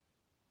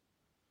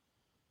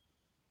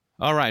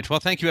All right. Well,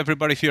 thank you,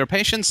 everybody, for your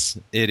patience.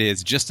 It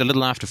is just a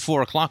little after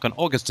 4 o'clock on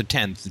August the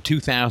 10th,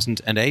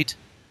 2008.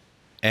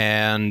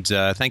 And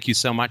thank you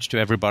so much to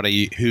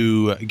everybody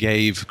who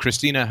gave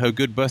Christina her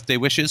good birthday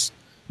wishes.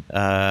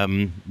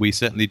 We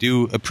certainly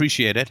do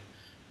appreciate it.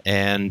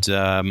 And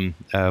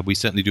we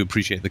certainly do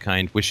appreciate the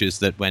kind wishes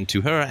that went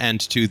to her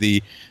and to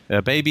the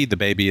baby. The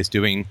baby is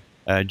doing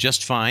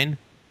just fine.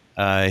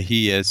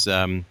 He is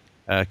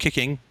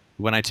kicking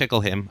when I tickle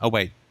him. Oh,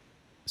 wait.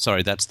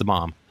 Sorry, that's the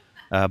mom.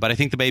 But I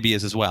think the baby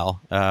is as well.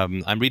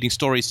 I'm reading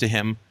stories to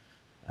him,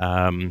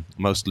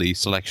 mostly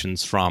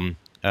selections from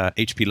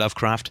H.P.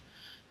 Lovecraft.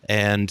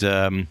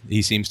 And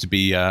he seems to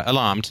be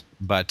alarmed,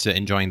 but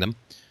enjoying them.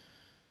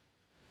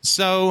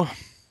 So,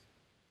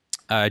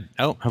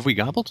 have we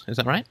gobbled? Is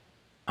that right?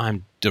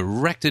 I'm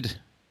directed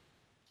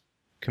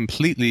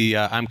completely,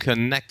 I'm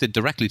connected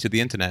directly to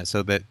the internet,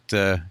 so that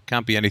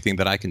can't be anything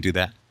that I can do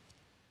that.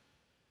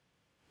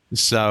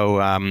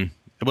 So,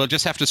 we'll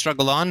just have to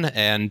struggle on,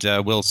 and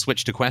we'll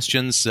switch to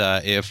questions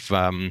if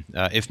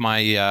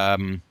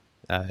mine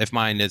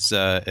is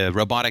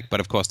robotic, but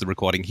of course the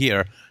recording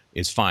here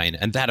is fine.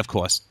 And that, of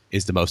course,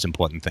 is the most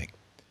important thing.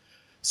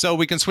 So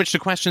we can switch to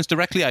questions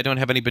directly. I don't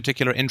have any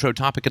particular intro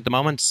topic at the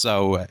moment,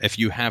 so if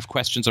you have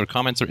questions or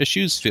comments or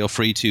issues, feel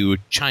free to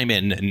chime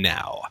in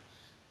now.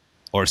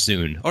 Or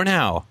soon. Or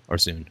now. Or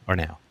soon. Or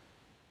now.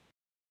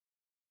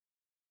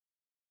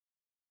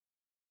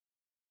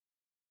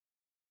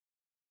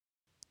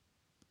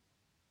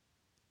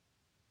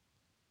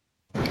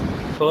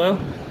 Hello?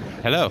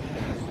 Hello.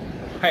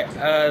 Hi,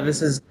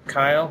 this is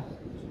Kyle.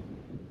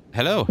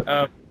 Hello.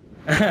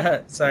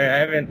 Sorry, I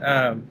haven't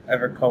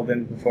ever called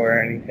in before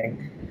or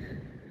anything.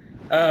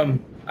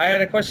 I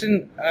had a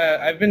question.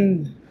 I've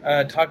been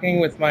talking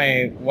with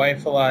my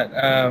wife a lot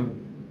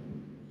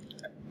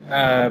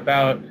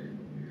about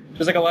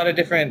there's like a lot of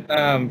different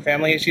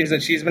family issues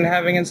that she's been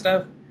having and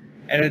stuff,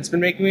 and it's been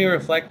making me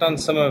reflect on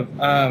some of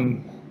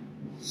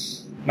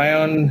my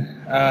own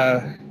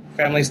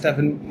family stuff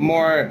and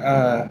more,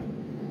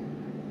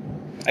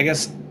 I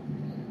guess,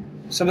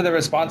 some of the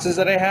responses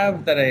that I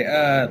have that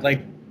I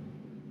like.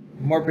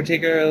 More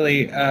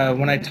particularly,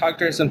 when I talk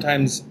to her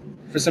sometimes,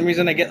 for some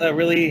reason I get a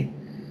really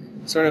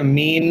sort of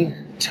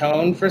mean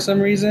tone for some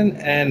reason,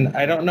 and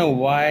I don't know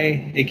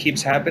why it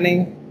keeps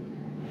happening.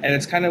 And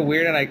it's kind of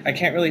weird, and I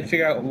can't really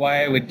figure out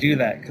why I would do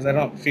that, because I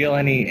don't feel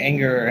any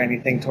anger or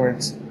anything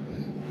towards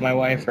my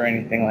wife or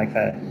anything like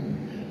that.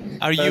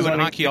 Are you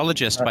an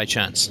archaeologist by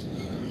chance?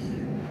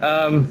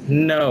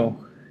 No.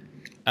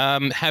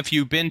 Have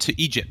you been to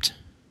Egypt?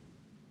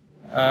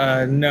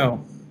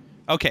 No.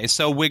 Okay,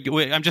 so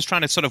I'm just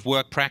trying to sort of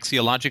work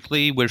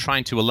praxeologically. We're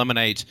trying to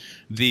eliminate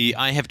the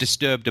I have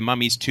disturbed a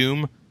mummy's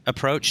tomb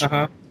approach.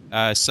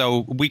 Uh-huh.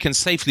 So we can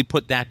safely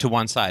put that to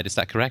one side. Is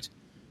that correct?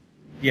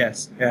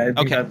 Yes. Yeah, I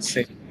think that's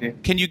safe. Yeah.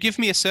 Can you give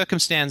me a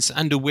circumstance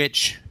under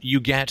which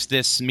you get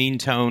this mean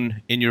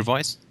tone in your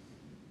voice?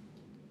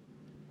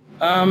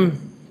 I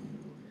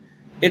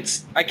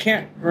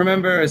can't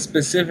remember a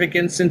specific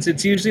instance.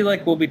 It's usually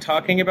like we'll be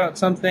talking about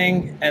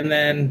something, and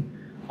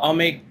then I'll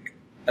make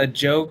a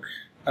joke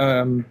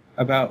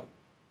about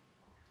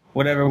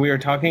whatever we were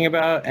talking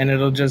about, and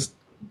it'll just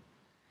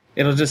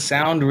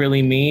sound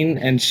really mean,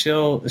 and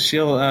she'll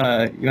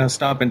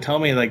stop and tell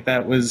me like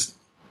that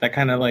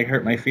kind of like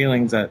hurt my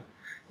feelings, that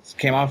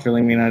came off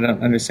really mean. I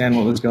don't understand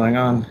what was going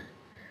on,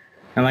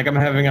 and like I'm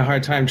having a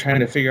hard time trying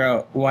to figure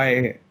out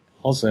why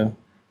also.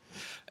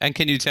 And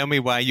can you tell me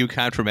why you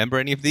can't remember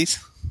any of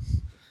these?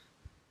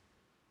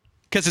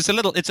 Because it's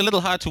a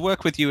little hard to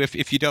work with you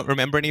if you don't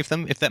remember any of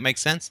them, if that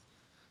makes sense.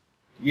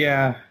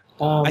 Yeah.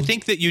 I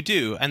think that you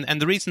do,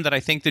 and the reason that I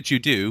think that you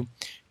do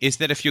is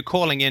that if you're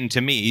calling in to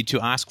me to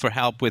ask for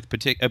help with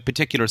a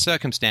particular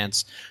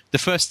circumstance, the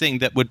first thing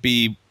that would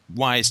be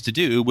wise to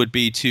do would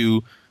be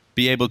to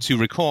be able to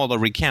recall or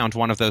recount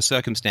one of those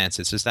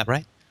circumstances. Is that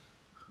right?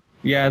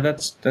 Yeah,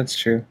 that's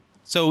true.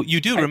 So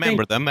you do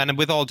remember them, and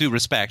with all due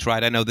respect,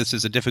 right? I know this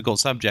is a difficult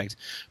subject,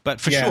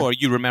 but for sure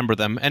you remember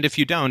them. And if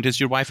you don't,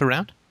 is your wife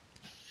around?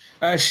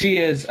 She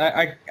is.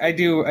 I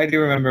do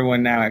remember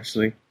one now,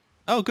 actually.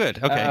 Oh, good.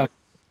 Okay.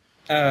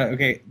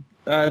 Okay.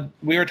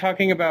 We were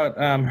talking about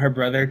her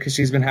brother, because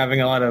she's been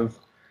having a lot of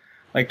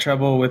like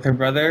trouble with her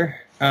brother,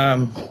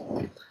 and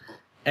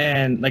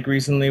like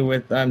recently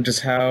with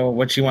just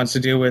what she wants to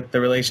do with the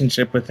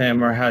relationship with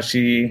him, or how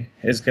she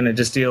is going to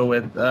just deal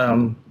with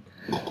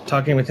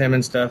talking with him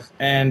and stuff.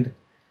 And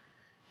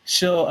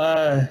she'll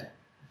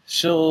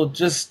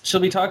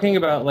be talking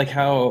about like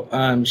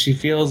how she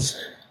feels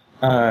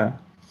like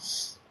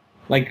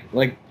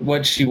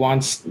what she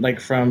wants like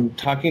from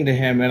talking to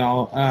him, and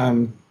all.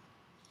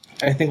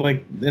 I think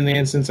like in the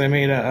instance I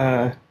made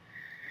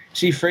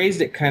she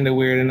phrased it kind of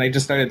weird, and I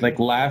just started like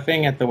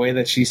laughing at the way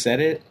that she said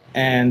it,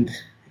 and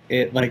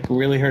it like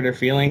really hurt her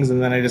feelings.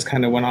 And then I just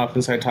kind of went off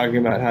and started talking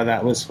about how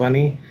that was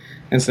funny,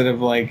 instead of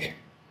like,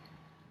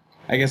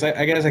 I guess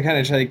I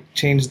kind of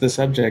changed the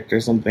subject or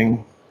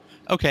something.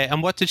 Okay,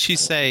 and what did she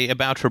say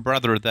about her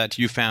brother that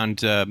you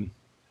found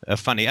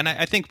funny? And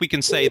I think we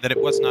can say that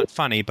it was not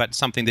funny, but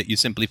something that you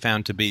simply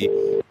found to be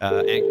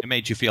it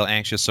made you feel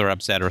anxious or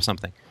upset or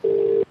something?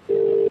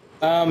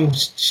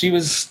 She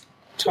was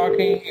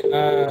talking,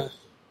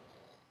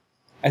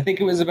 I think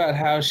it was about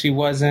how she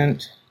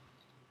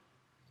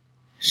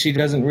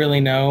doesn't really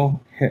know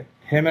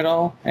him at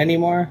all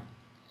anymore.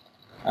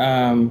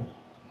 And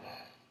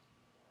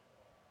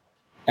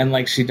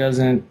like she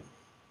doesn't,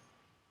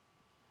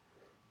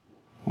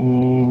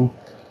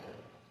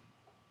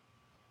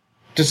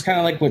 just kind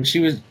of like what she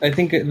was, I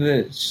think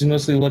that she's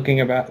mostly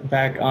looking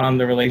back on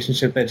the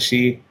relationship that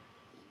she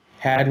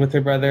had with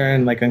her brother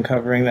and like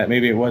uncovering that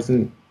maybe it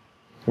wasn't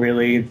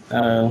really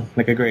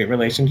like a great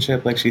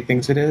relationship like she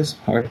thinks it is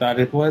or thought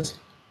it was.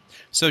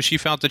 So she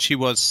felt that she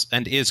was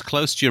and is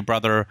close to your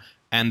brother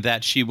and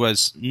that she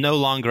was no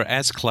longer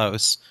as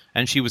close,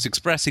 and she was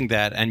expressing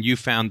that, and you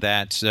found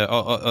that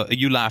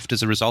you laughed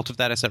as a result of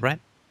that. Is that right?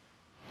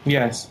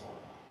 Yes,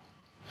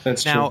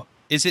 that's true. Now,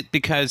 is it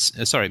because,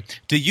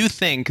 do you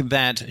think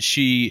that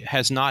she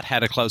has not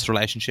had a close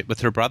relationship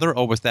with her brother,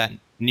 or was that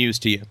news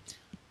to you?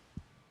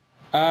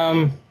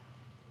 I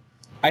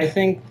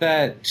think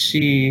that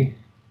she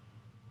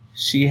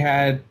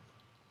had,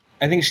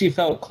 I think she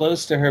felt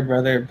close to her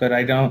brother, but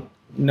I don't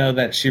know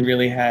that she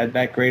really had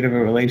that great of a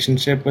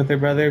relationship with her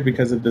brother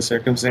because of the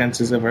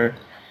circumstances of her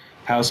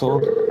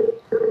household.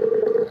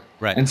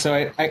 Right. And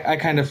so I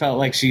kind of felt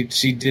like she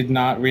did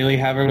not really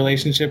have a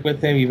relationship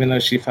with him, even though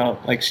she felt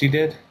like she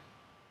did.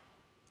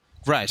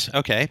 Right,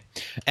 okay.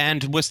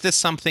 And was this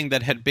something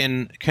that had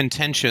been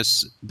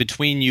contentious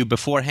between you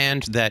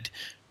beforehand, that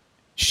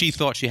she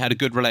thought she had a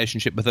good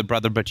relationship with her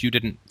brother, but you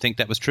didn't think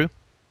that was true?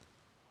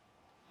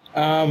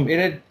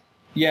 It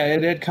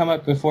had come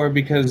up before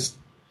because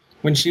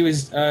when she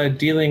was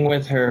dealing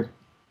with a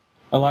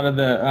lot of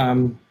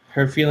the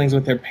her feelings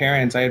with her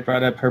parents, I had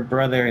brought up her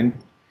brother,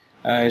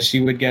 and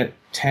she would get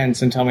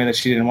tense and tell me that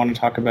she didn't want to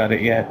talk about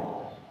it yet.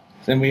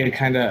 Then we had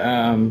kind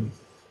of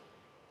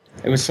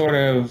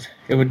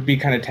it would be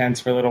kind of tense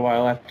for a little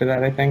while after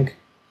that, I think.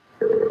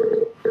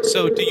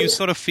 So do you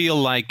sort of feel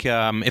like,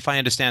 if I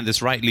understand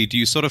this rightly, do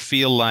you sort of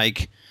feel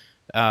like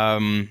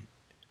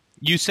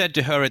you said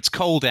to her, it's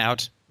cold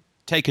out,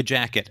 take a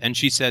jacket, and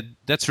she said,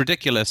 that's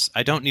ridiculous,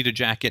 I don't need a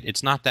jacket,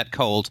 it's not that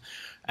cold,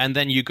 and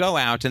then you go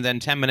out, and then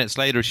 10 minutes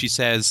later she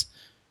says,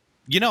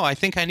 you know, I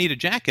think I need a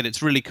jacket,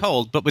 it's really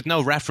cold, but with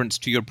no reference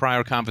to your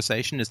prior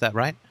conversation, is that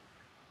right?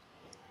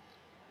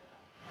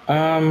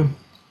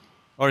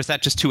 Or is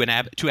that just too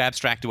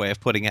abstract a way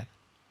of putting it?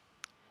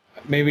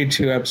 Maybe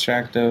too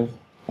abstract of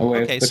a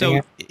way of putting it. Okay,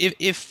 so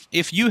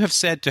if you have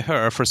said to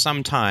her for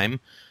some time,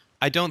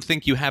 I don't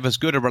think you have as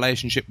good a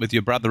relationship with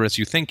your brother as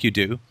you think you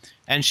do,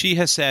 and she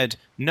has said,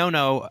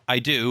 no, I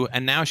do,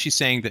 and now she's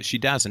saying that she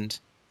doesn't,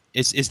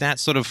 is that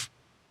sort of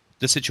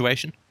the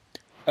situation?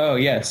 Oh,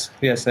 yes.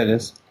 Yes, that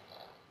is.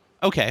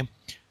 Okay.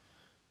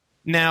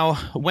 Now,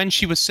 when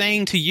she was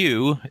saying to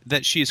you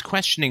that she is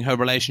questioning her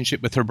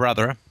relationship with her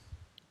brother,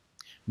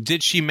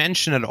 did she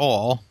mention at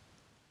all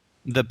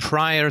the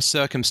prior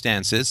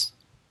circumstances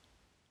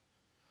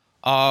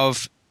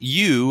of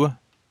you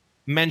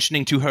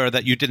mentioning to her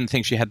that you didn't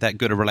think she had that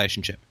good a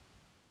relationship?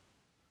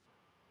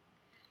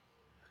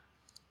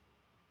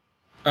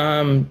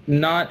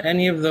 Not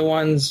any of the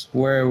ones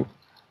where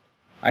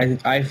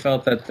I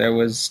felt that there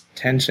was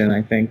tension,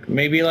 I think.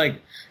 Maybe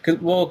like,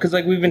 because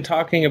like we've been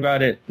talking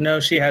about it. No,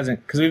 she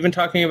hasn't. Because we've been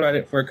talking about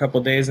it for a couple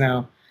days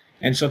now.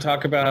 And she'll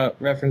talk about,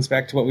 reference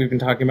back to what we've been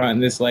talking about in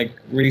this like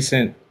these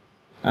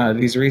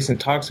recent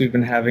talks we've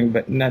been having,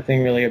 but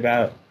nothing really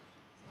about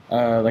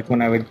like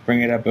when I would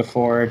bring it up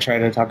before or try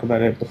to talk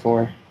about it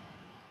before.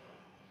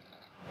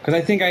 Because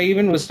I think I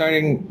even was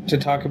starting to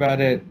talk about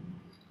it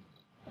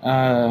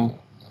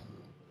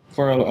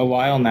for a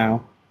while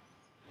now.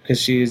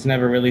 Because she's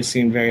never really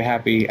seemed very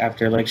happy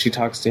after like she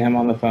talks to him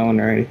on the phone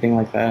or anything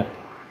like that.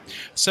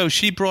 So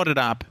she brought it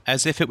up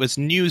as if it was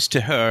news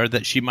to her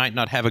that she might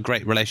not have a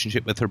great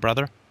relationship with her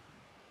brother?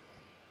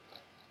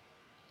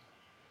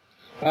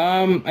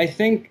 I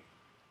think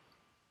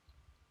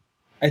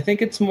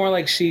it's more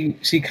like she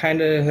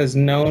kind of has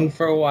known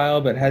for a while,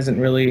 but has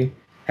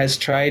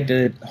tried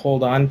to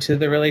hold on to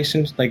the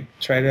relationship, like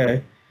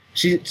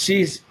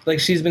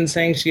she's been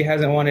saying she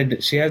doesn't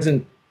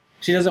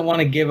want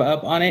to give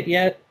up on it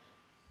yet.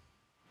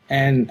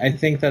 And I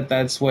think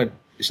that's what,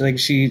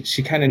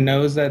 she kind of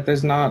knows that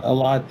there's not a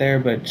lot there,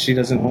 but she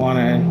doesn't want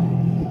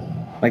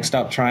to like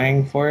stop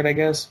trying for it, I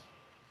guess.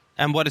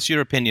 And what is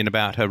your opinion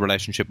about her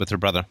relationship with her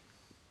brother?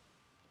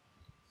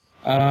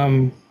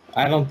 I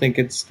don't think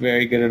it's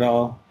very good at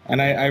all.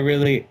 And I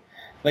really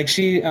like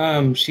she's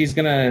gonna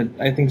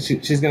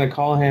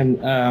call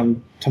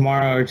him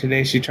tomorrow or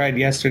today. She tried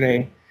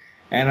yesterday,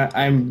 and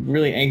I'm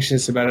really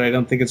anxious about it. I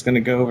don't think it's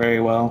gonna go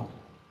very well.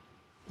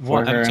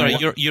 I'm sorry,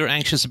 you're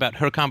anxious about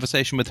her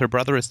conversation with her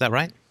brother, is that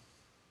right?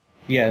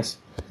 Yes.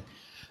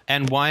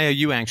 And why are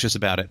you anxious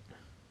about it?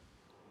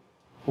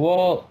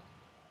 Well,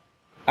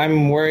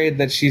 I'm worried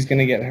that she's going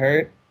to get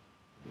hurt.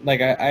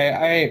 Like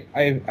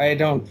I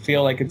don't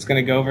feel like it's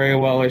going to go very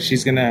well, or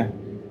she's going to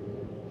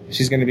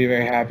be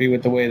very happy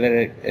with the way that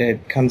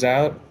it comes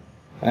out.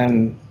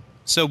 And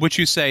So would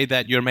you say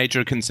that your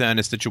major concern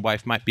is that your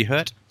wife might be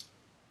hurt?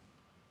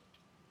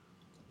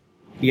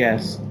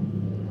 Yes.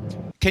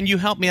 Can you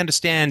help me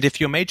understand, if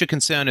your major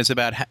concern is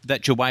about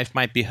that your wife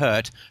might be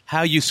hurt,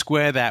 how you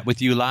square that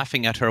with you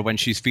laughing at her when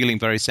she's feeling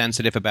very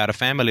sensitive about a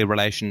family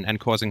relation and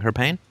causing her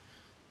pain?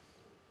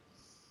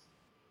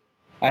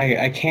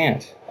 I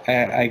can't.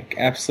 I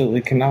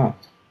absolutely cannot.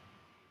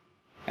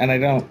 And I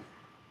don't.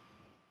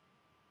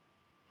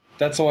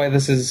 That's why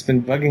this has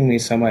been bugging me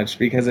so much,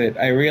 because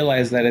I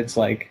realize that it's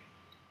like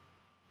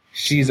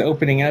she's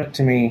opening up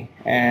to me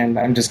and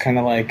I'm just kind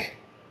of like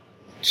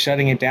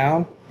shutting it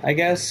down, I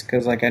guess,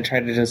 because like I try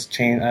to just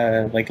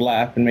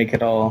laugh and make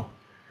it all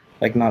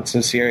like not so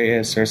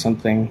serious or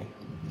something.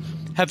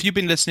 Have you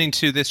been listening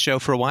to this show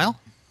for a while?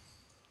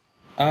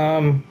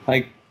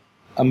 Like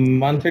a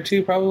month or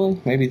two, probably,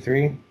 maybe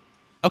 3.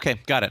 Okay,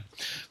 got it.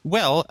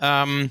 Well,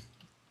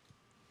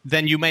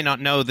 then you may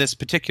not know this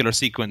particular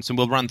sequence, and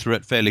we'll run through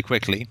it fairly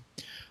quickly.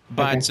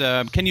 But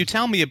Okay. can you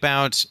tell me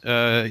about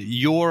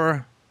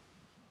your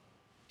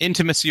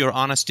intimacy or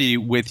honesty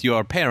with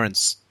your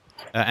parents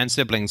and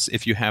siblings,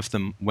 if you have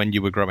them, when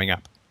you were growing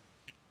up?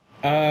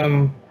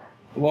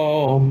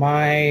 Well,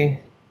 I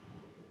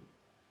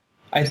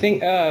had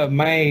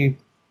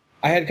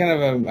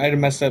a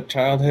messed up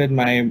childhood.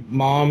 My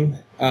mom,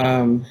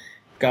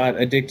 got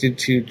addicted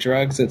to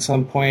drugs at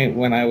some point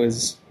when I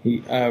was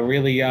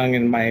really young,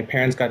 and my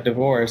parents got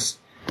divorced,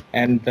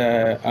 and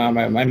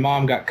my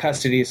mom got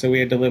custody, so we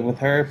had to live with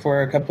her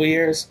for a couple of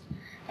years.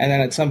 And then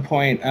at some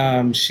point,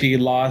 she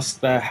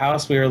lost the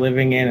house we were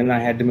living in, and I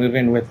had to move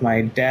in with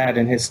my dad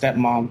and his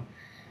stepmom.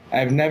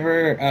 I've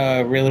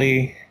never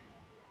really...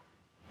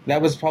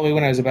 That was probably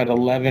when I was about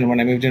 11 when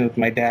I moved in with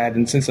my dad,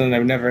 and since then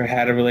I've never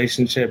had a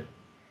relationship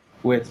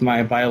with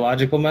my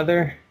biological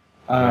mother.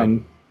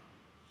 Right.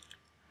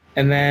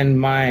 And then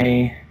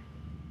my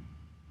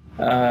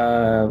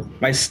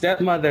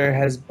stepmother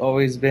has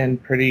always been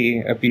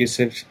pretty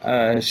abusive.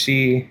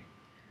 She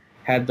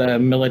had the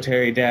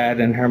military dad,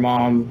 and her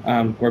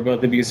mom were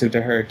both abusive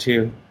to her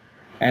too.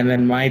 And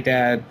then my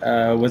dad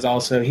was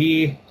also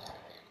I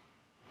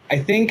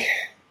think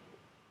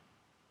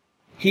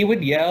he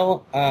would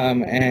yell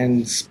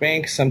and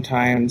spank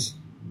sometimes,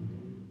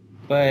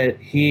 but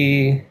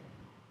he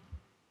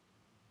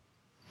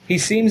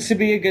seems to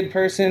be a good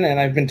person, and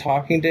I've been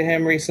talking to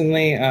him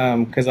recently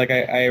because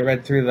I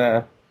read through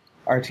the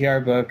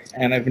RTR book,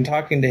 and I've been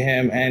talking to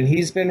him, and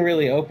he's been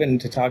really open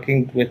to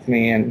talking with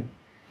me and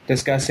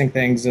discussing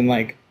things, and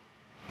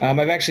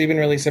I've actually been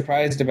really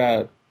surprised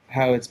about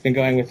how it's been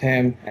going with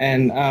him.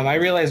 And I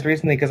realized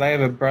recently, because I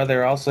have a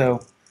brother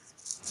also,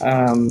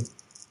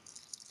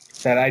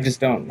 that I just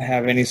don't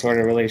have any sort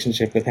of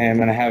relationship with him,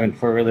 and I haven't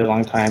for a really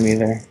long time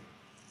either.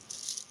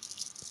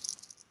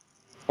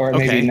 Or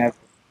maybe Okay. never.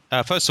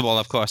 First of all,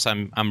 of course,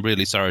 I'm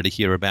really sorry to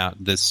hear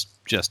about this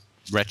just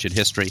wretched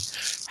history.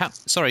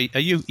 Sorry, are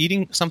you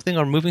eating something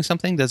or moving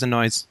something? There's a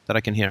noise that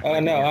I can hear.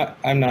 No,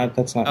 I'm not.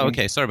 That's not Oh, me.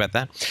 okay. Sorry about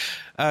that.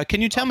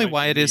 Can you tell me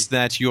why it is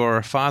that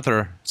your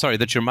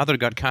mother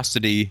got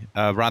custody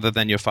rather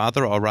than your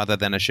father, or rather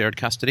than a shared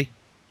custody?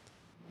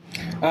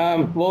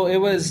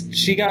 Well,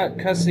 she got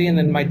custody, and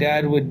then my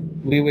dad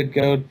we would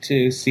go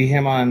to see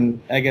him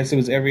on, I guess it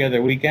was every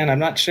other weekend. I'm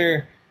not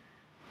sure.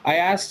 I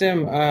asked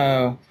him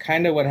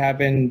kind of what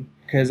happened,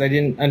 because I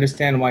didn't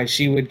understand why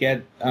she would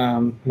get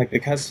the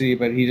custody,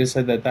 but he just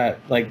said that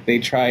they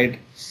tried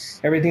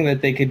everything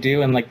that they could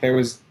do, and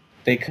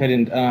they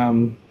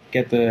couldn't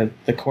get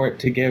the court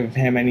to give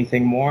him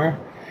anything more.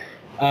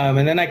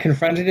 And then I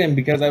confronted him,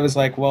 because I was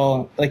like,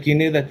 well, you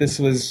knew that this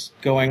was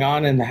going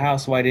on in the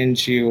house. Why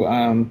didn't you,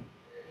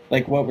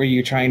 what were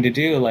you trying to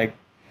do?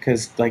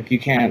 Because you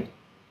can't.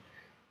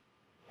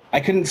 I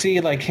couldn't see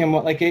him,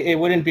 it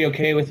wouldn't be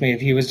okay with me if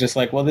he was just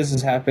like, well, this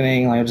is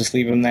happening, I'll just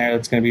leave him there,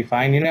 it's going to be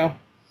fine,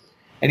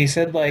 And he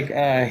said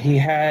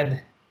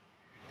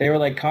they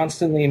were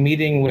constantly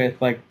meeting with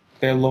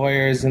their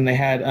lawyers, and they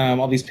had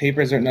all these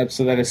papers written up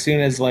so that as soon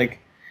as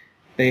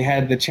they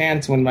had the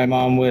chance, when my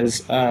mom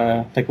was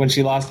when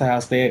she lost the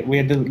house, we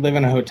had to live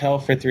in a hotel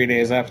for 3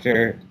 days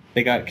after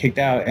they got kicked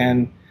out.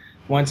 And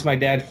once my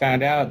dad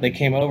found out, they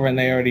came over, and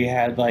they already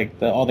had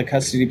all the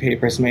custody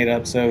papers made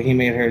up, so he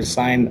made her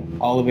sign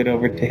all of it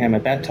over to him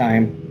at that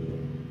time.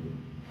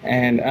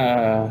 And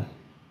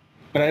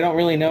but I don't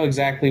really know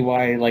exactly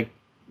why.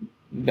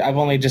 I've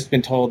only just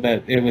been told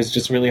that it was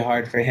just really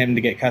hard for him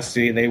to get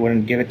custody. They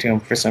wouldn't give it to him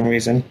for some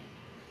reason.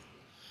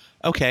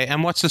 Okay,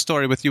 and what's the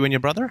story with you and your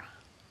brother?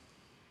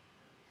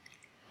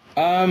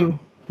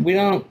 We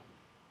don't.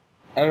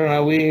 I don't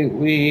know.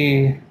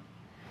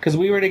 Because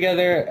we were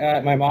together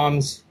at my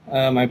mom's,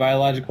 my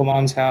biological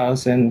mom's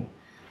house, and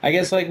I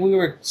guess we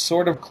were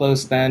sort of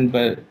close then,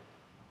 but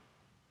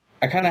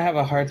I kind of have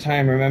a hard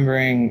time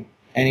remembering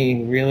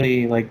any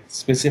really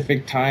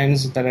specific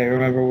times that I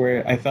remember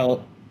where I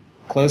felt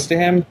close to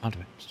him.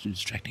 It's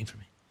distracting for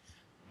me.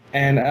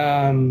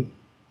 And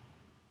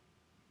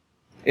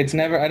it's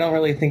never. I don't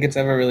really think it's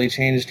ever really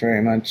changed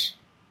very much.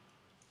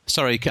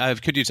 Sorry,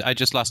 I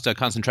just lost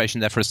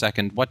concentration there for a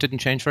second. What didn't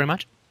change very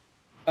much?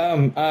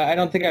 I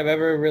don't think I've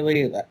ever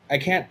really. I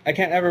can't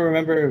ever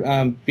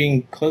remember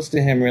being close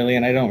to him really,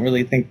 and I don't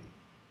really think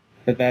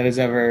that has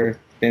ever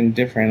been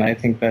different. I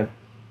think that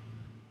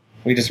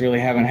we just really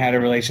haven't had a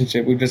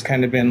relationship. We've just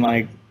kind of been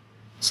like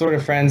sort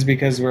of friends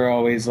because we're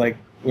always like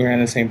we're in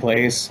the same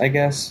place. I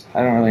guess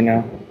I don't really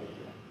know.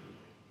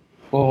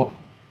 Well,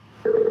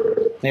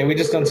 yeah, we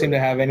just don't seem to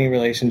have any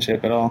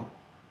relationship at all.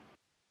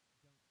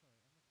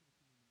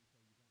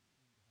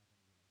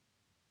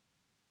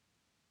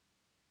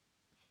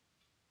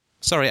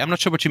 Sorry, I'm not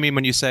sure what you mean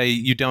when you say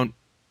you don't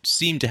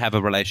seem to have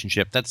a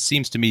relationship. That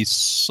seems to me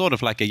sort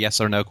of like a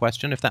yes or no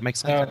question, if that makes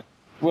sense.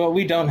 Well,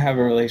 we don't have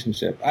a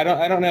relationship. I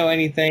don't know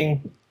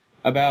anything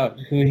about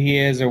who he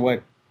is or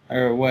what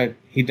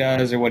he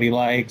does or what he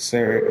likes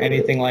or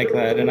anything like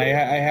that. And I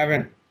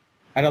haven't.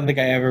 I don't think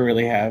I ever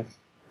really have.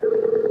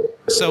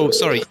 So,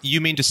 sorry, you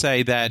mean to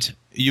say that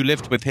you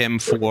lived with him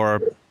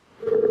for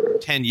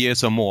 10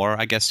 years or more?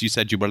 I guess you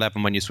said you were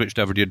 11 when you switched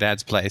over to your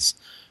dad's place.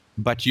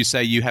 But you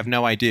say you have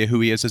no idea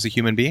who he is as a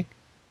human being?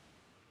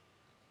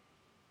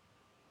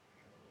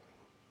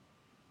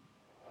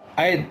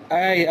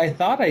 I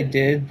thought I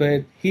did,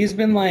 but he's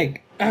been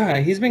like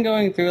he's been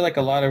going through like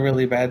a lot of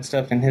really bad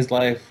stuff in his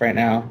life right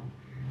now,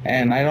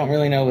 and I don't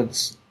really know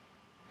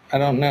I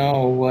don't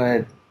know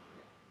what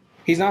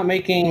he's not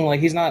making like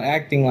he's not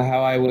acting like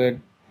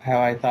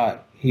how I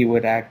thought he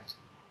would act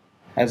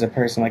as a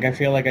person. Like I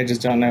feel like I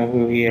just don't know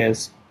who he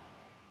is.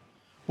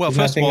 Well, There's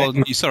first of nothing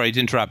all, that sorry to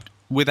interrupt.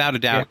 Without a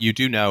doubt, yeah.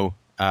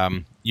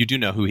 you do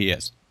know who he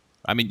is.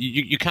 I mean,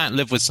 you can't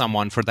live with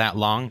someone for that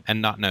long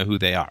and not know who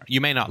they are.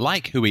 You may not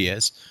like who he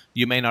is.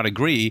 You may not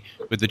agree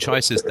with the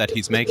choices that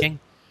he's making,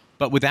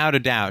 but without a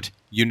doubt,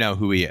 you know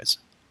who he is.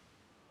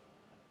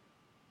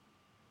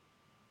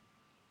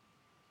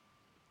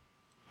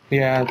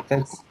 Yeah,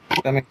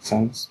 that makes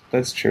sense.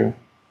 That's true.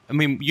 I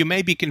mean, you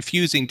may be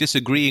confusing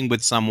disagreeing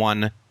with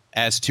someone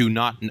as to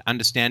not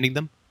understanding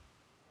them.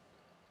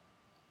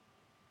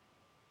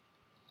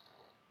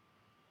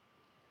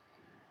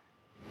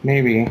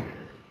 Maybe.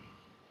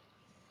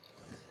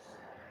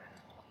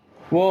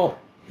 Well,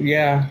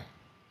 yeah,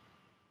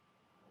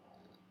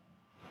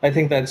 I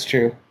think that's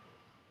true.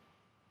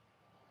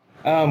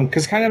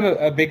 Because kind of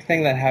a big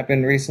thing that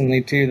happened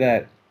recently too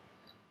that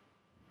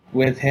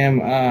with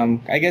him,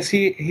 I guess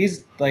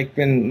he's like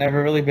been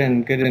never really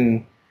been good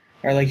in,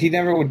 or like he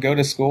never would go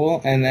to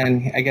school, and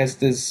then I guess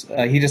this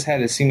he just had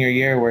his senior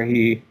year where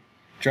he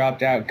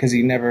dropped out because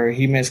he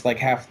missed like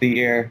half the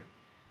year,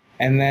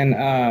 and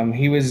then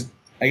he was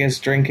I guess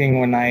drinking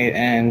one night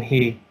and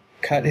he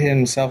cut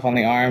himself on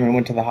the arm and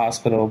went to the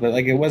hospital, but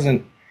like it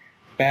wasn't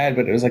bad,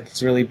 but it was like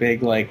this really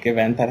big like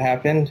event that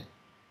happened.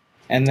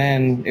 And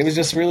then it was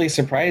just really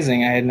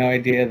surprising. I had no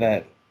idea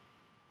that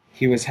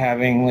he was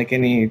having like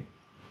any,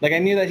 like I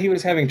knew that he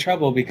was having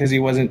trouble because he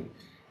wasn't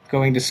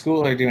going to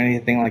school or doing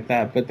anything like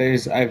that. But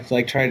I've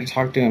like tried to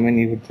talk to him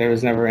and there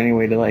was never any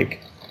way to like,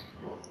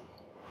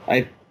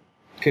 I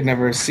could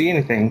never see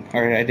anything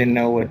or I didn't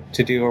know what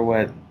to do or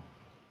what.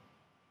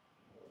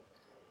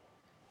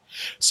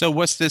 So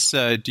was this,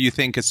 do you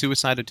think, a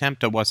suicide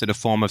attempt or was it a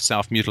form of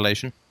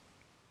self-mutilation?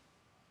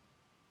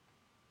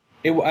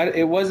 It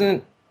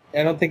wasn't,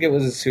 I don't think it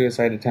was a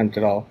suicide attempt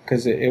at all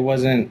because it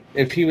wasn't,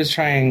 if he was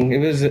trying, it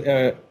was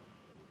a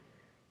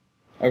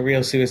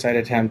real suicide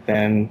attempt,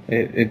 then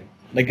it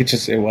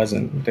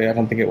wasn't. I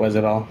don't think it was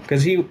at all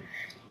because he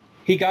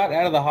got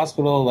out of the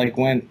hospital like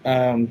went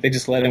they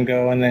just let him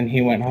go and then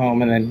he went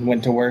home and then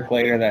went to work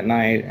later that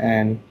night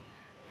and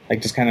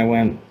like just kind of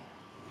went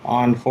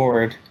on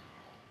forward,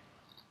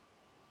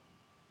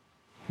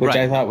 which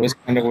Right. I thought was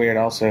kind of weird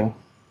also.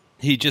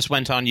 He just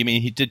went on, you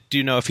mean, do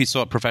you know if he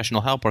sought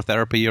professional help or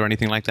therapy or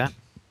anything like that?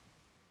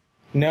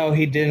 No,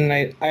 he didn't.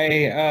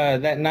 I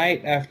that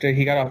night after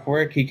he got off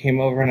work, he came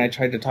over and I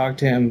tried to talk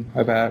to him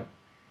about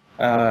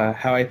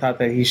how I thought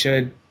that he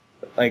should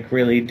like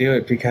really do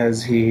it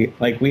because he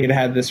like we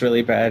had this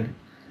really bad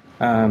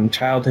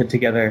childhood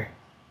together,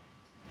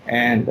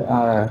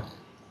 and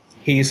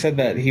he said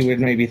that he would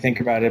maybe think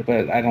about it,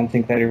 but I don't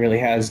think that he really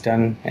has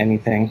done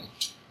anything.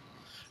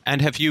 And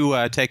have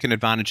you taken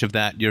advantage of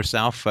that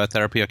yourself,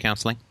 therapy or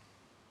counseling?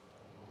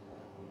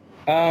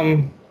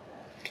 Um,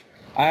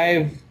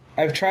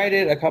 I've tried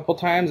it a couple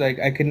times.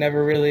 I could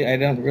never really. I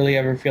don't really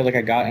ever feel like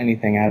I got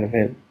anything out of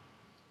it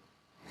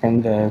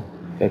from the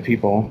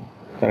people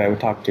that I would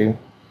talk to,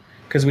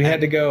 because we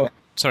had to go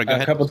Sorry, go a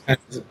ahead. couple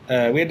times.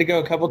 We had to go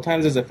a couple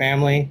times as a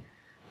family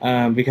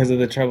because of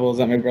the troubles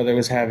that my brother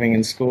was having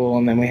in school,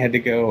 and then we had to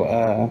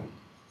go.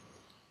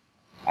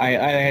 I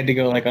had to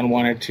go like on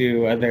one or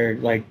two other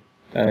like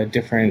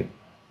different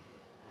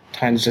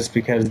times just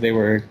because they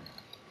were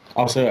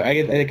also.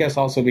 I guess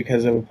also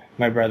because of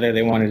my brother,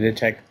 they wanted to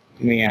check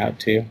me out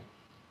too.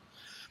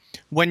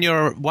 When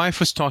your wife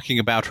was talking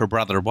about her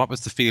brother, what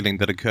was the feeling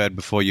that occurred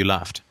before you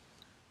left?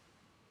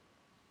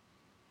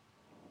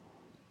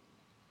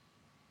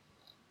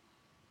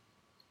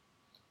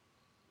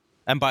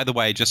 And by the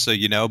way, just so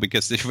you know,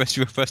 because this was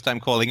your first time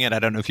calling in, I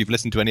don't know if you've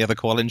listened to any other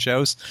call-in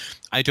shows.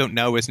 I don't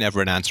know is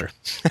never an answer.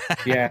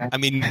 Yeah. I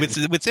mean,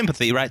 with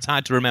sympathy, right? It's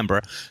hard to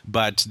remember,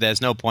 but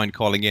there's no point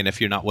calling in if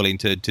you're not willing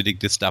to dig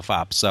this stuff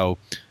up. So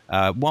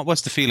what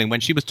was the feeling? When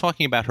she was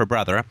talking about her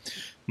brother,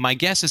 my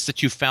guess is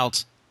that you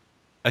felt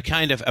a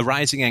kind of a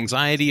rising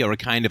anxiety or a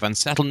kind of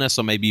unsettledness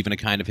or maybe even a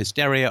kind of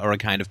hysteria or a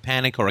kind of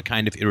panic or a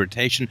kind of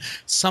irritation.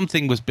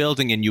 Something was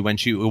building in you when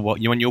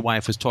your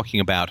wife was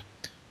talking about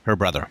her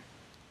brother.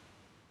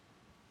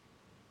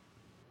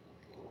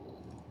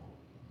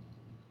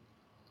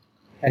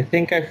 I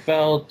think I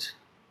felt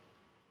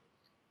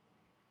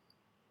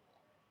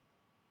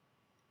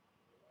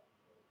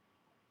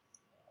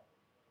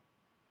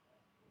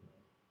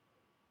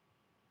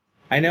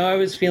I know I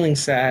was feeling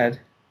sad,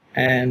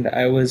 and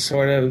I was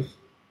sort of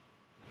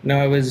no,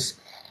 I was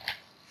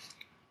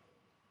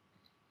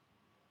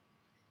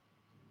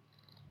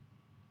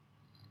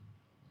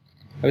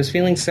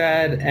feeling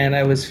sad, and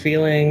I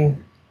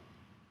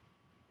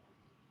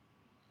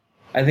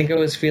think I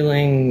was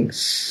feeling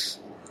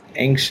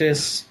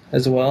anxious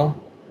as well.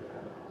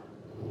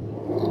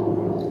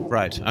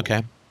 Right.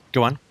 Okay.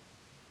 Go on.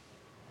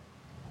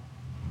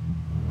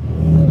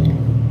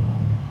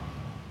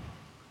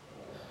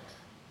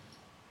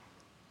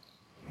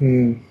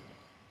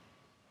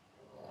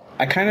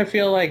 I kind of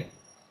feel like,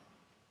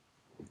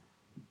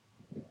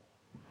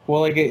 well,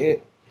 like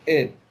it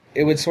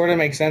would sort of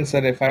make sense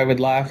that if I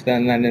would laugh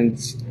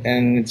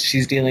then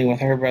she's dealing with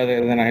her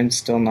brother, then I'm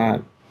still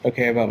not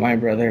okay about my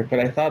brother. But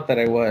I thought that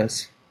I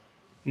was.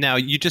 Now,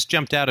 you just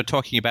jumped out of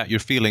talking about your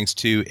feelings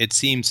to, it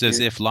seems as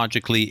if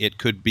logically it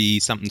could be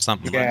something.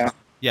 Yeah.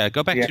 Yeah,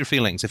 go back to your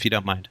feelings if you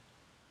don't mind.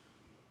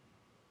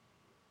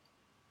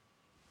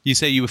 You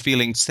say you were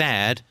feeling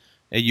sad.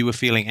 You were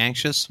feeling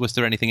anxious. Was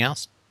there anything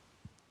else?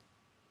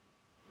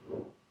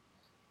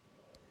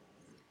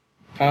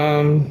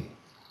 I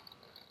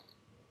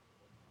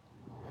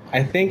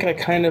think I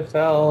kind of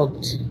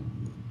felt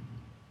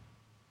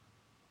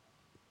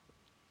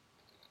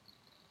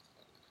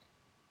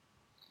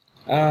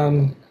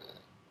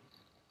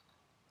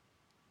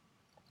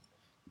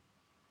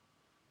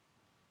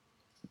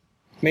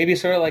maybe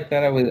sort of like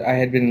that I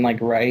had been like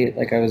right,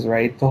 like I was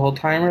right the whole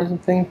time or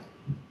something.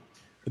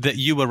 That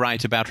you were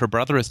right about her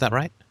brother, is that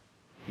right?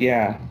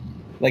 Yeah.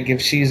 Like if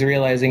she's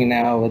realizing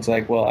now, it's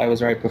like, well, I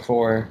was right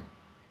before.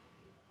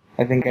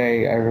 I think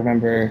I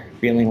remember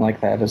feeling like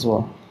that as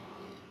well.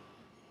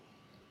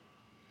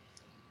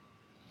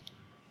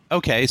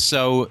 Okay,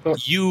 so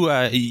you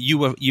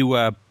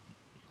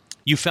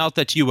felt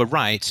that you were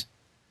right,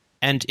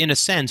 and in a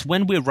sense,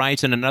 when we're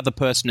right and another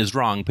person is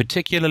wrong,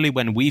 particularly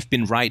when we've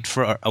been right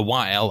for a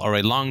while or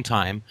a long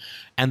time,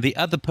 and the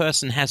other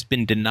person has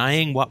been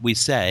denying what we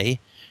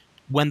say,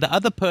 when the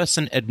other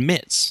person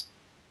admits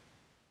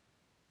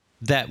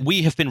that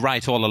we have been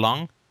right all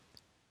along,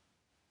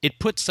 it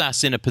puts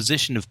us in a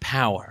position of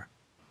power.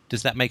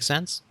 Does that make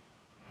sense?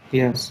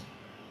 Yes.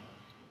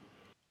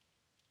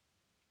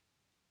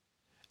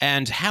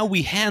 And how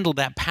we handle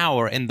that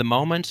power in the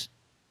moment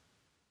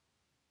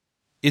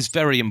is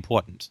very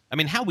important. I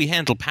mean, how we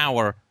handle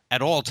power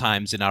at all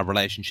times in our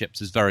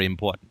relationships is very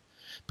important.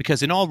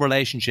 Because in all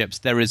relationships,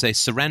 there is a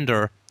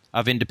surrender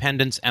of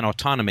independence and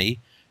autonomy,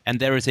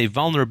 and there is a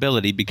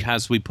vulnerability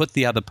because we put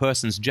the other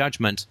person's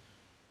judgment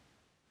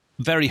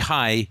very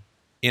high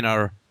in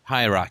our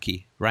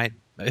hierarchy, right?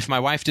 If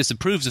my wife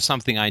disapproves of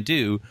something I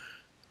do,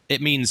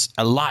 it means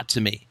a lot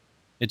to me.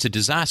 It's a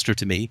disaster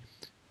to me.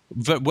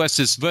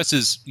 Versus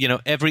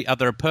every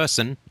other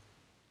person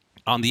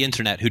on the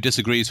internet who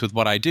disagrees with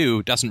what I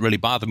do doesn't really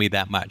bother me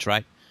that much,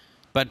 right?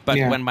 But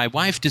when my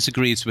wife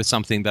disagrees with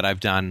something that I've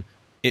done,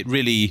 it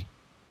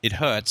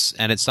hurts,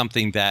 and it's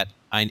something that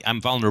I'm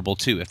vulnerable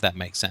to, if that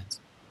makes sense.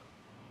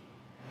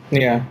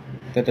 Yeah,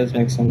 that does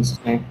make sense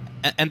to me.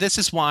 And this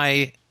is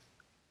why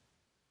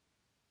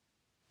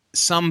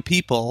some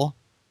people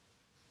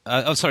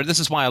this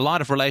is why a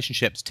lot of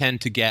relationships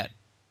tend to get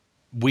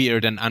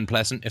weird and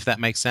unpleasant, if that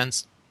makes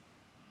sense.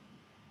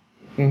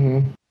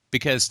 Mm-hmm.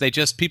 Because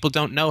people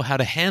don't know how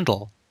to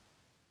handle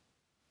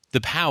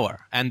the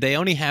power, and they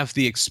only have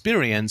the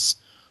experience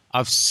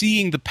of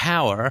seeing the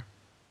power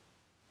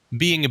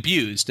being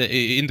abused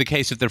in the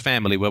case of their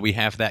family, where we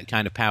have that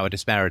kind of power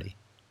disparity.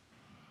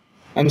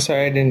 I'm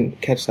sorry, I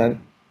didn't catch that.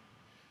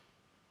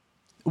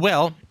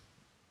 Well,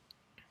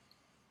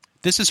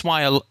 this is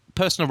why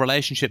personal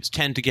relationships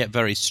tend to get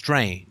very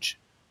strange,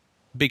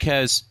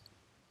 because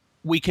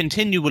we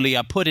continually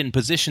are put in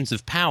positions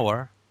of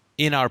power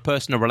in our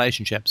personal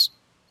relationships.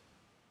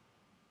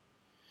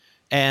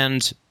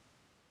 And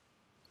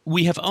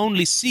we have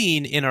only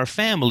seen in our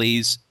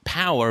families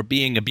power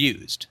being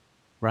abused,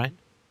 right?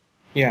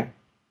 Yeah.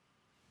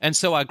 And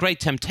so our great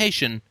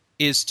temptation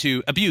is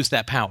to abuse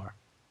that power,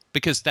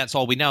 because that's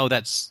all we know,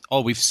 that's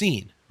all we've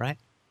seen, right?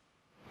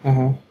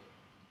 Uh-huh.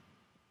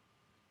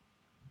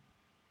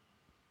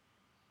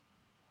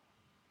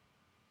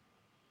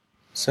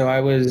 So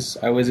I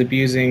was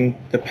abusing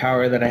the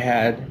power that I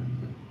had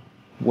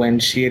when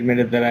she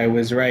admitted that I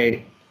was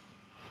right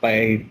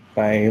by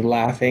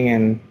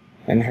laughing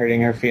and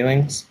hurting her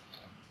feelings.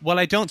 Well,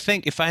 I don't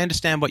think, if I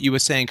understand what you were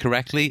saying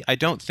correctly, I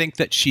don't think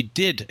that she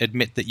did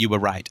admit that you were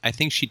right. I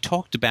think she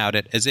talked about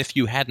it as if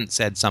you hadn't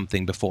said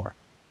something before.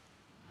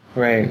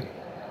 Right.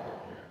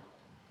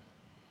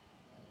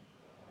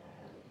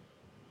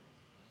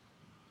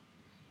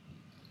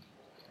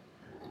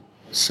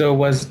 So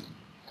let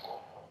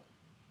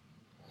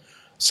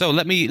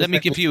me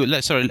give you.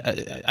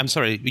 I'm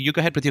sorry. You go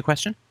ahead with your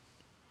question.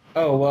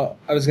 Oh, well,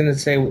 I was going to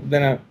say,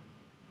 then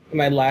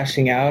am I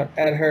lashing out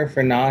at her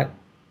for not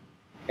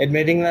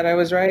admitting that I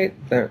was right?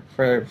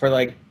 For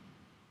like,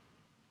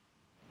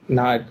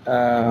 not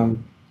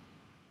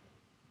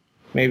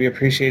maybe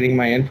appreciating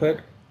my input?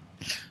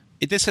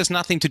 This has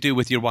nothing to do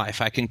with your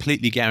wife. I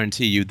completely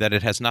guarantee you that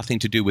it has nothing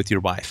to do with your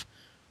wife.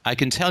 I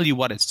can tell you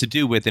what it's to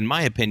do with, in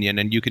my opinion,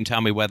 and you can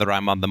tell me whether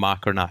I'm on the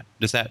mark or not.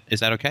 Is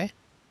that okay?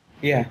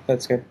 Yeah,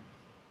 that's good.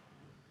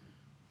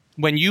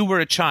 When you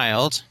were a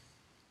child,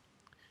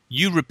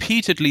 you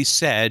repeatedly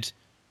said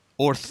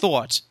or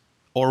thought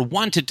or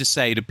wanted to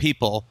say to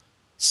people,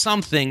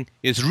 something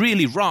is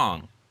really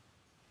wrong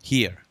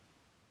here.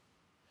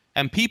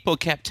 And people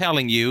kept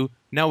telling you,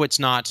 no, it's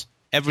not.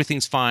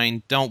 Everything's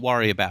fine. Don't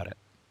worry about it.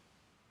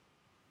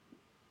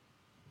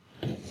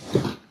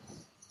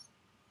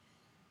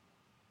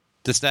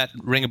 Does that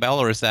ring a bell,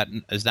 or is that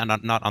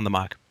not on the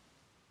mark?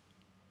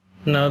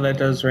 No, that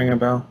does ring a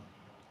bell.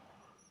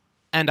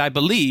 And I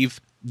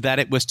believe that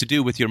it was to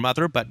do with your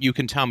mother, but you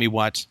can tell me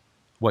what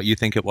you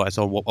think it was,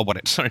 or what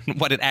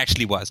it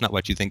actually was, not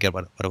what you think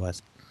what it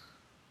was.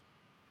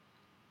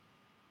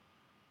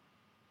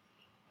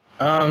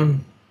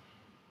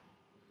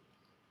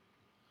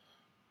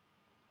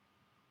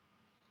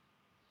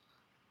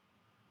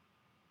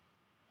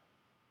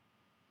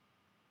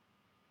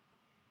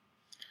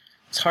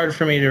 It's hard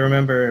for me to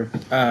remember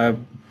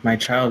my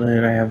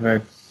childhood. I have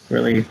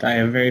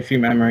very few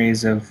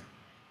memories of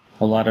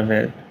a lot of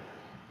it.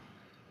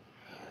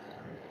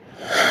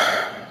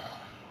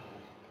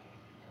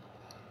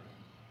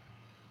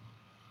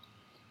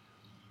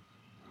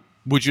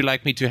 Would you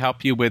like me to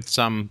help you with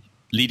some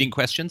leading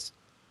questions?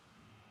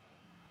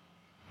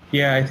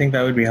 Yeah, I think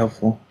that would be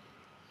helpful.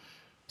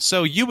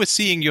 So you were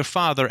seeing your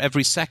father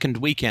every second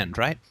weekend,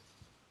 right?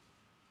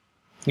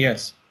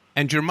 Yes.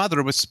 And your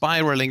mother was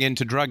spiraling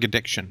into drug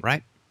addiction,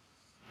 right?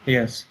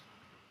 Yes.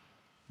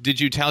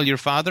 Did you tell your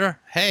father,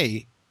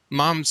 hey,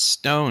 Mom's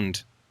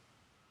stoned?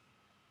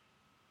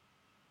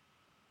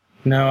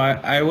 No,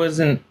 I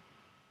wasn't.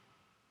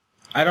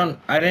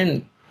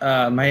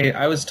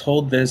 I was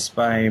told this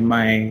by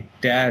my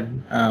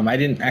dad. I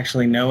didn't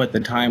actually know at the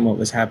time what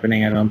was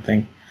happening. I don't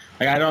think.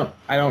 Like I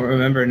don't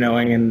remember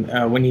knowing.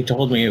 And when he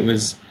told me, it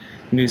was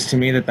news to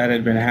me that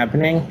had been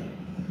happening.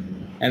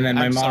 And then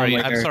my mom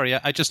later. I'm sorry.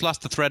 I just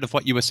lost the thread of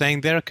what you were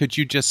saying there. Could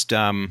you just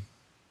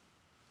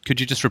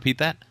repeat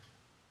that?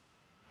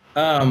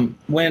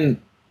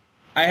 When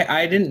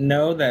I didn't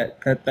know that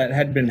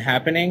had been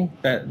happening.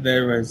 That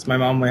my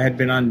mom had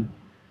been on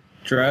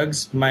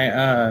drugs.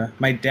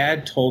 My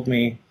dad told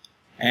me,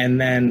 and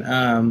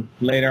then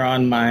later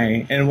on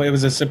and it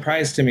was a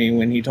surprise to me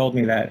when he told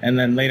me that. And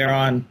then later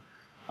on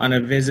a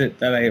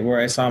visit where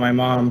I saw my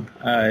mom,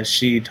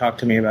 she talked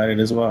to me about it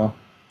as well.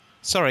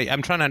 Sorry,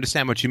 I'm trying to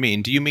understand what you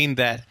mean. Do you mean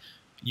that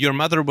your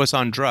mother was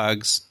on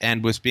drugs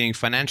and was being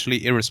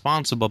financially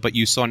irresponsible, but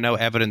you saw no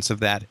evidence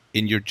of that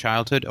in your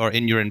childhood or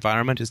in your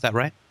environment? Is that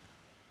right?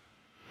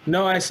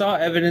 No, I saw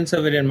evidence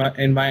of it in my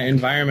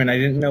environment. I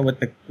didn't know what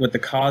the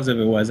cause of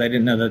it was. I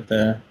didn't know that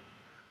the.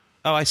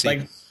 Oh, I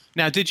see.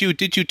 Now, did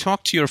you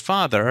talk to your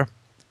father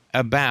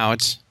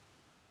about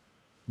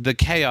the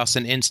chaos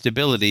and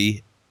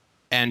instability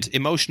and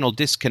emotional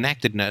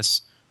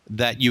disconnectedness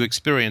that you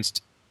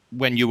experienced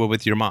when you were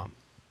with your mom?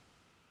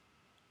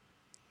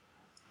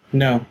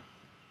 No.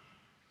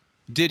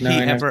 Did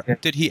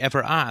he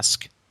ever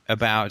ask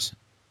about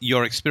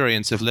your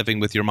experience of living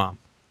with your mom?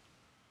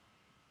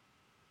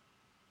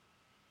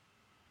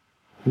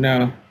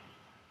 No.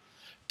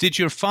 Did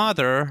your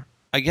father,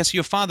 I guess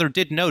your father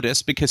did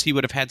notice because he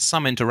would have had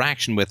some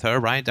interaction with her,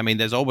 right? I mean,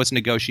 there's always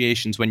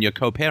negotiations when you're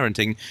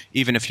co-parenting,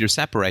 even if you're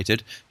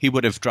separated. He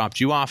would have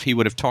dropped you off. He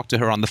would have talked to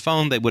her on the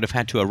phone. They would have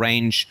had to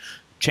arrange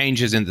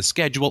changes in the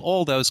schedule,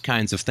 all those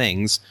kinds of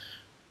things.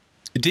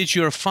 How did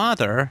your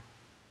father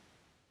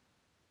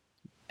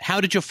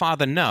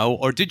know,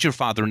 or did your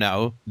father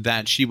know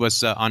that she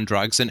was on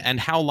drugs, and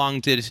how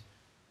long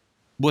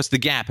was the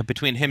gap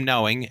between him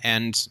knowing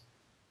and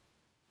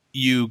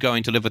you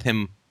going to live with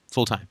him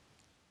full time?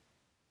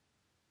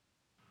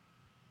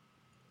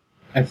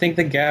 I think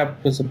the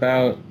gap was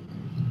about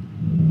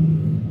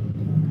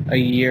a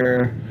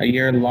year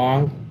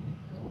long.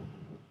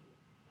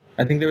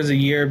 I think there was a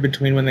year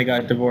between when they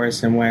got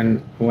divorced and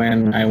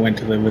when I went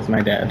to live with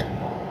my dad.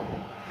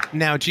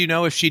 Now, do you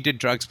know if she did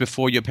drugs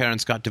before your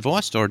parents got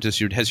divorced, or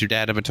has your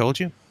dad ever told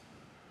you?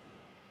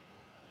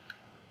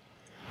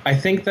 I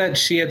think that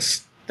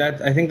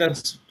I think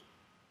that's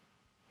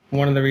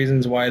one of the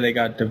reasons why they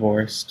got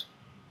divorced.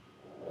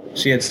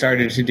 She had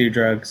started to do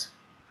drugs.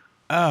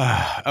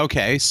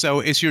 Okay, so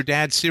is your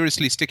dad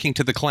seriously sticking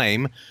to the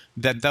claim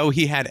that though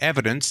he had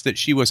evidence that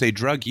she was a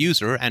drug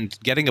user, and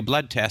getting a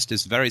blood test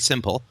is very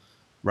simple,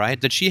 right?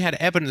 That she had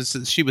evidence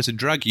that she was a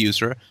drug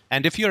user,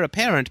 and if you're a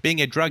parent, being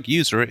a drug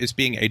user is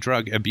being a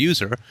drug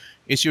abuser.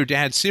 Is your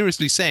dad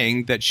seriously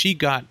saying that she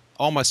got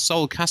almost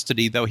sole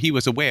custody though he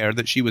was aware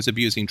that she was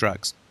abusing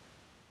drugs?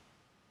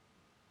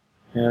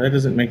 Yeah, that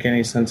doesn't make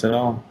any sense at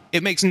all.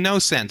 It makes no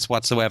sense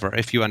whatsoever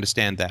if you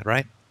understand that,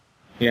 right?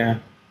 Yeah.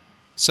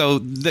 So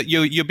that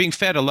you're being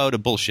fed a load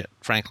of bullshit,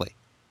 frankly.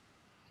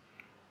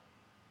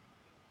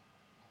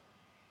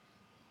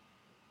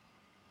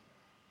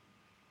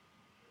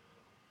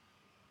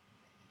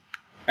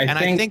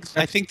 I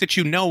think that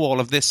you know all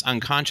of this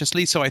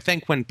unconsciously. So I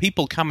think when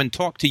people come and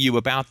talk to you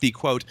about the,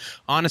 quote,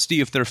 honesty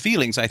of their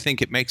feelings, I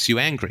think it makes you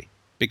angry,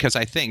 because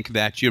I think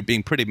that you're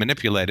being pretty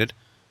manipulated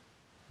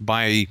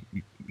by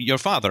your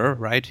father,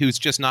 right, who's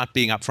just not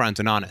being upfront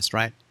and honest,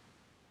 right?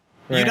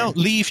 Right. You don't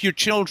leave your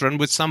children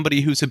with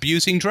somebody who's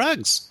abusing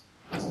drugs.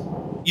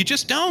 You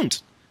just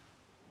don't.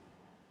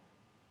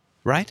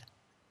 Right?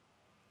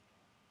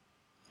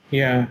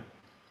 Yeah.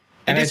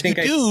 And if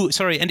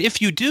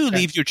you do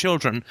leave your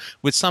children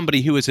with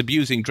somebody who is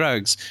abusing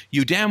drugs,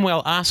 you damn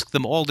well ask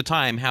them all the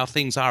time how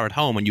things are at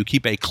home, and you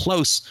keep a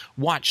close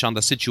watch on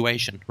the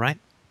situation, right?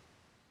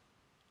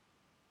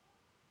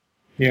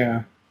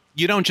 Yeah.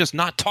 You don't just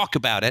not talk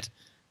about it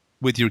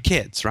with your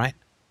kids, right?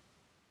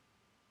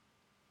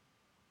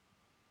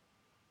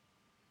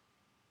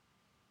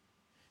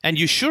 And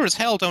you sure as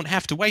hell don't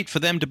have to wait for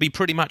them to be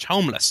pretty much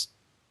homeless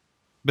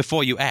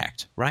before you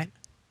act, right?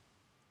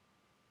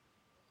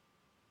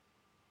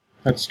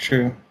 That's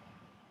true.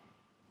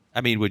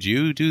 I mean, would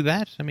you do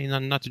that? I mean,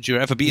 not that you'd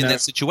ever be in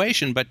that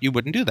situation, but you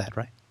wouldn't do that,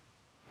 right?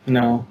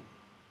 No.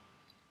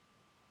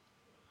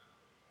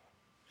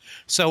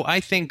 So I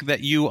think that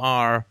you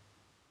are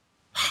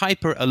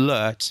hyper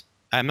alert.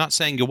 I'm not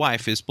saying your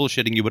wife is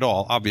bullshitting you at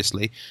all,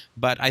 obviously,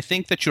 but I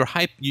think that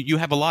you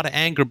have a lot of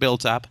anger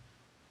built up,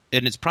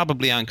 and it's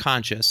probably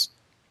unconscious,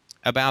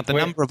 about the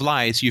number of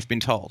lies you've been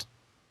told.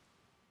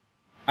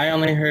 I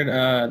only heard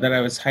that I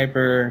was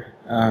hyper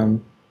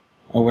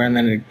aware, and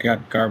then it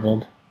got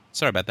garbled.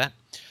 Sorry about that.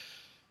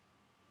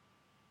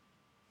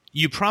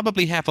 You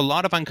probably have a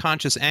lot of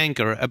unconscious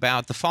anger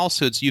about the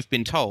falsehoods you've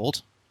been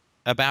told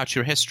about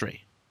your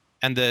history,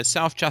 and the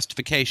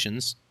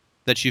self-justifications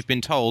that you've been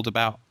told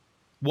about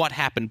what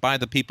happened by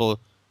the people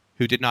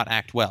who did not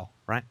act well,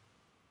 right?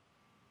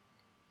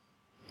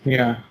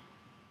 Yeah.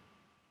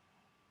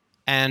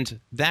 And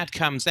that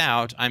comes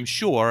out, I'm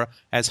sure,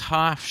 as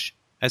harsh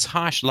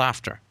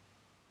laughter.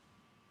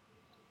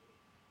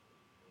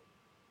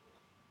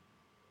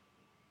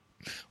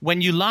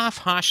 When you laugh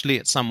harshly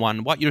at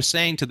someone, what you're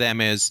saying to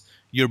them is,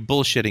 you're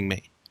bullshitting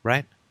me,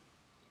 right?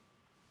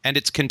 And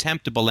it's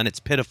contemptible and it's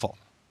pitiful,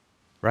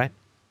 right?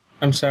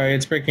 I'm sorry,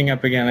 it's breaking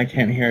up again. I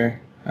can't hear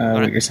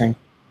what you're saying.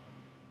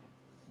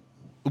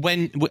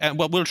 Well,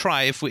 we'll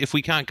try. If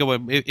we can't go,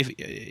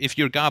 if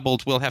you're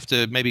garbled, we'll have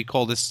to maybe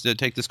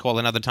take this call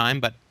another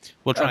time. But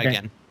we'll try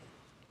again.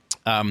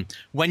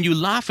 When you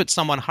laugh at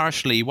someone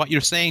harshly, what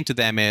you're saying to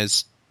them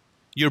is,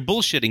 "You're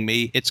bullshitting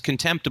me. It's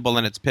contemptible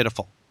and it's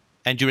pitiful,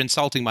 and you're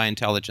insulting my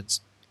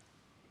intelligence."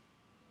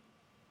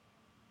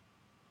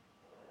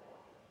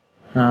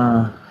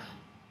 Now,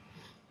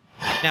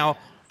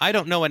 I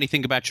don't know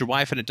anything about your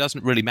wife, and it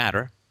doesn't really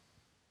matter.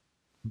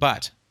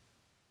 But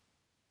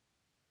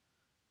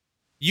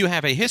you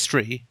have a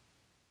history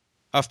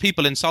of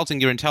people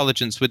insulting your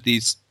intelligence with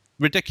these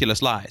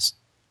ridiculous lies.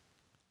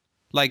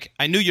 Like,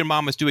 I knew your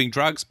mom was doing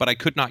drugs, but I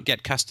could not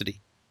get custody.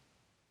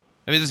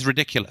 I mean, this is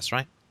ridiculous,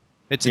 right?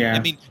 I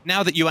mean,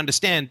 now that you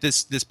understand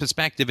this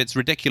perspective, it's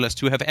ridiculous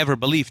to have ever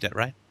believed it,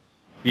 right?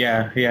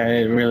 Yeah,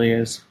 it really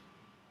is.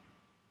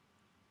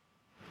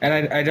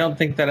 And I don't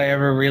think that I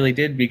ever really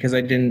did, because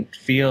I didn't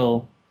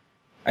feel,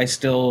 I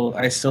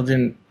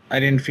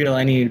didn't feel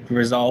any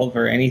resolve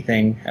or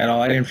anything at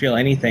all. I didn't feel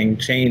anything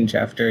change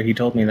after he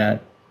told me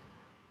that.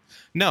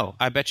 No,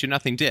 I bet you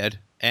nothing did.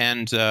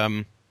 And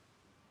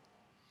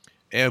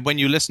when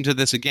you listen to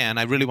this again,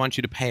 I really want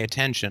you to pay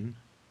attention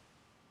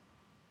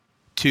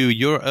to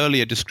your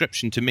earlier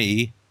description to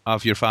me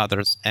of your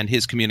father's and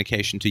his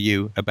communication to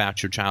you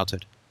about your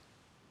childhood.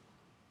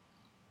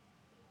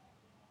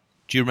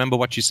 Do you remember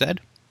what you said?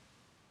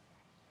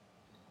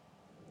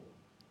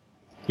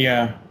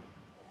 Yeah.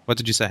 What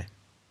did you say?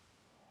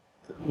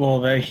 Well,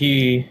 that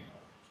he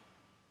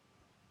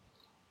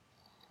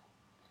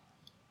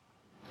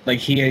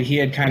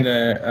had kind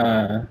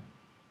of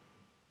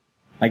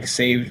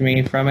saved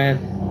me from it,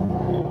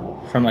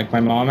 from like my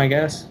mom, I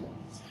guess.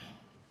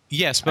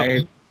 Yes,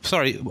 but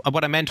sorry,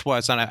 what I meant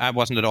was, and I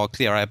wasn't at all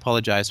clear, I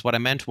apologize. What I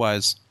meant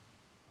was,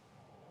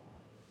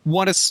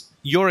 what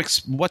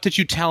did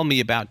you tell me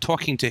about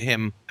talking to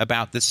him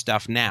about this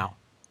stuff now?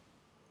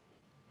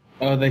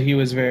 Oh, that he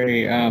was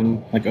very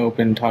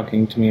open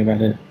talking to me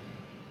about it.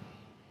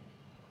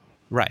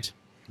 Right.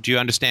 Do you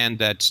understand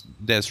that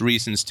there's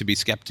reasons to be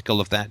skeptical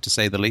of that, to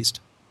say the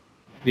least?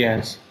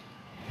 Yes.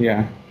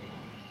 Yeah.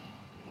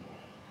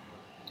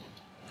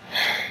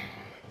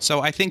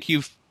 So I think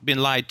you've been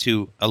lied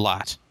to a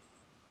lot.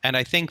 And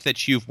I think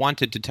that you've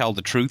wanted to tell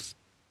the truth.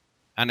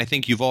 And I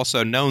think you've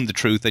also known the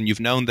truth, and you've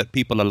known that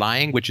people are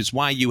lying, which is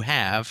why you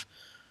have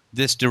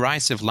this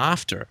derisive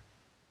laughter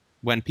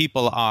when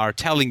people are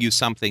telling you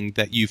something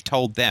that you've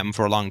told them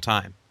for a long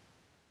time.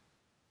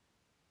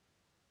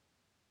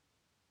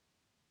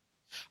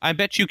 I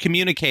bet you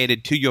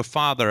communicated to your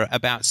father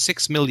about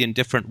 6 million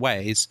different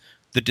ways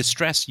the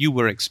distress you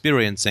were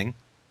experiencing.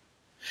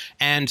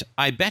 And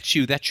I bet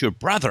you that your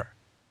brother,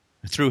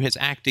 through his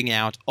acting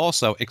out,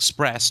 also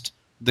expressed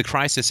the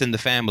crisis in the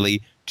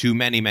family to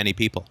many, many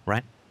people,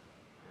 right?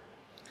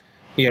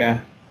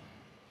 Yeah.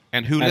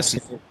 And who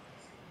listened?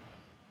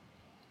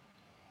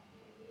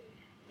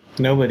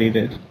 Nobody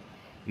did.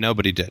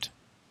 Nobody did.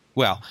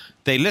 Well,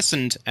 they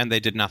listened and they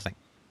did nothing.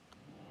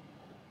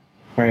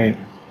 Right.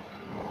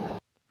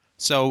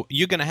 So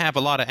you're going to have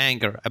a lot of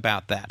anger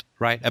about that,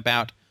 right?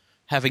 About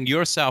having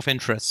your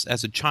self-interests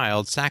as a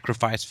child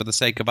sacrificed for the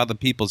sake of other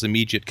people's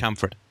immediate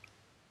comfort.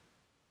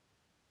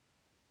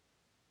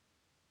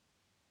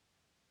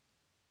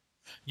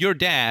 Your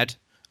dad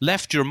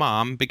left your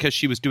mom because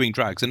she was doing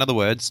drugs. In other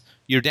words,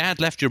 your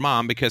dad left your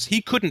mom because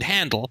he couldn't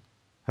handle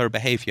her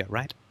behavior,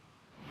 right?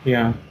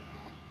 Yeah.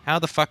 How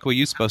the fuck were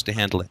you supposed to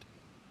handle it?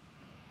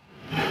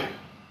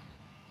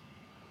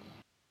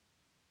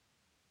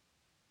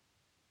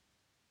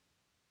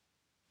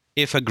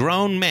 If a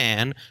grown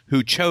man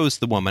who chose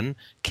the woman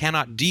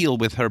cannot deal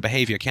with her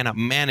behavior, cannot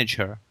manage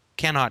her,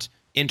 cannot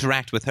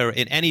interact with her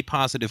in any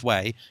positive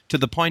way, to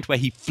the point where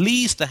he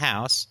flees the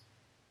house,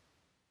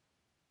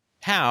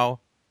 how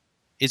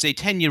is a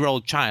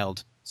 10-year-old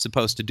child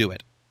supposed to do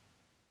it?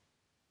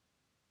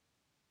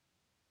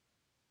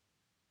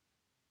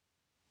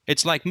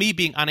 It's like me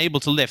being unable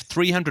to lift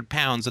 300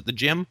 pounds at the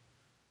gym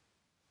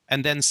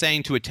and then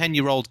saying to a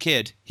 10-year-old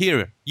kid,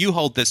 "Here, you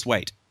hold this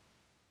weight."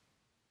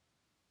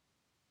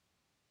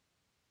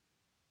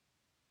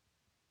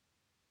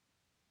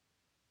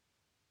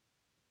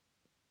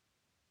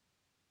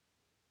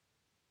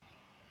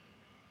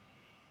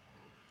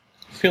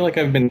 I feel like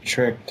I've been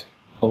tricked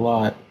a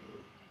lot.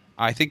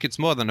 I think it's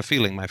more than a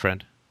feeling, my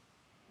friend.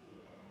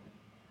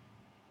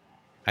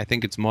 I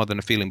think it's more than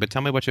a feeling. But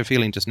tell me what you're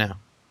feeling just now.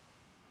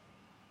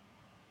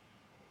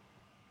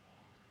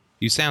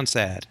 You sound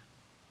sad.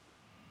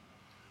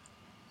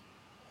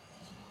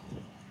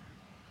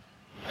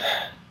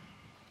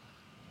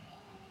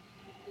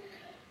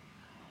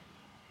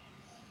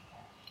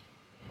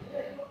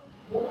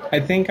 I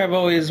think I've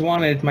always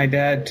wanted my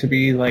dad to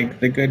be like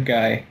the good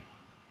guy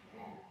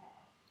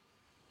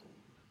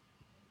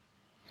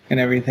in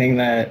everything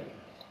that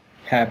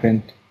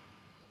happened.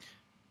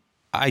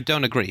 I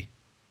don't agree.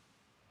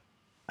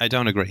 I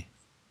don't agree.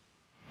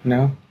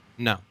 No?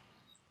 No.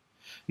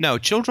 No,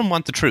 children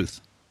want the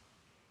truth.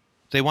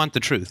 They want the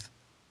truth.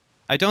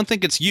 I don't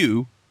think it's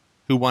you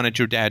who wanted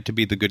your dad to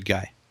be the good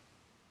guy.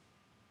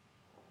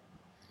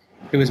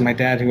 It was my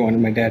dad who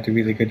wanted my dad to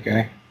be the good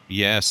guy.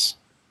 Yes.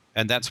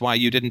 And that's why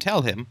you didn't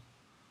tell him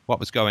what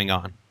was going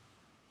on.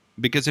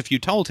 Because if you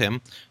told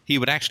him, he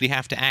would actually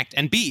have to act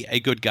and be a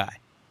good guy.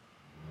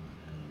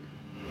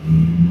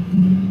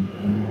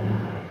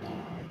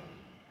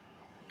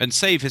 And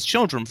save his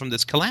children from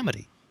this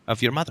calamity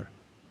of your mother.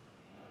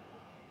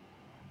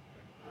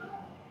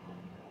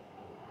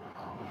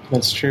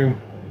 That's true.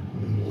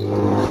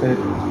 But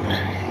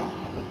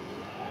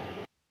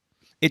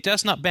it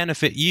does not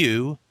benefit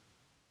you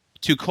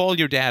to call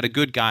your dad a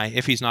good guy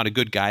if he's not a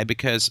good guy,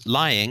 because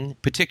lying,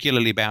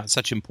 particularly about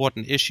such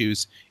important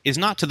issues, is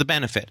not to the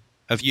benefit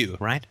of you,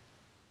 right?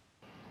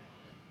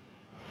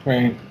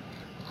 right.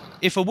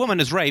 If a woman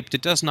is raped,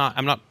 it does not,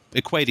 I'm not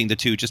equating the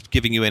two, just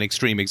giving you an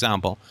extreme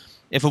example.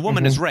 If a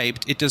woman is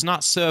raped, it does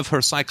not serve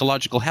her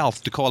psychological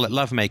health to call it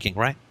lovemaking,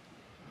 right?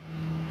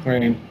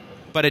 Right.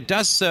 But it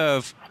does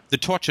serve the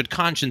tortured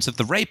conscience of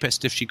the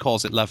rapist if she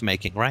calls it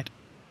lovemaking, right?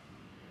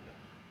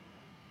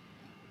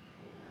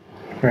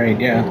 Right,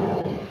 yeah.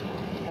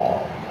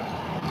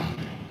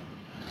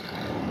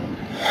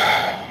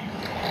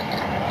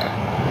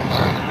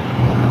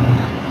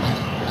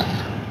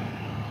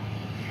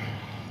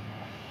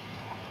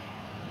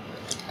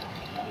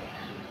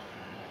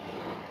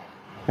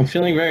 I'm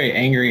feeling very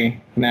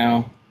angry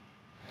now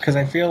because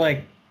I feel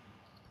like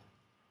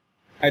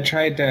I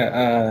tried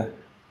to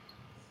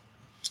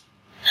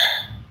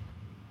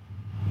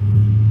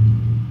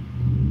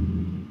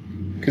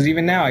because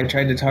even now I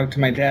tried to talk to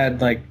my dad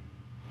like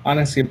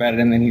honestly about it,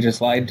 and then he just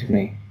lied to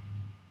me.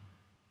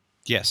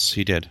 Yes,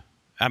 he did.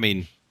 I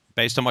mean,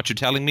 based on what you're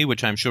telling me,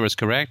 which I'm sure is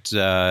correct,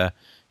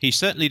 he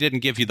certainly didn't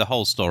give you the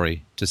whole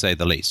story, to say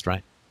the least,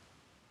 right?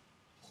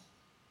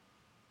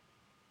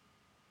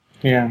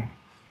 Yeah.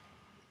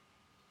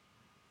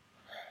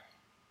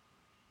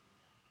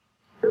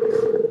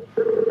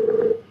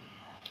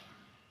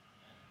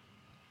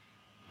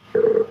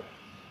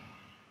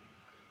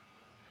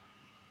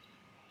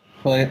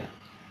 Well,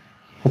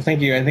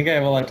 thank you. I think I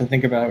have a lot to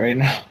think about right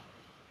now.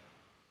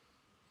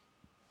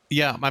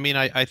 Yeah, I mean,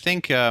 I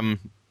think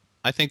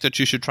that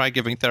you should try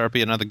giving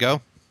therapy another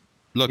go.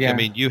 Look, Yeah. I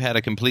mean, you had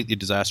a completely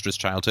disastrous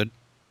childhood.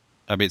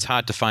 I mean, it's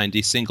hard to find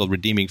a single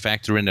redeeming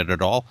factor in it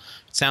at all.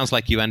 It sounds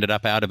like you ended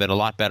up out of it a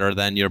lot better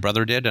than your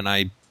brother did, and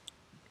I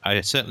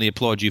certainly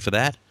applaud you for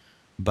that.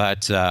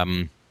 But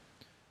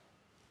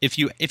if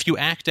you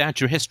act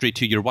out your history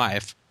to your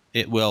wife,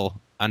 it will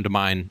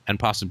undermine and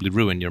possibly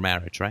ruin your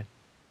marriage, right?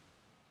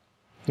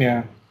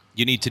 Yeah.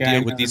 You need to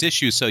deal with these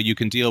issues so you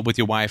can deal with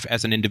your wife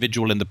as an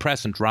individual in the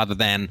present rather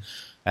than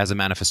as a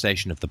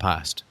manifestation of the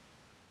past.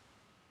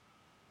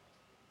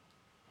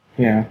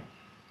 Yeah.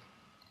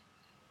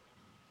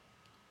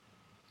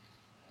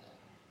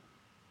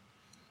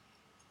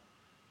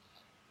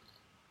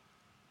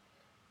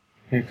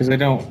 Because I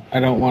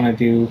don't want to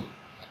do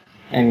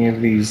any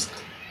of these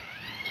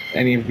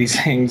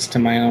things to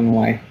my own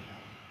wife.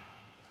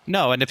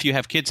 No, and if you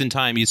have kids in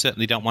time, you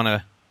certainly don't want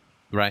to,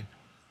 right?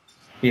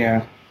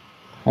 Yeah,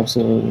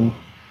 absolutely.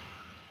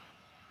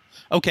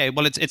 Okay,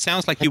 well, it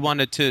sounds like you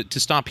wanted to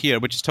stop here,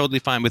 which is totally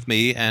fine with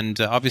me,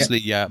 and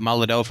obviously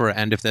mull it over,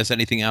 and if there's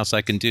anything else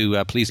I can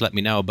do, please let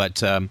me know.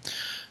 But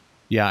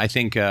yeah, I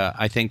think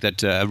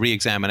that a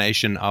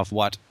re-examination of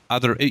what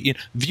other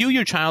view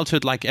your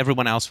childhood like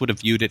everyone else would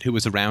have viewed it who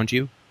was around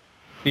you.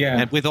 Yeah.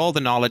 And with all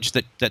the knowledge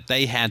that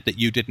they had that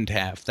you didn't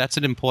have. That's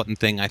an important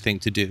thing, I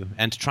think, to do.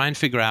 And to try and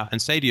figure out and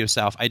say to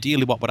yourself,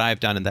 ideally, what would I have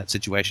done in that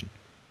situation?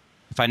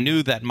 If I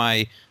knew that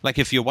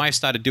if your wife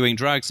started doing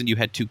drugs and you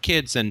had 2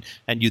 kids and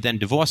you then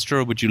divorced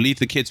her, would you leave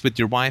the kids with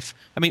your wife?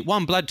 I mean,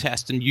 one blood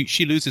test and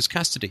she loses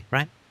custody,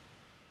 right?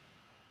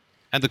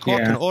 And the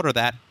court can order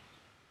that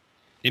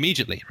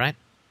immediately, right?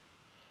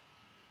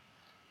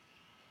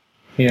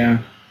 Yeah.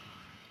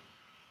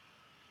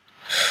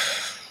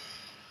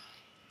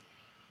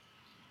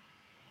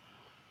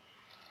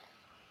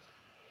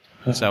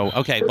 So,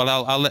 okay, well,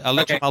 I'll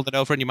let you mull it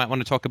over, and you might want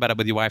to talk about it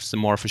with your wife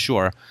some more for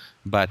sure.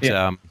 But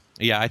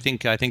yeah, I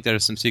think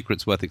there's some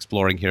secrets worth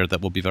exploring here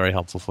that will be very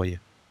helpful for you.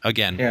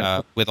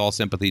 Again, with all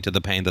sympathy to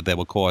the pain that they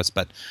will cause,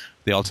 but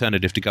the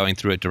alternative to going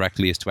through it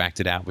directly is to act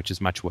it out, which is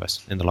much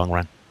worse in the long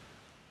run.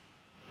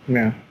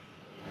 Yeah.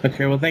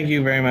 Okay, well, thank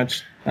you very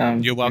much.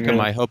 You're welcome.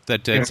 I hope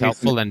that it's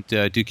helpful, and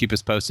do keep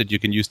us posted. You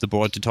can use the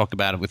board to talk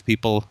about it with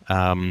people,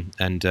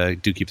 and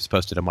do keep us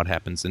posted on what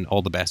happens, and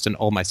all the best, and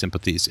all my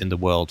sympathies in the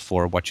world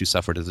for what you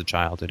suffered as a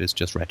child. It is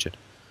just wretched.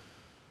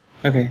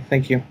 Okay,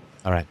 thank you.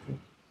 All right.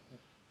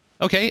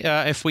 Okay,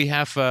 if we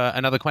have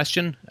another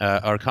question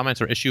or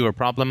comment or issue or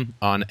problem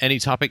on any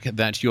topic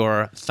that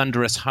your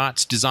thunderous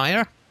hearts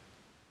desire,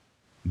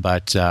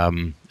 but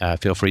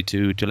feel free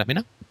to let me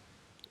know.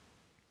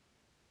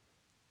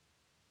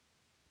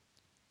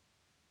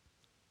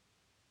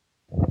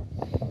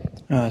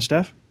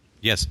 Steph?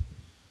 Yes.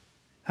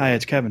 Hi,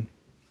 it's Kevin.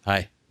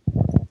 Hi.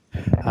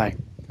 Hi.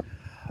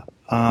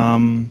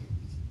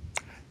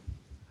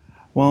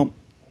 Well,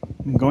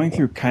 I'm going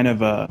through kind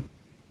of a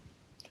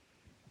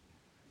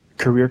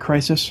career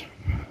crisis,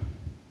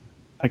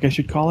 I guess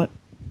you'd call it.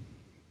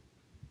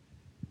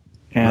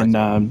 And,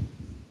 right.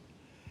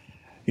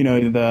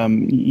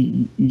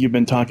 You've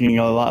been talking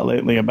a lot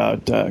lately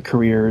about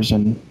careers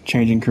and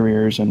changing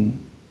careers,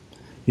 and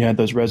you had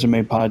those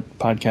resume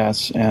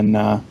podcasts,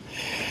 and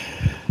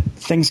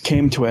things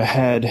came to a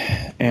head,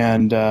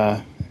 and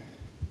I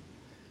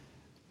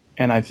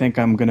think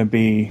I'm going to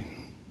be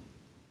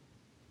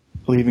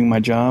leaving my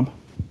job.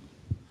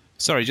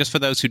 Sorry, just for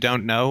those who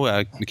don't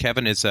know,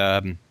 Kevin is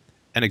an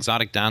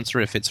exotic dancer,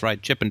 if it's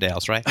right,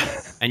 Chippendales, right?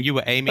 And you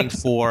were aiming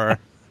for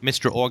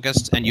Mr.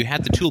 August, and you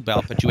had the tool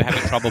belt, but you were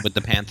having trouble with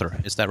the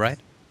Panther. Is that right?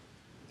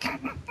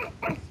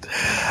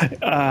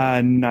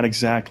 Not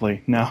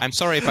exactly, no. I'm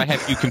sorry if I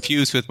have you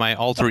confused with my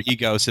alter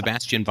ego,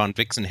 Sebastian von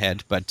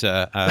Vixenhead, but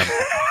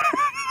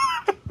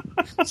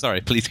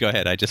sorry, please go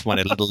ahead. I just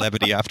wanted a little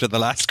levity after the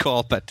last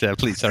call, but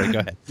please, sorry, go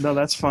ahead. No,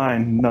 that's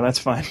fine.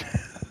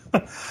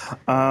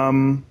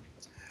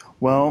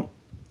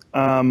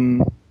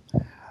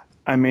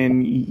 I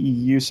mean,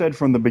 you said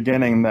from the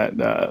beginning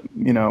that,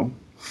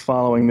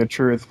 following the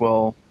truth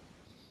will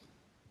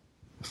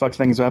fuck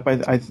things up,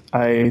 I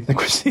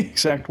think was the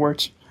exact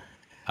words.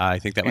 I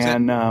think that was it.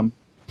 And,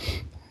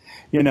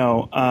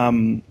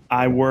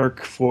 I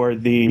work for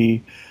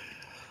the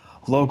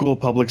local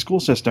public school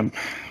system.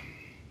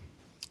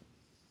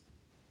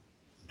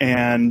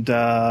 And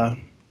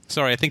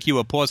sorry, I think you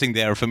were pausing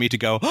there for me to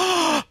go,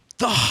 oh,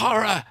 the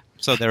horror!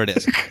 So there it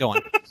is. Go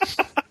on.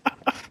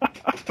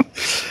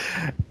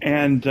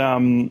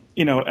 And,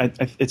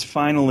 it's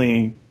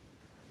finally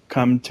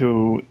come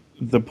to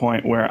the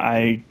point where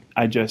I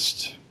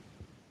just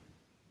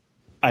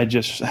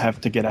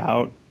have to get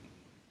out.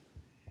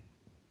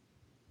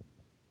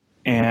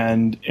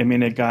 And I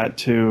mean, it got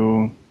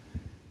to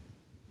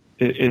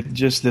it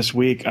just this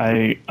week.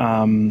 It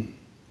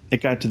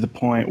got to the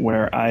point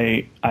where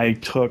I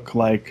took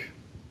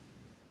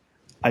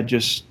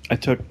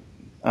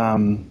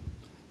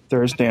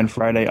Thursday and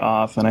Friday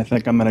off, and I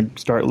think I'm going to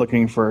start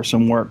looking for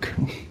some work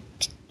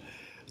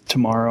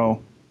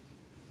tomorrow.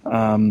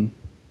 I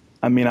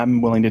mean,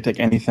 I'm willing to take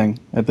anything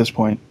at this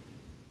point.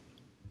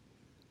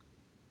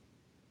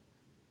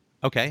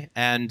 Okay,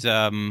 and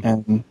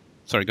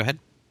sorry, go ahead.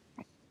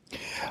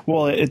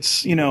 Well,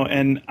 it's,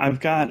 and I've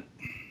got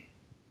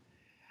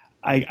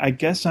I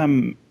guess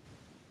I'm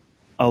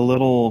a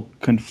little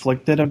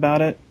conflicted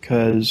about it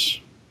because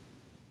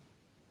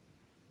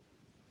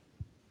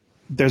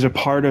there's a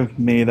part of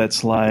me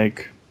that's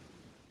like,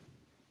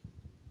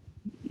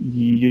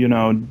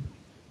 that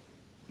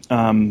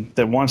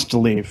wants to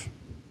leave.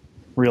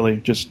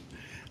 Really,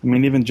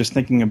 even just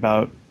thinking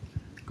about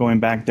going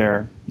back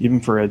there, even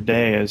for a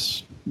day,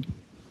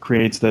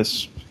 creates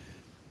this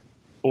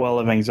well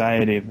of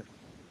anxiety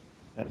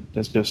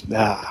that's just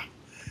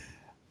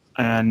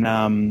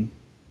And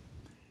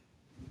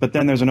but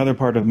then there's another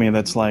part of me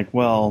that's like,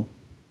 well,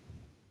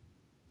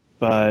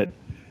 but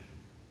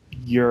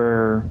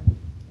you're,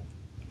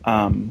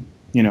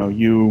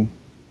 you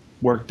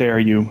work there,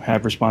 you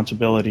have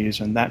responsibilities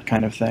and that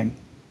kind of thing.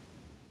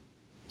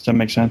 Does that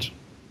make sense?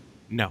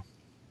 No.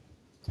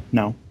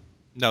 No.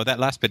 No, that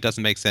last bit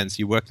doesn't make sense.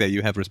 You work there,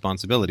 you have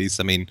responsibilities.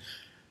 I mean,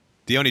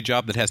 the only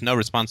job that has no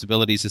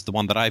responsibilities is the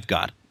one that I've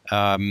got.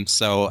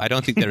 So I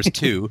don't think there's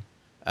two.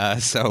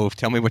 So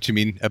tell me what you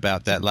mean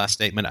about that last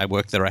statement. I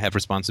work there, I have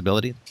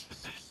responsibility.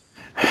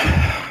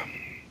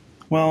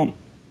 Well,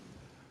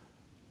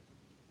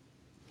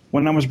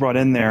 when I was brought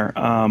in there,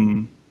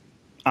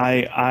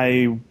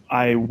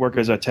 I work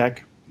as a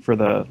tech for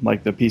the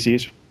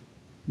PCs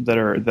that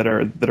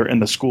are in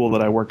the school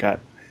that I work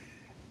at,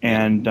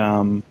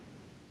 and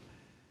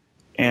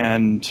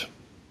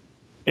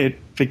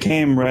it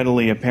became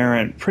readily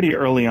apparent pretty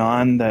early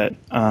on that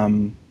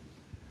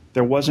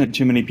there wasn't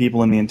too many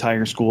people in the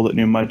entire school that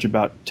knew much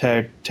about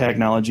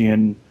technology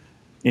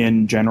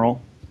in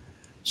general.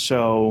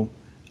 So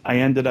I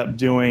ended up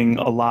doing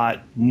a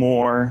lot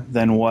more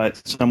than what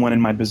someone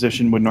in my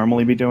position would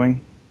normally be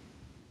doing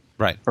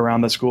around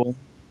the school.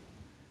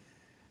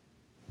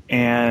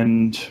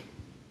 And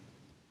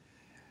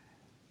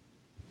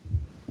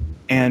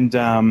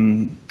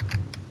the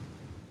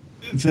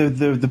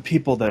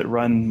people that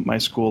run my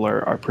school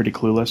are pretty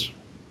clueless.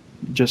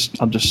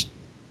 I'll just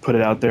put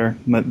it out there.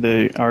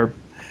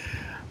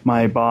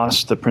 My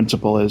boss, the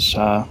principal, is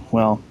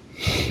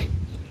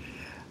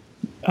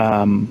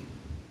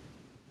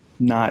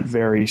not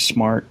very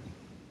smart,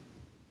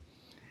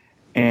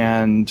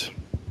 and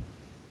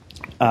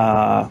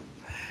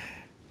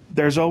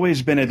there's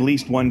always been at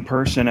least one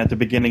person at the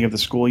beginning of the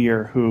school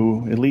year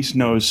who at least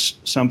knows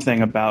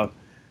something about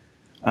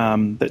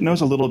that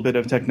knows a little bit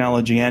of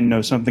technology and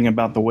knows something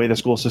about the way the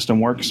school system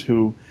works,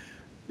 who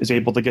is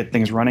able to get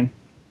things running.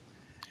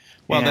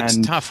 Well, that's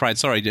tough, right?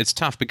 Sorry, it's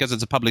tough because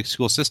it's a public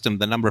school system.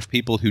 The number of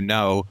people who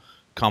know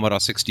Commodore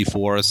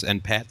 64s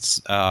and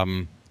pets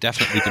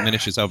definitely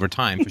diminishes over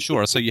time, for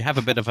sure. So you have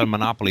a bit of a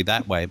monopoly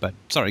that way. But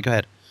sorry, go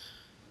ahead.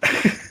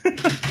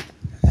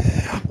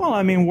 Well,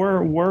 I mean,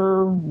 we're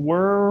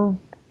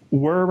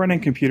running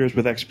computers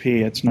with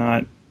XP. It's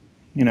not,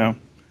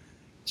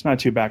 it's not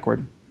too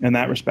backward in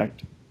that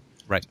respect.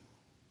 Right.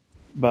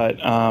 But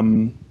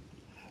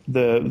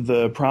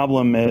the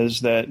problem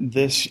is that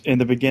in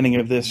the beginning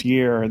of this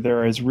year,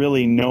 there is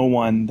really no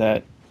one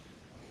that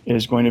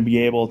is going to be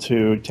able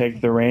to take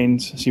the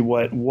reins. See,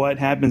 what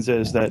happens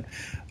is that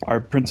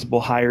our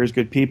principal hires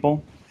good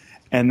people,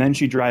 and then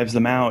she drives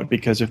them out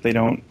because if they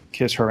don't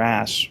kiss her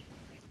ass,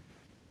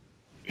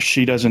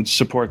 she doesn't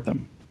support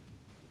them.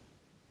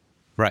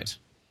 Right.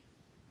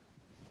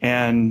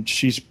 And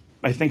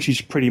I think she's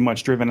pretty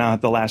much driven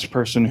out the last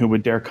person who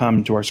would dare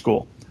come to our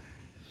school.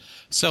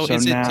 So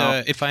is now,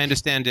 it, if I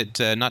understand it,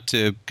 not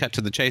to cut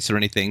to the chase or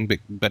anything, but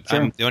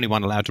sure. I'm the only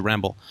one allowed to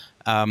ramble,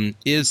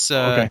 is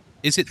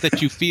it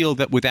that you feel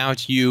that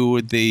without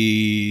you,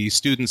 the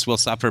students will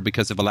suffer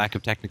because of a lack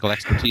of technical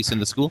expertise in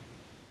the school?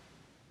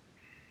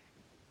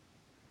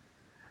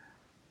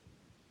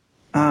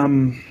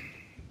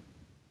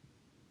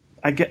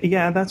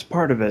 Yeah, that's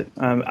part of it.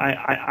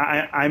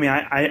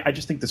 I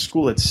just think the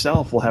school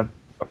itself will have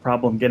a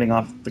problem getting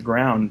off the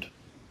ground.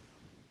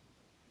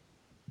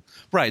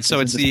 Right. So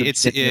it's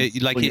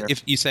like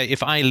if you say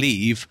if I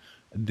leave,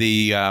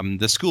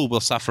 the school will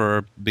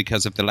suffer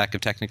because of the lack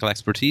of technical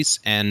expertise,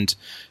 and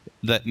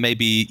that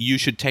maybe you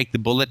should take the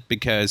bullet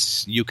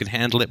because you can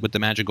handle it with the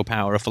magical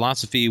power of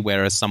philosophy,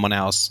 whereas someone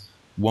else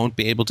won't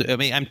be able to. I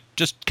mean, I'm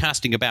just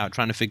casting about,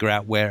 trying to figure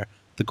out where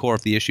the core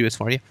of the issue is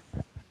for you.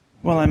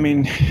 Well, I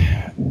mean,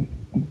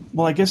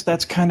 I guess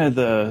that's kind of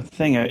the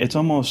thing. It's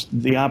almost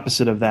the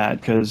opposite of that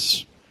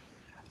because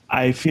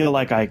I feel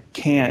like I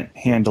can't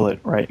handle it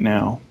right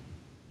now.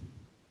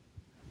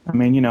 I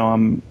mean,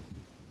 I'm,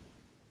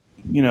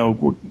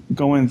 we're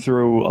going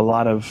through a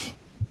lot of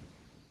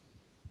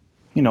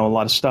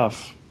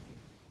stuff.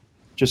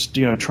 Just,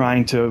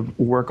 trying to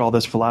work all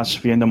this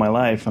philosophy into my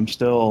life. I'm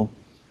still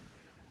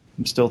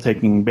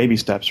taking baby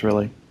steps,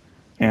 really.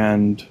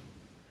 And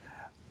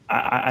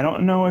I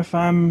don't know if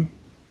I'm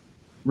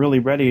really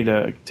ready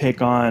to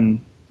take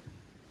on,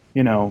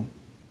 a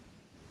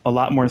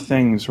lot more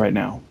things right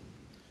now.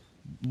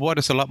 What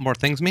does a lot more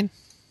things mean?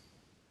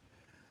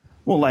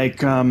 Well,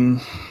 like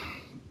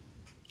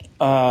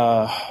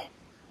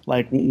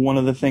one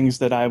of the things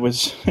that I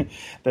was,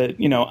 that,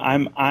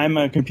 I'm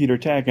a computer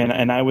tech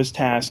and I was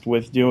tasked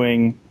with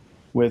doing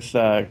with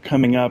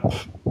coming up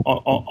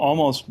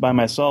almost by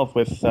myself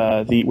with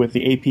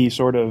the AP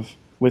sort of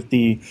with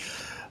the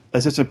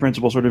assistant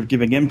principal sort of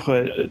giving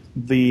input,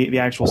 the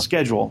actual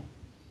schedule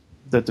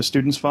that the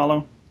students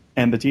follow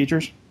and the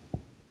teachers.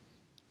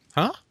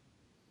 Huh?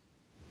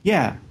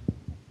 Yeah.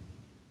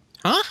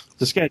 Huh?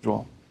 The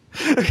schedule.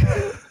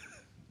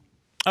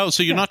 Oh,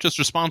 so you're not just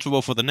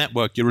responsible for the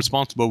network; you're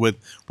responsible with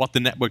what the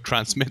network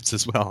transmits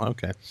as well.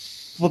 Okay.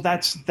 Well,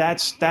 that's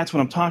what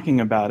I'm talking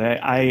about.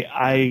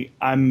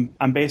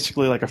 I'm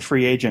basically like a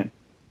free agent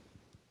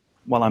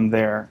while I'm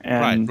there.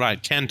 And,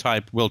 right. Can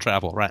type, will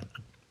travel. Right.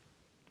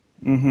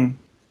 Mm-hmm.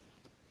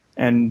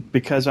 And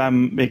because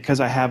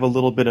I have a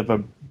little bit of a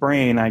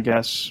brain, I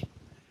guess,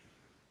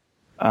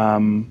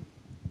 I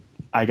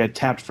get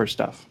tapped for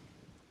stuff.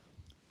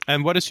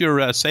 And what is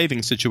your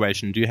saving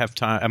situation? Do you have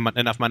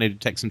enough money to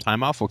take some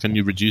time off, or can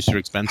you reduce your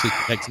expenses to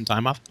take some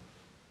time off?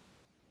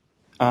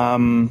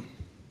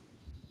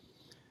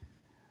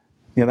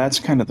 Yeah, that's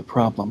kind of the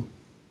problem.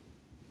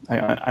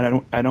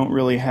 I don't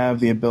really have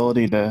the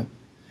ability to.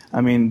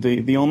 I mean,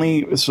 the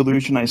only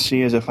solution I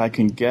see is if I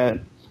can get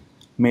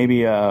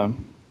maybe like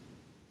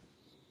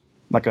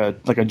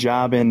a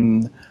job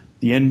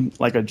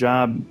like a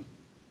job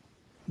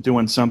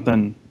doing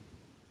something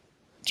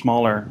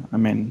smaller. I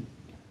mean,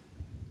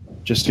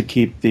 just to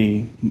keep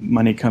the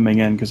money coming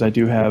in, because I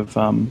do have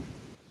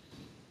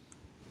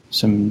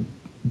some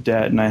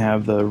debt and I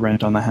have the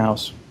rent on the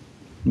house.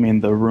 I mean,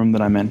 the room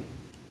that I'm in.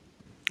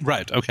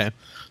 Right, okay.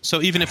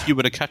 So even if you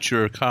were to cut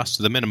your costs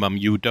to the minimum,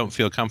 you don't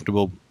feel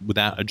comfortable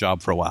without a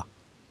job for a while?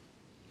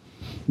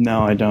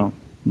 No, I don't.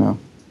 No,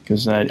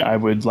 because I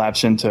would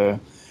lapse into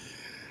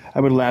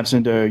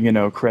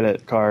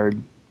credit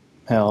card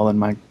hell, and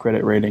my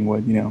credit rating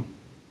would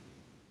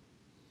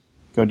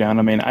go down.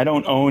 I mean, I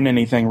don't own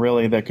anything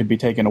really that could be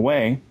taken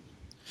away.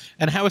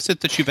 And how is it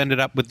that you've ended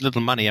up with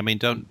little money? I mean,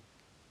 don't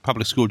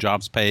public school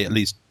jobs pay at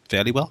least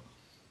fairly well?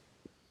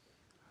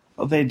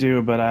 Well, they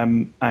do, but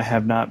I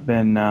have not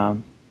been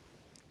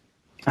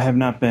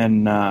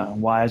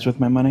wise with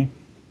my money.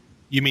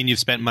 You mean you've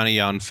spent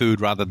money on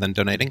food rather than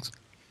donating?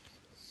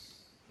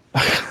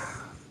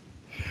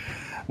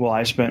 Well,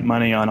 I spent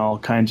money on all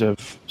kinds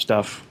of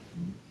stuff.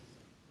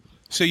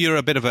 So you're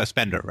a bit of a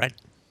spender, right?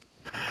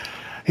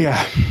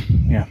 Yeah.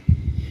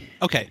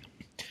 Okay.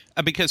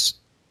 Because,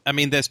 I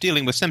mean, there's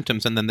dealing with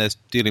symptoms and then there's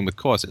dealing with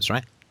causes,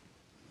 right?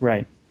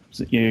 Right.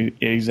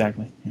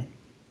 Exactly. Yeah.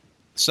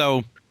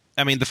 So,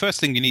 I mean, the first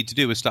thing you need to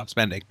do is stop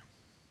spending.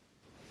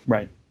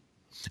 Right.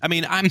 I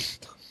mean,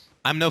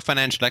 I'm no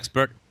financial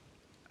expert.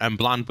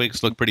 Blonde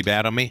wigs look pretty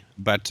bad on me,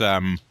 but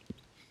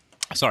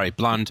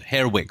blonde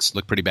hair wigs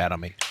look pretty bad on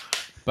me.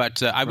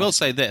 But I will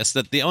say this,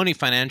 that the only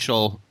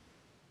financial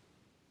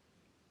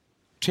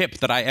tip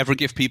that I ever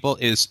give people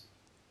is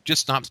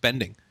just stop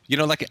spending.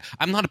 Like,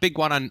 I'm not a big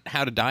one on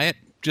how to diet,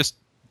 just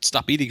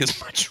stop eating as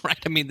much, right?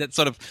 I mean, that's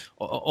sort of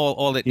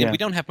all it. Yeah. We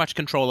don't have much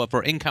control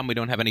over income. We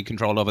don't have any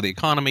control over the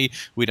economy.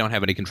 We don't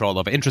have any control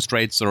over interest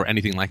rates or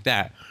anything like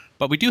that.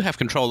 But we do have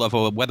control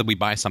over whether we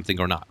buy something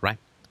or not, right?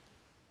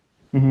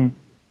 Mm-hmm.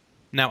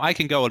 Now, I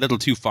can go a little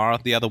too far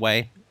the other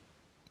way.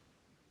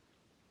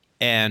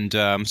 And,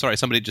 sorry,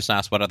 somebody just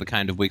asked what other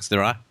kind of wigs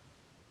there are.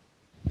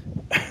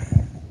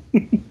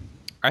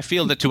 I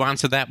feel that to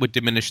answer that would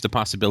diminish the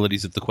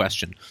possibilities of the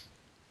question.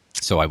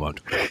 So I won't.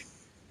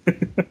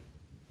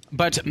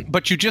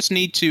 But you just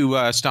need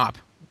to stop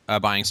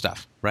buying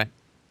stuff, right?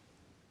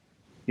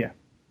 Yeah.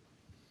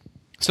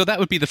 So that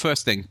would be the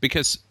first thing,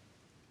 because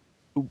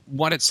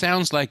what it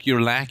sounds like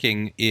you're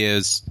lacking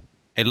is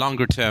a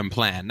longer-term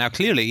plan. Now,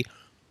 clearly,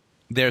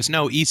 there's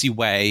no easy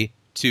way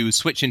to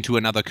switch into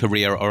another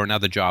career or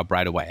another job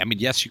right away. I mean,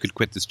 yes, you could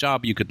quit this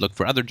job, you could look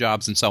for other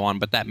jobs and so on,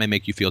 but that may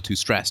make you feel too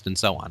stressed and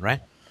so on, right?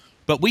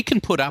 But we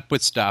can put up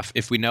with stuff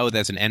if we know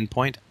there's an end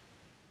point.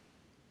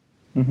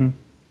 Mm-hmm.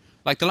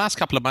 Like the last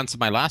couple of months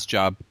of my last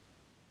job,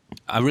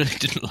 I really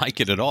didn't like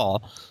it at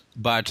all,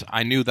 but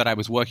I knew that I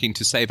was working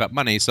to save up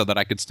money so that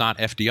I could start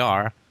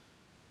FDR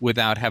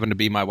without having to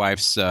be my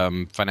wife's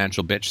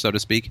financial bitch, so to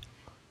speak.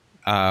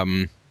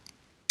 And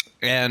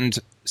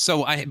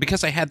so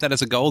because I had that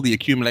as a goal, the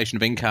accumulation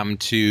of income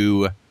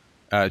to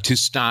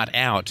start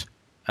out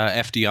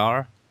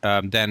FDR,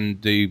 then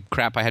the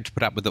crap I had to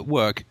put up with at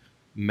work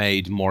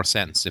made more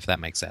sense, if that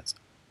makes sense.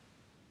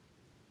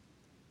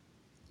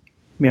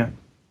 Yeah.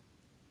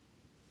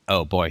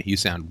 Oh boy, you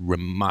sound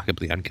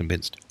remarkably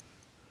unconvinced.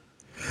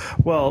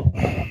 Well,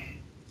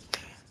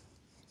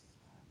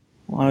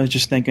 I was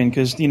just thinking,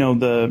 because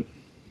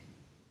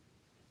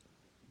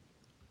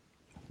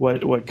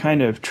what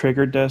kind of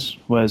triggered this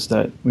was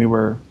that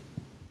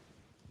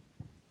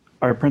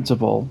our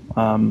principal,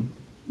 I'll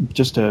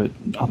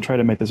try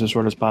to make this as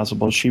short as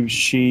possible.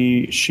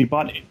 She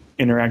bought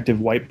interactive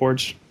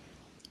whiteboards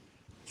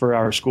for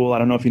our school. I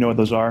don't know if you know what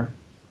those are.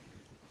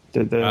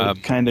 The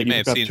kind that you may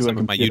have seen some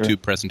of my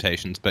YouTube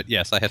presentations, but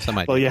yes, I have some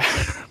idea. Well, yeah.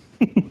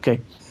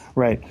 Okay,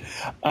 right.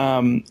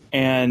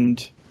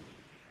 And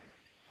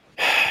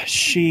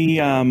she,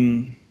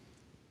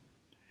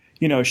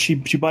 she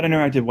bought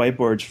interactive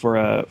whiteboards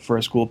for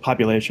a school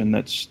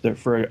population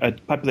for a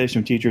population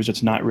of teachers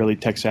that's not really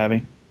tech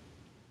savvy.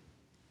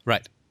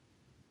 Right.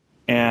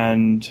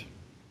 And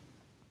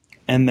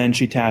then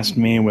she tasked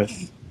me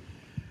with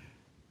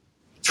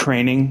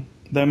training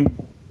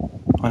them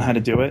on how to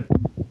do it,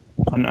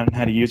 on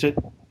how to use it.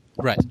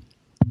 Right.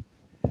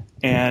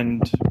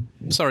 And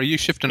sorry, are you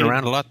shifting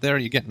around a lot there?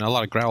 You're getting a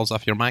lot of growls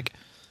off your mic.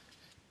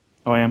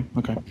 Oh, I am?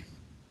 Okay.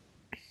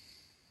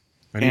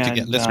 I need to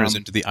get listeners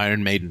into the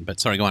Iron Maiden, but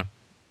sorry, go on.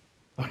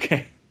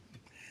 Okay.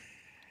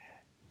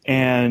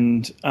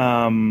 And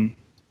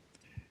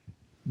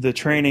the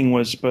training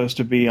was supposed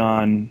to be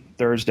on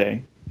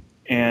Thursday.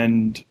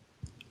 And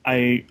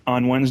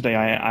on Wednesday,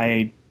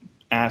 I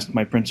asked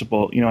my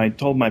principal, I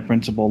told my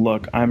principal,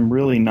 look, I'm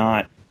really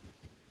not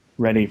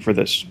ready for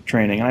this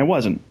training. And I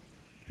wasn't.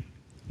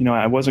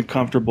 I wasn't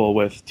comfortable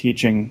with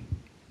teaching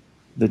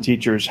the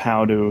teachers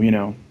how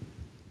to,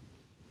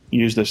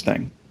 use this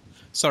thing.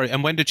 Sorry,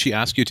 and when did she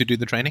ask you to do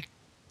the training?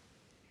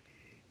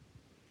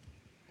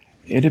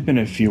 It had been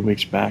a few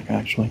weeks back,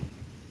 actually.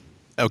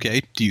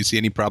 Okay. Do you see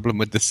any problem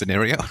with this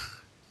scenario?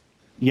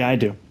 Yeah, I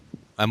do.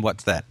 And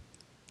what's that?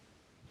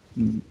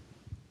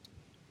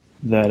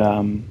 That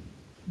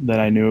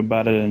I knew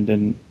about it and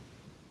didn't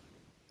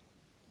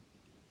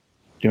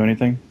do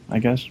anything, I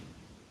guess.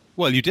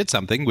 Well, you did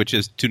something, which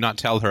is to not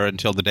tell her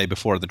until the day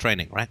before the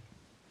training, right?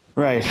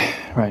 Right.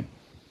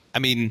 I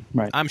mean,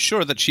 right. I'm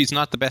sure that she's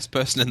not the best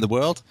person in the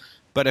world,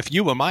 but if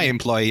you were my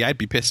employee, I'd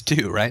be pissed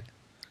too, right?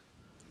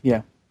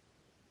 Yeah.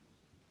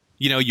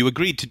 You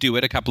agreed to do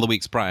it a couple of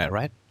weeks prior,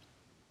 right?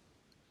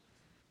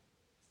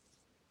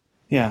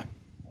 Yeah.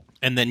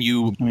 And then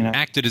you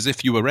acted as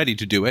if you were ready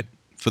to do it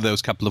for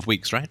those couple of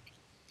weeks, right?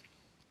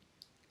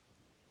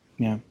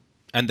 Yeah.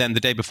 And then the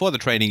day before the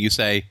training, you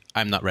say,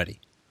 I'm not ready.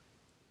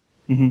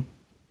 Mm-hmm.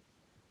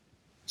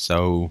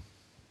 So,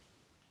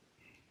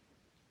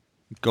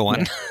 go on.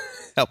 Yeah.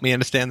 Help me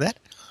understand that.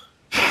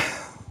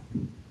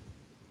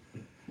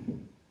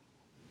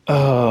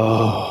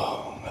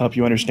 Oh, help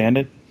you understand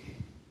it?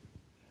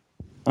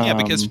 Yeah,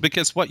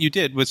 because what you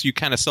did was you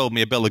kind of sold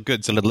me a bill of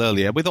goods a little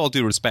earlier, with all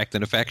due respect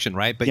and affection,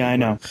 right? But yeah, I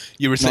know.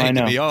 You were saying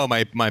to me, oh,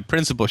 my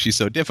principal, she's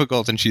so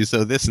difficult, and she's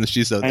so this, and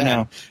she's so that. I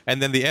know.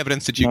 And then the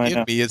evidence that you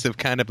give me is of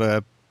kind of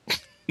an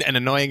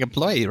annoying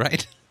employee,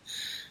 right?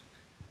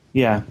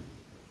 Yeah.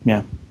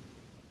 Yeah.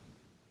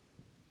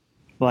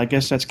 Well, I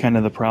guess that's kind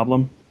of the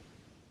problem.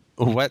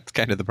 What's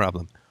kind of the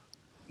problem?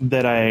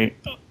 That I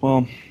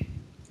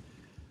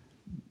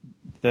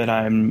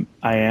am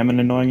an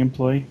annoying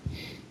employee.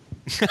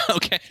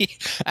 Okay.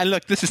 And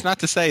look, this is not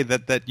to say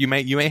that you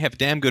may have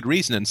damn good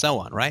reason and so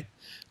on, right?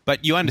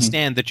 But you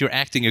understand that you're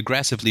acting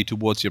aggressively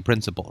towards your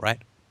principal, right?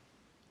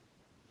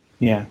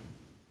 Yeah.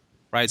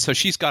 Right, so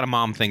she's got a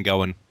mom thing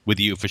going with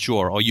you for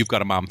sure, or you've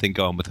got a mom thing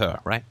going with her,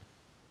 right?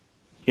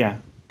 Yeah.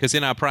 Because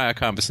in our prior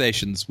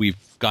conversations, we've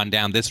gone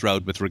down this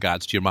road with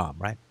regards to your mom,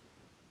 right?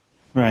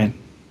 Right.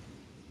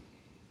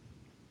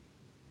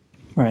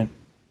 Right.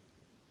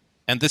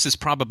 And this is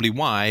probably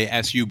why,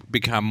 as you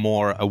become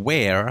more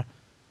aware,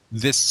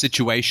 this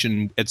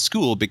situation at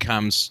school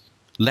becomes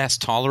less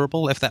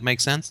tolerable, if that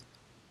makes sense.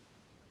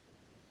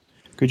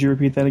 Could you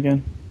repeat that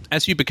again?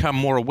 As you become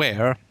more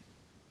aware,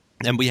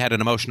 and we had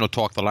an emotional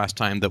talk the last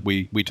time that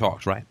we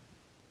talked, right?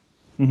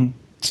 Mm-hmm.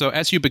 So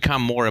as you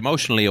become more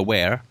emotionally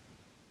aware,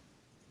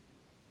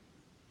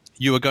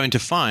 you are going to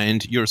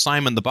find your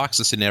Simon the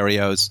Boxer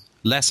scenarios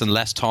less and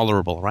less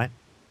tolerable, right?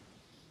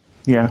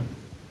 Yeah.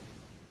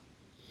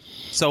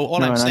 So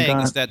all I'm saying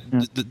is that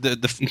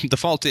the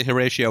fault to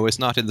Horatio is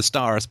not in the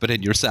stars, but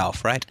in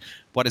yourself, right?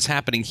 What is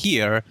happening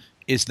here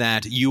is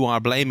that you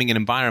are blaming an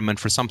environment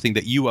for something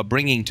that you are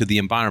bringing to the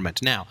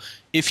environment. Now,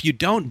 if you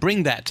don't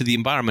bring that to the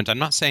environment, I'm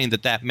not saying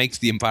that makes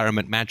the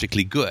environment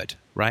magically good,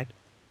 right?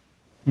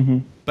 Mm-hmm.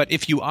 But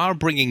if you are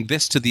bringing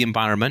this to the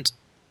environment,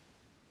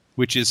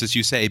 which is, as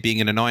you say,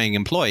 being an annoying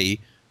employee,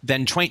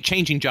 then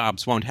changing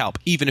jobs won't help,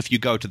 even if you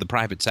go to the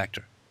private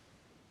sector.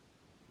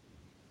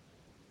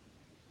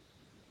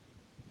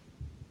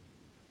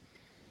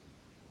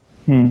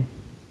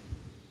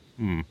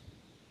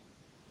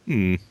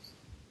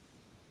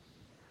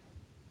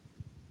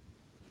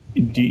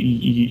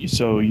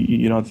 So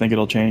you don't think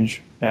it'll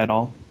change at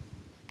all?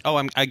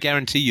 Oh, I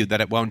guarantee you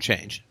that it won't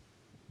change.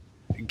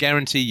 I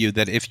guarantee you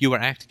that if you are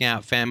acting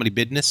out family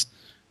business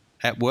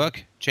at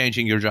work,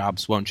 changing your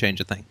jobs won't change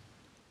a thing.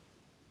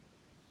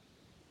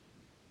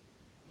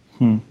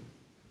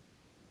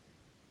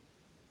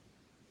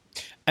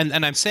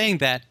 And I'm saying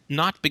that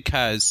not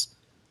because,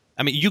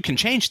 I mean, you can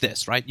change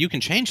this, right? You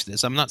can change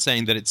this. I'm not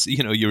saying that it's,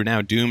 you're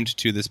now doomed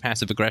to this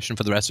passive aggression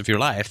for the rest of your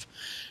life.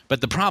 But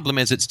the problem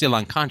is it's still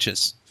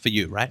unconscious for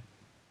you, right?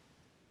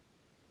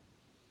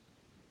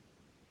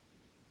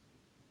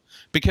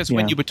 Because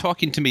when you were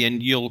talking to me,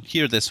 and you'll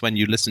hear this when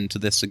you listen to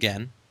this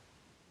again,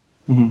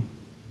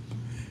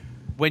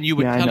 when you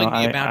were telling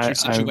me about your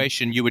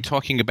situation, you were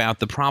talking about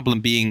the problem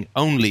being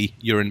only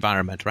your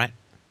environment, right?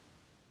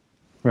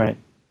 Right.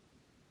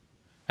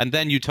 And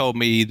then you told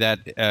me that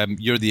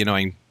you're the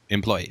annoying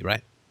employee,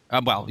 right?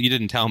 Well, you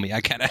didn't tell me.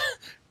 I kind of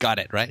got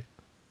it, right?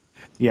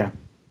 Yeah.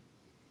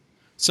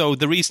 So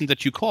the reason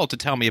that you called to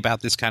tell me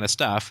about this kind of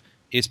stuff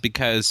is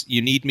because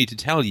you need me to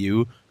tell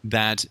you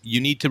that you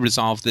need to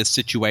resolve this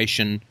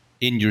situation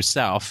in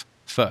yourself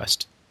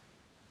first.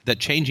 That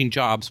changing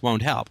jobs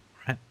won't help,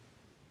 right?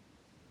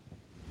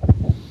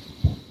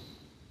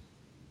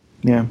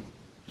 Yeah.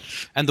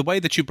 And the way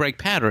that you break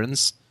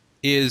patterns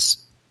is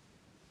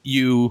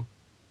you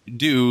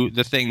do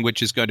the thing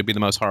which is going to be the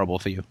most horrible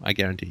for you, I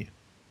guarantee you.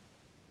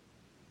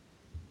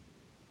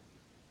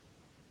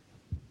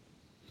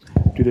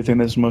 Do they think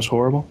that's most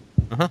horrible?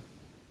 Uh-huh.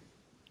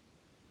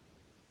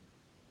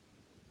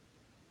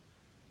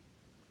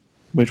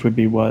 Which would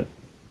be what?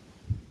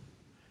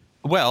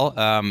 Well,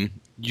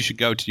 you should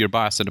go to your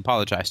boss and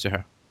apologize to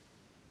her.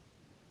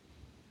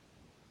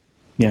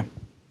 Yeah.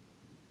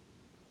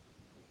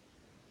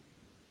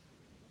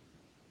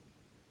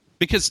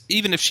 Because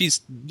even if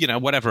she's,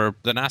 whatever,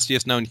 the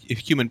nastiest known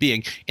human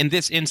being, in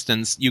this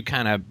instance, you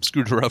kind of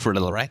screwed her over a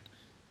little, right?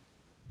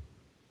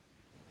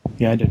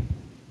 Yeah, I did.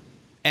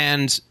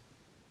 And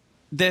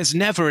there's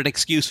never an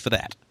excuse for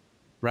that,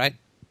 right?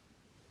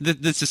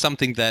 This is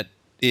something that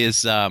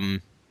is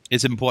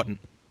important.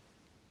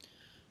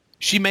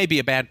 She may be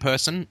a bad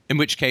person, in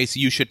which case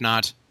you should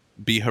not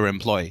be her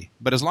employee.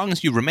 But as long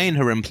as you remain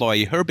her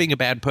employee, her being a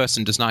bad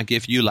person does not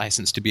give you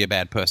license to be a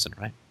bad person,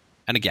 right?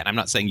 And again, I'm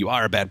not saying you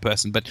are a bad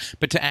person, but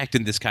to act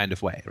in this kind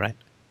of way, right?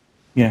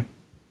 Yeah.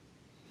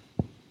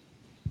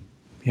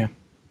 Yeah.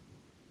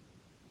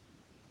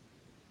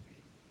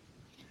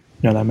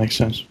 No, that makes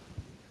sense.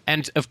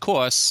 And of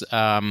course,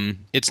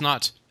 it's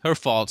not her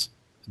fault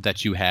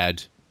that you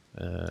had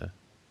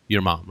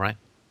your mom, right?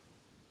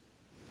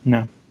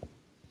 No.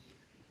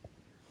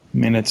 I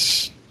mean,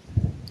 it's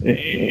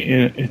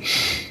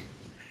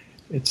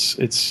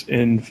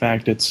in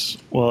fact, it's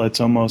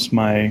almost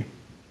my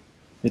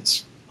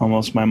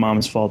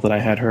mom's fault that I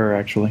had her,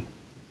 actually.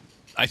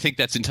 I think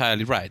that's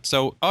entirely right.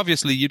 So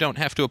obviously you don't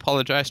have to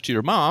apologize to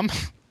your mom,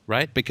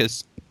 right?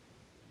 Because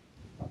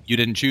you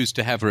didn't choose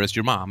to have her as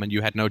your mom, and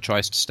you had no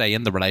choice to stay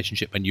in the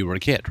relationship when you were a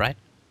kid, right?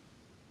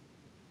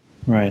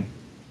 Right.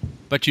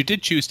 But you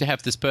did choose to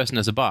have this person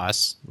as a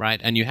boss, right?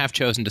 And you have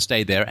chosen to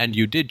stay there, and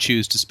you did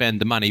choose to spend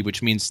the money,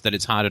 which means that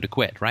it's harder to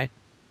quit, right?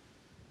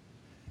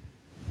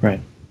 Right.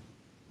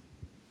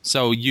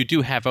 So you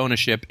do have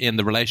ownership in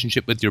the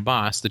relationship with your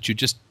boss that you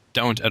just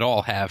don't at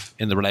all have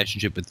in the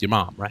relationship with your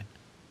mom, right?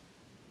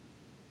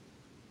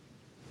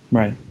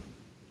 Right.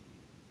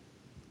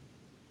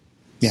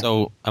 Yeah.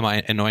 So am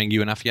I annoying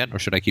you enough yet, or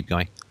should I keep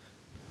going?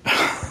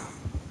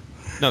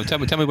 No, tell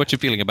me what you're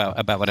feeling about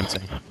what I'm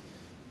saying.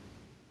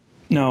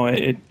 No,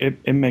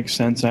 it makes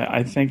sense.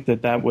 I think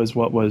that was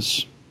what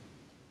was...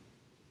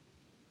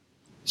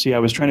 See, I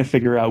was trying to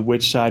figure out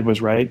which side was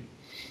right.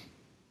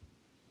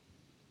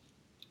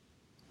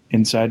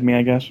 Inside me,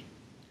 I guess.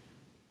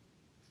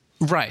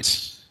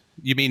 Right.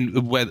 You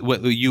mean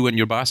whether you and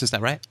your boss, is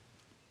that right?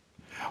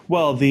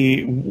 Well,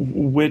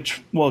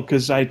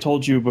 because I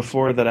told you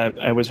before that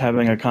I was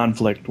having a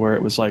conflict where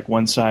it was like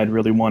one side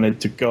really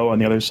wanted to go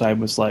and the other side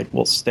was like,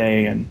 well,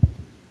 stay. And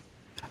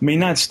I mean,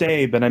 not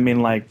stay, but I mean,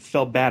 like,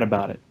 felt bad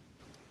about it.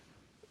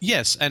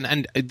 Yes,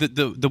 and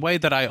the way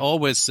that I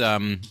always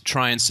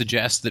try and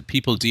suggest that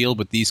people deal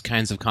with these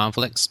kinds of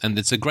conflicts, and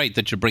it's great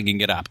that you're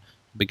bringing it up,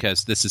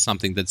 because this is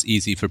something that's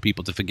easy for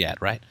people to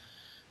forget, right?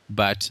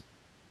 But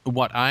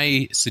what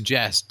I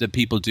suggest that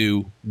people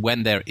do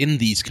when they're in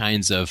these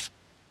kinds of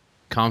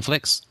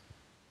conflicts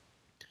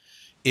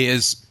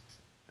is,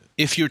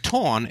 if you're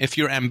torn, if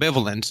you're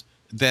ambivalent,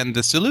 then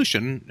the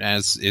solution,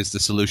 as is the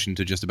solution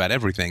to just about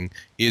everything,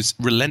 is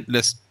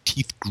relentless,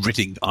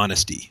 teeth-gritting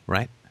honesty,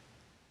 right?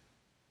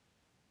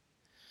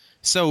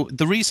 So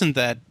the reason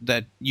that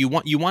you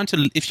want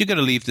to, if you're going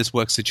to leave this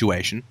work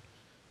situation,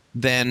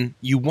 then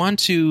you want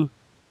to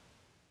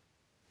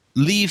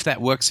leave that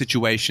work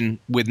situation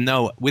with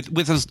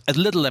as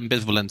little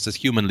ambivalence as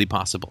humanly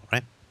possible,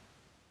 right?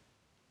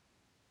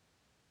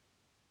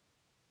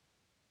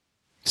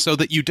 So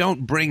that you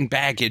don't bring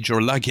baggage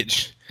or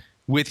luggage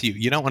with you.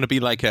 You don't want to be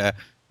like a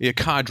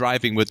car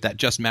driving with that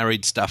just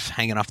married stuff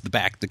hanging off the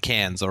back, the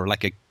cans, or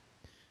like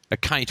a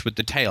kite with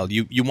the tail.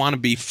 You want to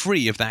be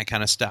free of that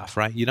kind of stuff,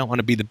 right? You don't want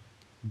to be the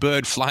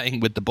bird flying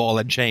with the ball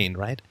and chain,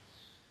 right?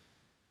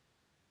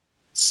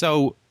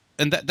 So,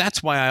 and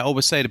that's why I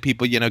always say to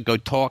people, go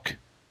talk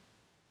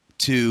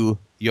to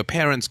your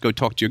parents, go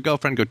talk to your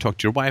girlfriend, go talk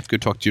to your wife, go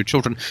talk to your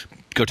children,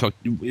 go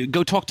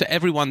talk to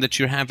everyone that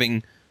you're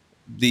having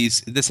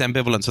this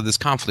ambivalence or this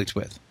conflict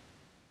with.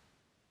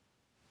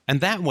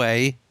 And that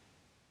way,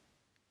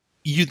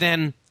 you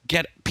then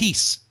get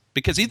peace,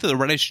 because either the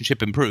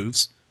relationship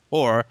improves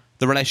or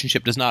the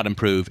relationship does not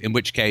improve, in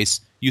which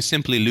case you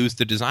simply lose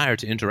the desire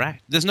to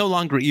interact. There's no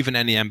longer even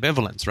any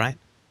ambivalence, right?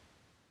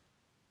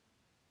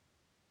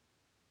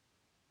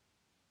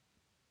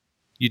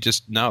 You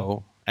just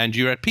know, and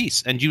you're at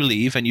peace, and you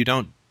leave, and you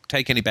don't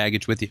take any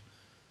baggage with you.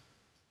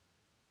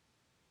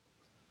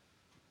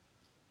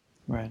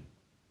 Right.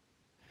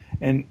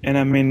 And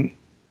I mean,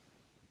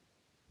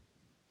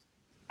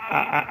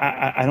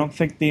 I don't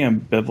think the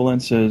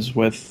ambivalence is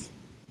with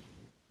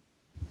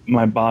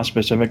my boss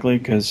specifically,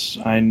 because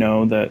I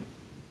know that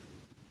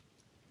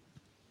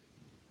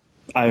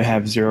I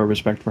have zero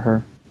respect for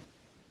her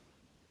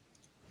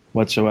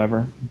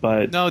whatsoever.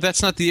 But no,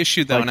 that's not the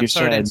issue, though. like And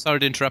I'm sorry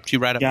to interrupt you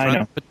right up Yeah, I front,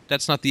 know. but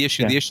that's not the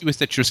issue. Yeah. The issue is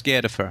that you're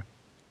scared of her.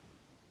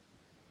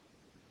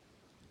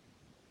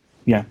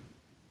 Yeah.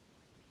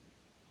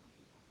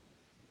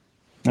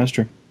 That's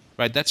true.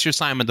 Right, that's your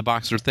Simon the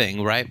Boxer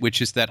thing, right?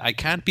 Which is that I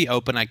can't be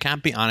open, I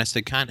can't be honest,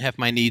 I can't have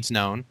my needs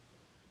known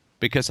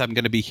because I'm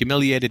going to be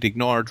humiliated,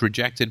 ignored,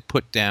 rejected,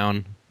 put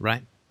down,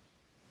 right?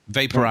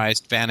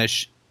 Vaporized,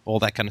 vanish, all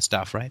that kind of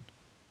stuff, right?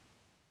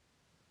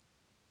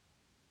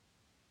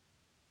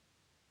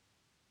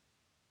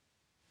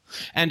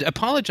 And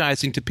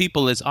apologizing to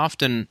people is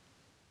often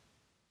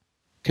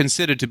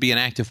considered to be an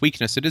act of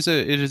weakness. It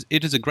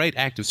is a great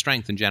act of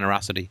strength and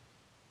generosity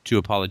to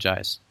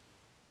apologize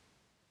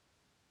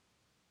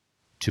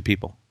to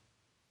people.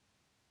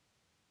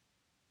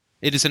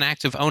 It is an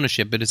act of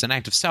ownership. It is an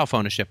act of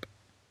self-ownership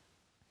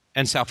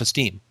and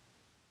self-esteem.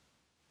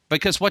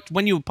 Because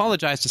when you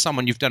apologize to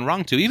someone you've done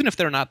wrong to, even if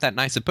they're not that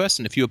nice a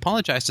person, if you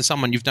apologize to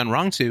someone you've done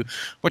wrong to,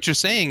 what you're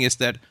saying is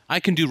that I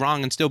can do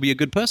wrong and still be a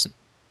good person,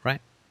 right?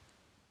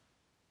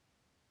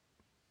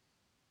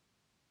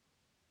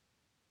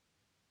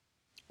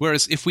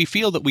 Whereas if we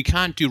feel that we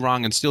can't do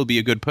wrong and still be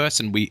a good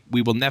person, we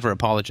will never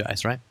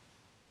apologize, right?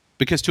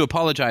 Because to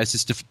apologize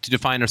is to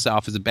define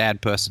ourselves as a bad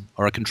person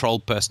or a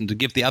controlled person, to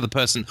give the other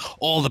person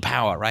all the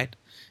power, right?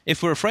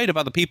 If we're afraid of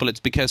other people,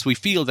 it's because we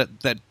feel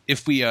that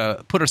if we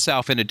put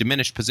ourselves in a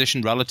diminished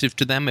position relative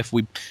to them, if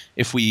we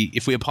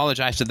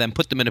apologize to them,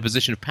 put them in a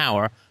position of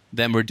power,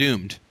 then we're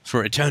doomed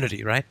for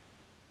eternity, right?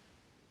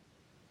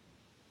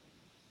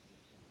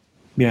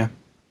 Yeah.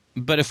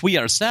 But if we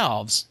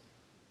ourselves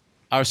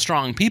are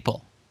strong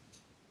people,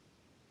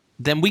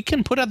 then we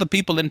can put other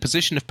people in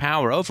position of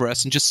power over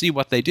us and just see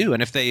what they do.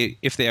 And if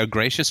they are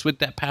gracious with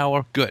that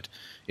power, good.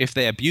 If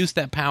they abuse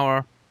that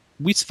power,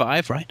 we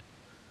survive, right?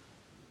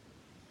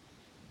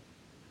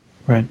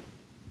 Right.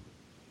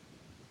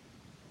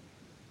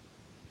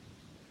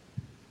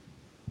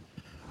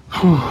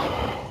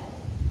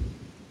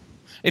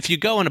 If you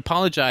go and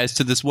apologize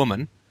to this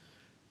woman,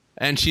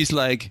 and she's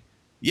like,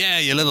 yeah,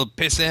 you little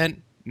pissant,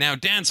 now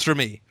dance for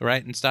me,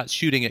 right? And starts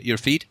shooting at your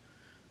feet,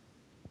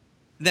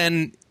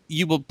 then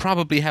you will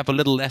probably have a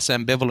little less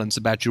ambivalence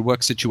about your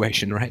work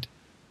situation, right?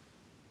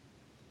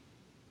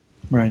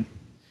 Right.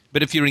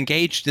 But if you're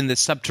engaged in this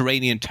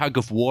subterranean tug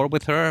of war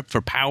with her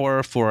for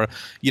power, for,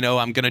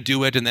 I'm going to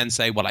do it, and then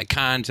say, well, I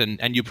can't,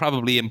 and you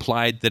probably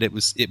implied that it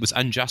was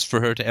unjust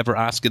for her to ever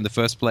ask in the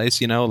first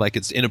place, like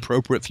it's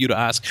inappropriate for you to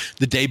ask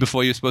the day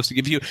before you're supposed to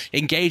give. You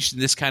engaged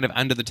in this kind of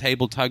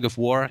under-the-table tug of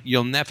war,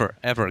 you'll never,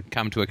 ever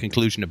come to a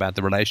conclusion about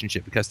the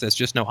relationship because there's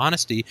just no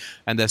honesty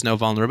and there's no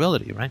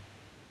vulnerability, right?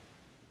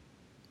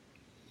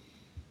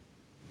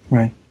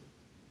 Right.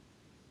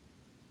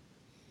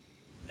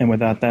 And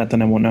without that,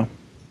 then I won't know.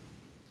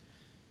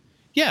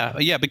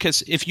 Yeah,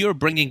 because if you're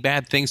bringing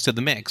bad things to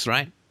the mix,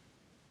 right?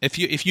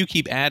 If you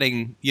keep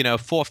adding,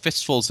 4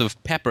 fistfuls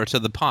of pepper to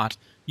the pot,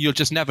 you'll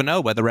just never know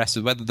whether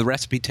the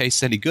recipe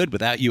tastes any good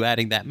without you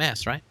adding that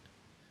mess, right?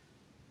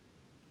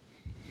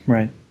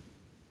 Right.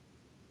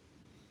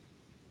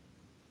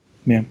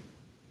 Yeah.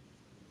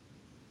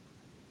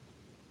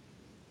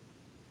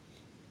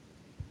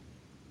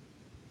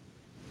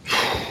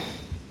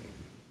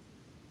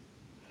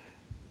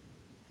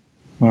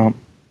 Well,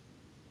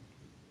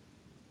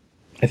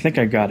 I think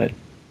I got it.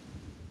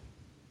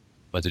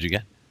 What did you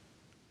get?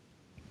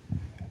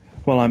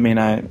 Well, I mean,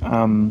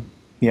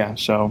 yeah,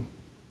 so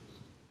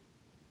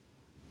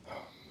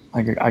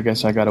I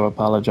guess I got to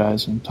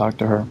apologize and talk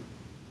to her.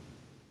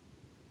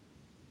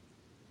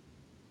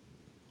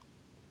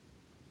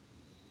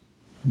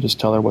 And just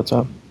tell her what's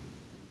up.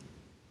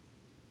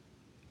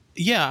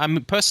 Yeah,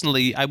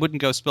 personally, I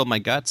wouldn't go spill my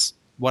guts.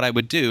 What I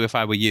would do if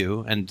I were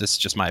you, and this is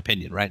just my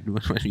opinion, right?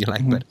 You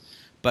like,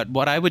 but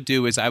what I would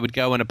do is I would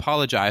go and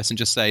apologize and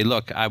just say,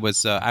 look, I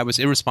was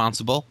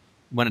irresponsible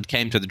when it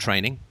came to the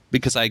training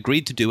because I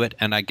agreed to do it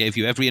and I gave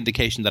you every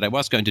indication that I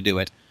was going to do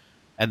it.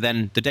 And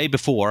then the day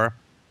before,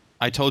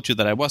 I told you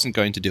that I wasn't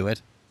going to do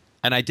it,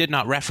 and I did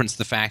not reference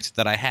the fact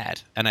that I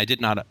had, and I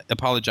did not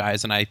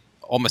apologize, and I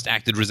almost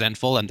acted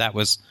resentful, and that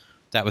was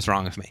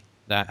wrong of me.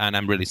 And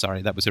I'm really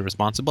sorry. That was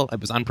irresponsible.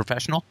 It was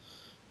unprofessional,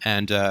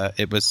 and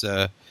it was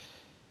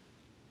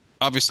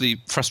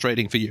obviously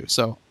frustrating for you.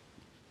 So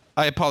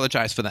I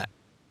apologize for that.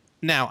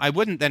 Now, I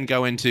wouldn't then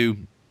go into,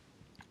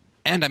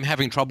 and I'm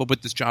having trouble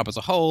with this job as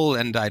a whole,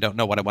 and I don't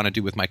know what I want to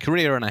do with my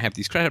career, and I have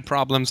these credit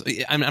problems.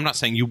 I'm not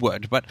saying you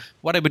would, but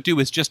what I would do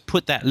is just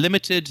put that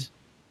limited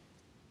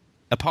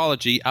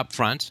apology up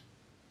front,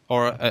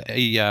 or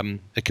a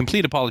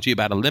complete apology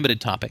about a limited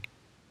topic,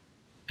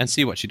 and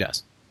see what she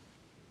does.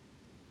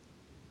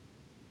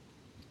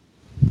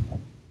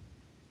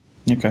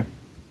 Okay.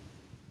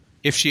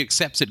 If she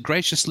accepts it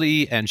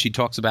graciously and she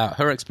talks about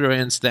her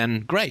experience,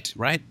 then great,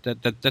 right?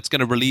 That's going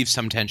to relieve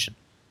some tension.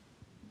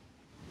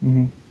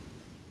 Mm-hmm.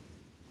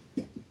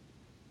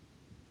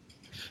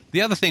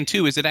 The other thing,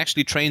 too, is it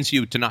actually trains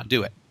you to not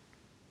do it.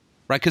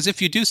 Right? Because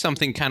if you do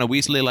something kind of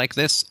weaselly like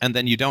this, and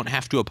then you don't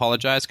have to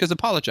apologize, because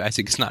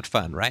apologizing is not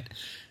fun, right?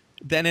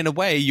 Then in a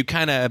way, you're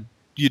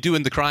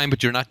doing the crime,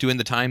 but you're not doing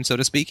the time, so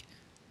to speak.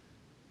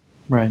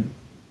 Right.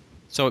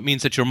 So it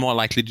means that you're more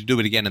likely to do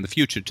it again in the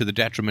future to the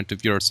detriment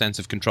of your sense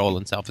of control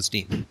and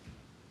self-esteem.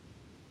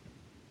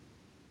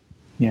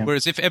 Yeah.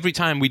 Whereas if every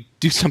time we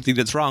do something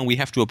that's wrong, we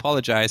have to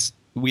apologize,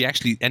 we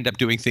actually end up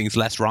doing things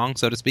less wrong,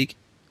 so to speak.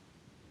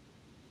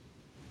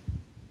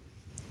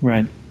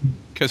 Right.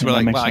 Because we're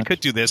like, well, I could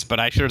do this, but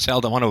I sure as hell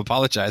don't want to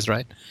apologize,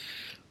 right?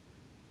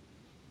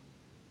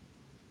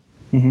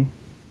 Mm-hmm.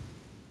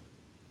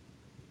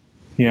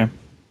 Yeah.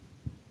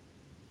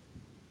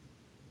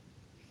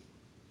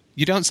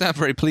 You don't sound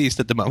very pleased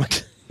at the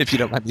moment, if you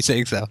don't mind me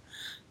saying so.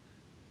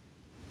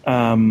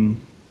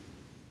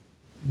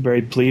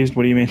 Very pleased?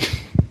 What do you mean?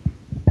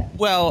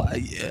 Well,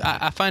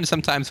 I find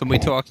sometimes when we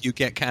talk, you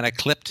get kind of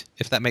clipped,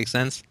 if that makes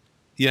sense.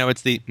 You know,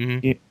 it's the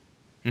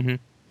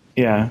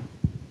Yeah.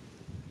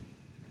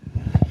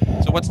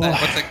 So what's that?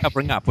 What's that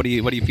covering up? What are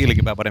you feeling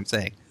about what I'm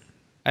saying?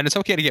 And it's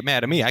okay to get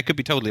mad at me. I could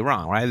be totally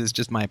wrong, right? It's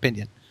just my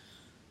opinion.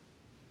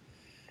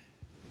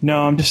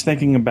 No, I'm just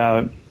thinking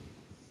about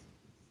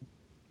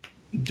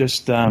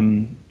just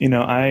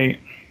I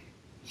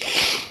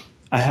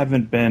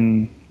haven't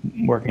been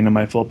working to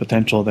my full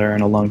potential there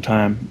in a long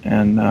time,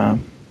 and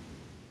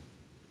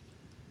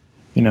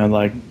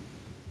like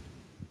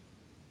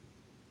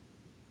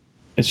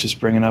it's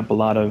just bringing up a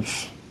lot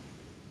of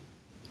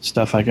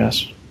stuff, I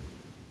guess.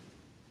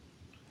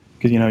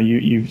 Because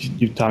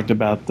you've talked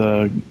about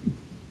the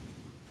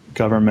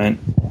government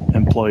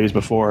employees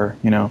before,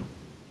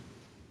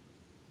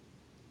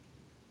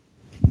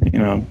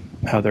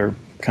 how they're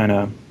kind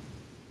of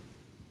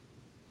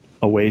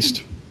a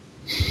waste,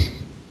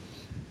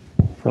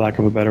 for lack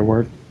of a better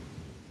word.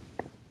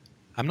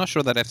 I'm not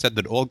sure that I've said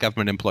that all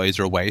government employees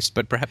are a waste,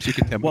 but perhaps you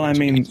could tell me. Well, I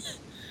mean,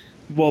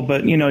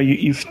 but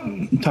you've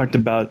talked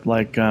about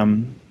like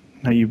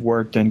how you've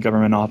worked in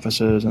government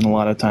offices, and a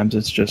lot of times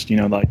it's just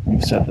like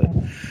you've said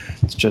that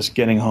it's just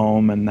getting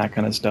home and that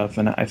kind of stuff.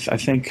 And I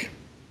think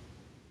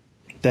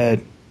that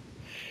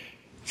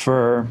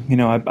for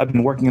I've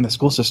been working in the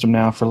school system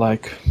now for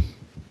like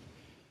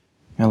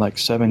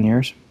 7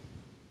 years.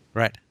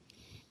 Right.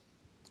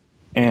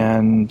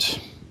 And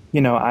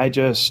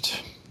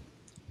and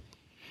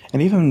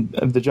even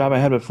the job I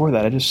had before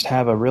that, I just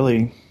have a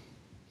really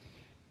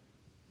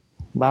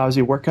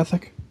lousy work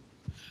ethic.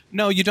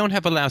 No, you don't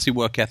have a lousy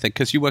work ethic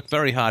because you work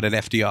very hard at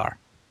FDR.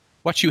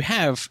 What you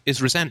have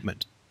is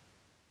resentment.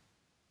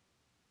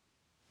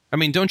 I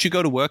mean, don't you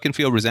go to work and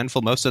feel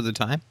resentful most of the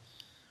time?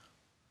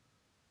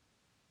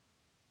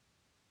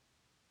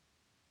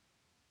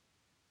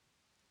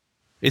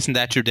 Isn't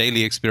that your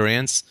daily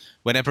experience?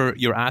 Whenever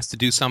you're asked to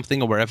do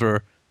something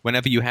or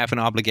whenever you have an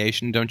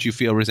obligation, don't you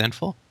feel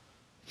resentful?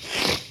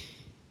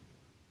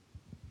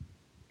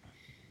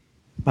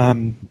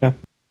 Yeah.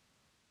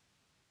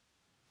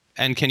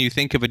 And can you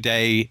think of a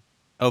day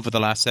over the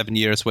last 7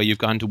 years where you've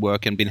gone to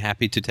work and been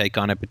happy to take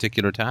on a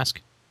particular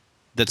task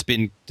that's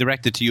been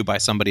directed to you by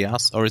somebody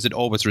else? Or is it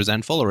always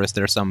resentful, or is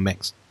there some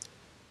mix?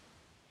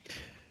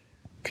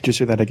 Could you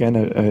say that again?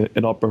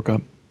 It all broke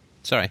up.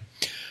 Sorry.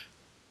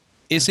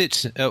 Is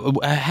it,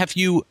 have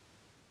you,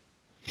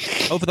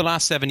 over the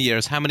last 7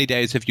 years, how many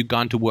days have you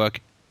gone to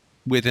work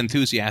with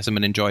enthusiasm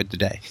and enjoyed the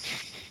day?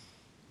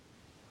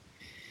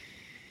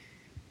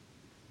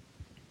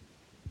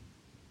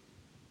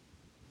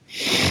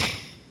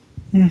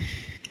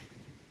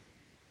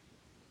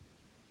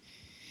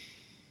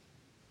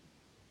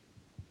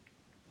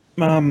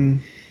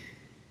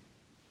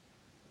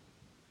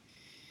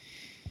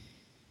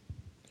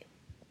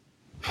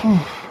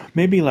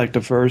 Maybe like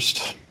the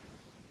first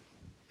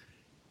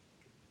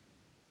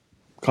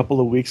couple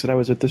of weeks that I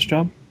was at this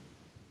job.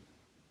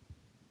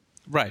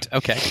 Right,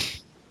 okay.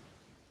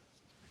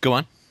 Go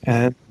on.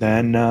 And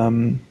then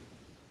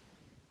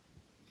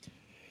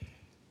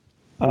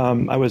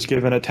I was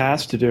given a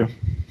task to do.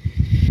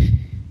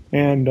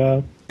 And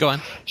go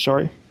on.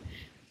 Sorry.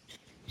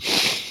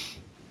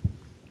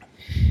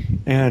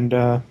 And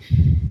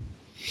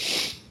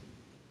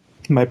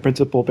my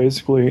principal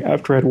basically,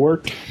 after I'd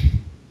worked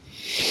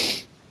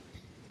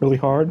really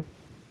hard,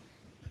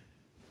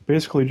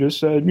 basically just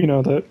said,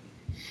 that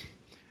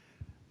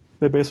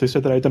they basically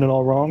said that I'd done it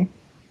all wrong.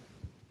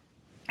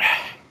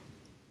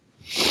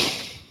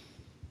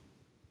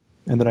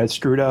 And that I'd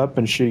screwed up,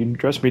 and she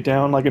dressed me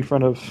down like in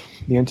front of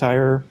the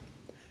entire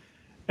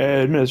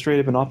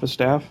administrative and office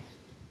staff.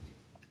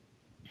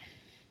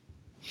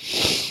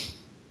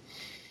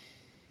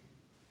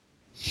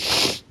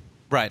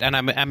 Right, and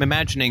I'm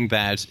imagining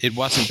that it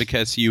wasn't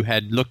because you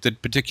had looked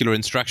at particular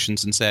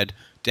instructions and said,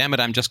 damn it,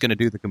 I'm just going to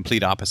do the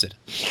complete opposite.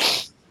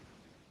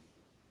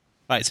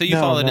 Right, so you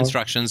followed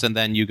instructions and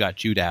then you got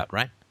chewed out,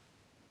 right?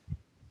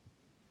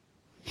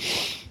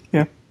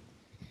 Yeah.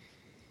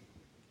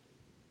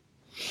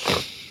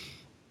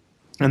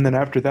 And then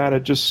after that,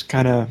 it just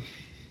kind of,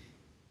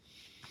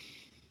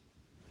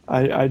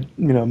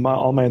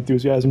 all my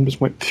enthusiasm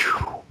just went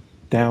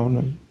down.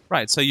 And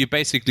Right, so you've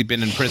basically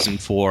been in prison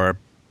for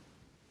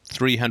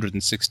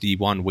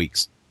 361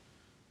 weeks.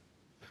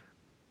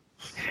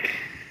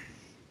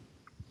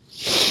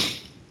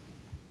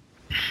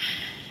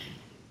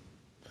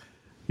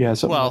 Yeah,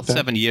 something Well, like that.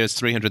 7 years,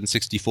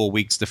 364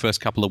 weeks. The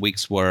first couple of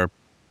weeks were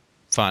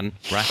fun,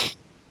 right?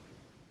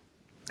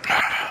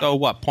 So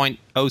what,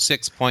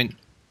 0.06,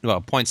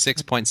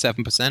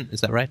 0.7%,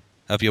 is that right?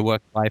 Of your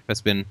work life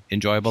has been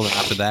enjoyable, and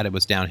after that it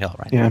was downhill,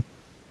 right? Yeah.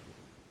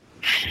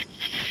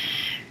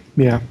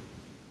 Yeah.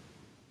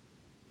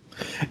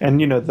 And,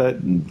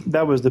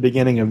 that was the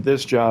beginning of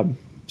this job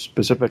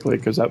specifically,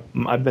 because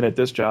I've been at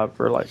this job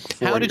for like 4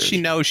 years. How did she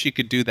know she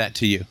could do that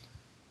to you?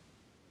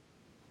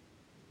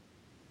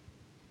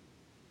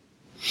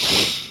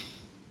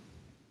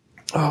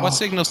 What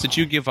signals did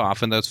you give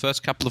off in those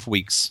first couple of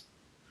weeks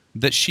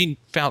that she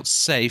felt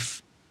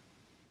safe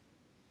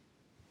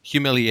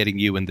humiliating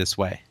you in this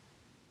way?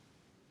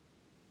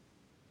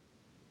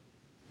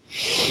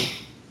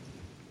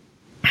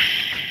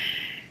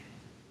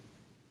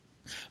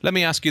 Let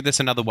me ask you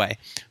this another way.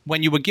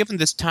 When you were given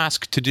this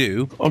task to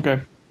do, Okay.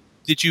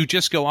 did you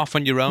just go off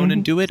on your own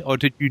and do it, or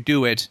did you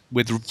do it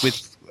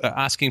with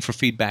asking for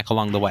feedback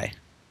along the way?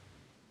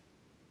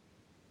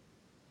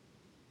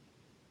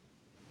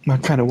 I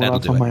kind of went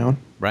off on my own.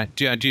 Right.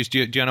 Do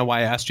you know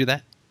why I asked you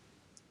that?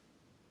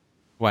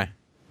 Why?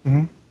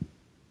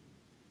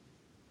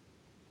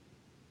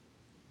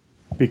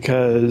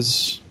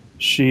 Because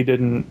I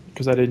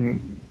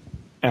didn't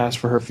ask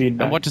for her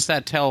feedback. And what does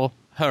that tell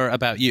her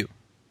about you?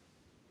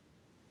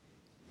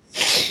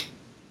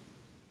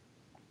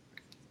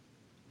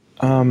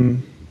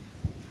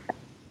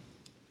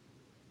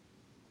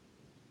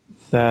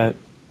 That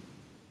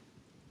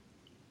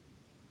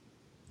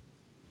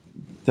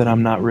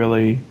I'm not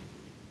really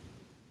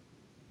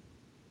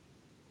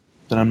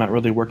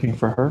working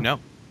for her. No,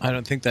 I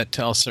don't think that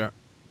tells her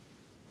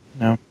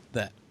No,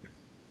 that.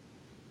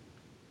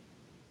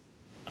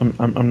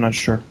 I'm not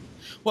sure.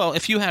 Well,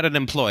 if you had an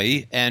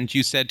employee and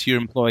you said to your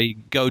employee,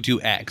 "Go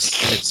do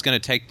X," and it's going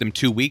to take them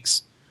 2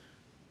 weeks,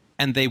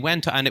 and they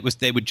went and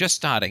they were just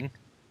starting,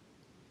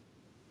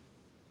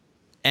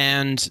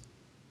 and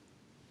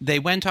they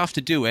went off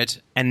to do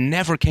it and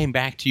never came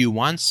back to you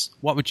once,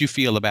 what would you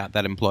feel about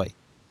that employee?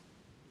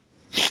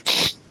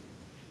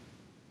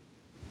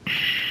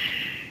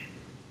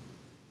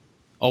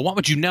 Or what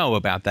would you know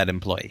about that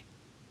employee?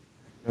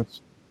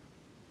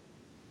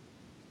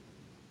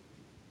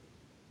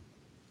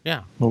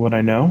 Yeah. What would I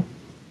know?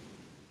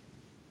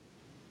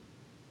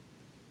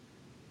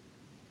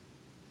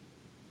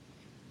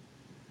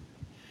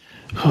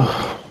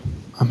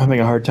 I'm having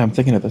a hard time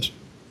thinking of this.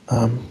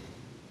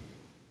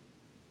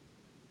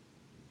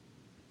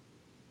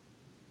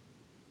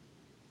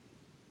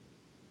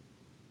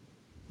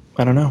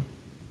 I don't know.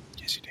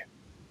 Yes, you do.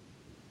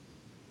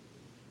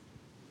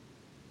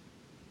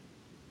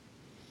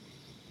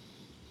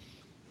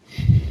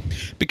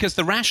 Because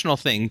the rational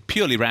thing,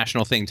 purely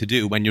rational thing to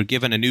do when you're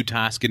given a new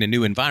task in a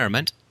new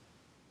environment,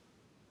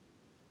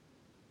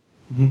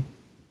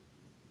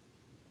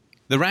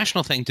 the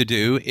rational thing to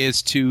do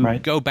is to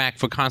go back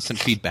for constant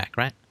feedback,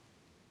 right?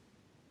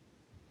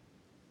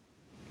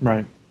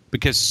 Right.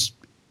 Because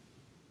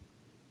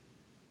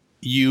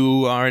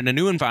you are in a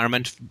new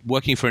environment,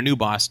 working for a new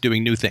boss,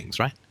 doing new things,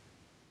 right?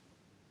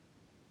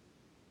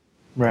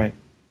 Right.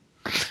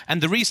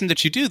 And the reason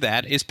that you do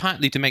that is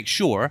partly to make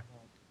sure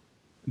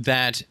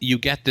that you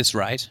get this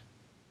right.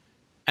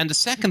 And the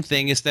second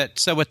thing is that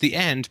so at the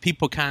end,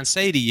 people can't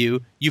say to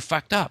you, "You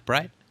fucked up,"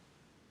 right?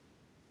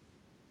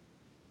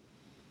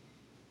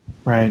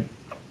 Right.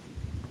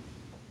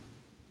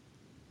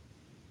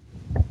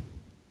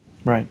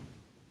 Right.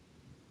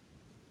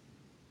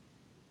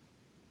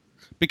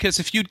 Because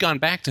if you'd gone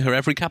back to her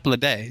every couple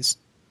of days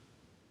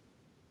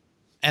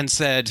and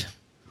said,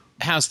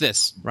 "How's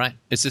this?" Right?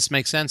 Does this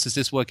make sense? Is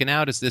this working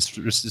out? Is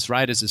this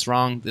right? Is this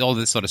wrong? All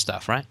this sort of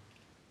stuff, right?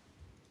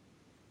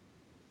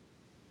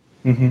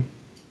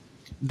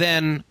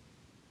 Then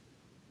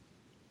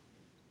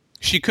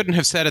she couldn't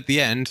have said at the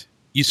end,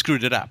 "You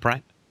screwed it up,"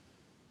 right?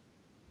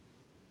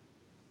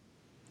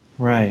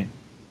 Right.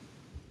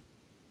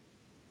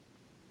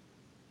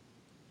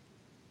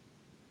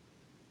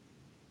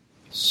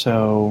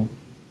 So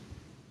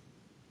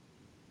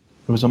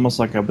it was almost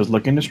like I was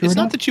looking to screw It's it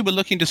up? not that you were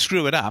looking to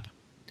screw it up.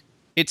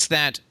 It's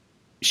that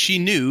she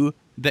knew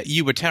that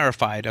you were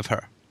terrified of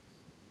her.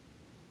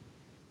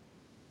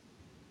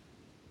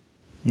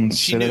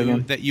 She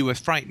knew that you were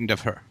frightened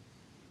of her.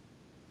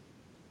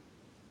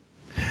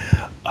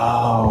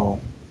 Oh.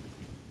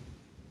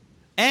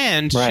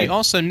 And she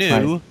also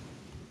knew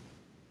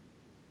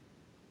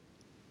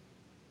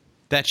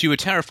that you were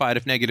terrified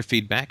of negative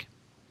feedback.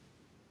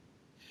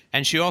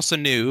 And she also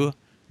knew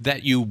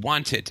that you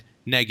wanted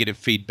negative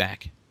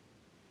feedback.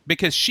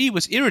 Because she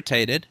was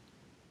irritated.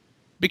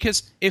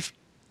 Because if...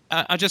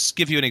 I'll just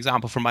give you an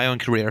example from my own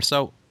career.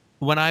 So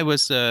when I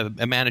was a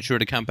manager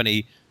at a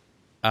company...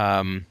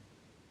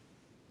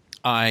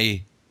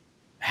 I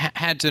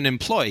had an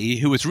employee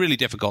who was really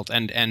difficult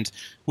and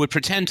would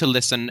pretend to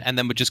listen and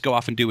then would just go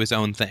off and do his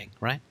own thing,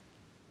 right?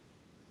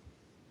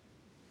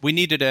 we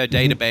needed a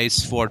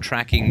database for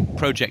tracking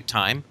project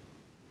time,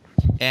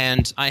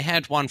 and I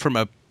had one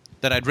from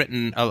that I'd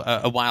written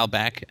a while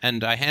back,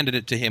 and I handed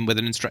it to him with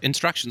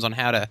instructions on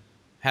how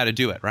to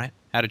do it, right?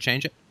 How to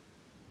change it.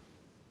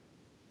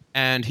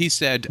 And he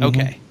said,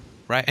 okay,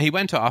 right? And he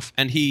went off,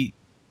 and he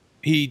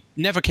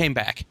never came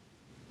back.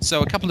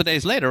 So a couple of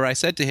days later, I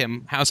said to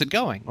him, how's it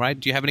going, right?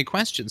 Do you have any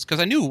questions? Because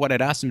I knew what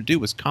I'd asked him to do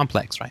was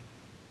complex, right?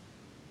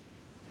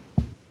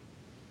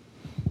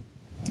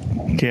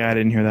 Okay, I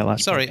didn't hear that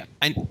last Sorry,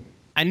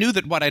 I knew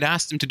that what I'd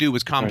asked him to do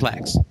was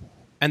complex. Right.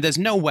 And there's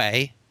no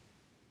way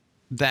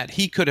that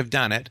he could have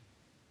done it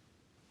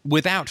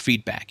without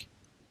feedback.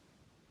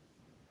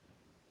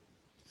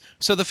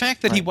 So the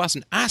fact that he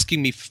wasn't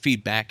asking me for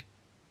feedback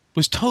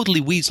was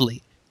totally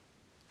weaselly,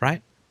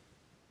 right?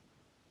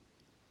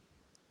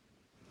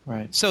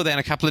 Right. So then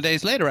a couple of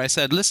days later, I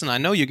said, listen, I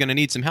know you're going to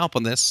need some help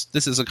on this.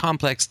 This is a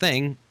complex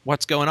thing.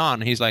 What's going on?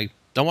 And he's like,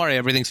 don't worry,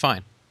 everything's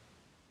fine.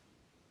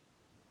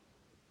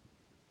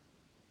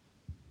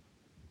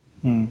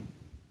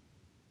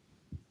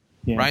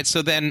 Yeah. Right?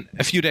 So then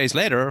a few days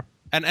later,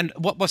 and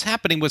what was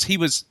happening was he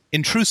was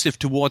intrusive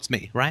towards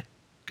me, right?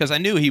 Because I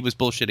knew he was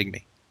bullshitting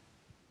me.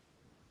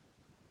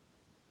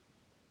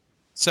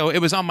 So it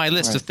was on my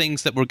list of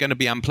things that were going to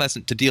be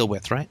unpleasant to deal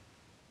with, right?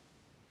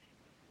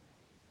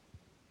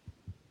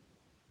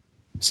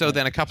 So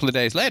then a couple of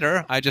days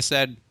later, I just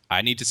said,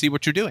 I need to see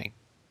what you're doing.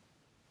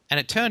 And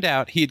it turned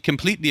out he had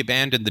completely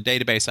abandoned the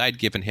database I'd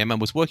given him and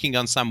was working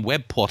on some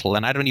web portal,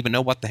 and I don't even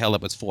know what the hell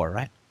it was for,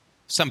 right?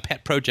 Some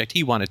pet project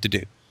he wanted to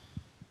do.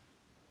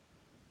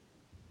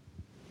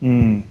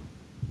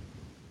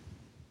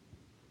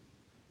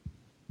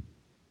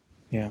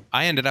 Yeah.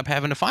 I ended up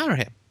having to fire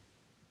him.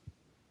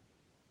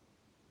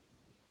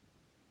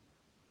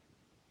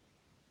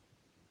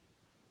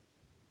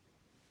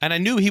 And I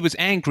knew he was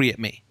angry at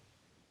me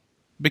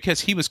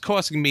because he was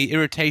causing me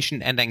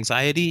irritation and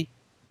anxiety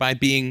by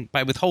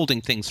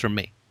withholding things from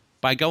me,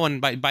 by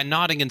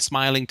nodding and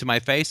smiling to my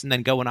face and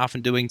then going off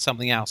and doing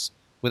something else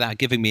without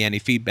giving me any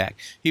feedback.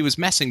 He was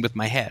messing with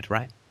my head,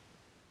 right?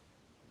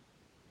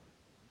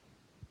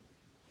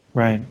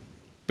 Right.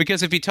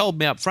 Because if he told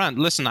me up front,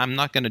 listen, I'm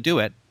not going to do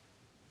it,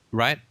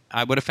 right?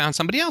 I would have found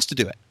somebody else to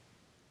do it.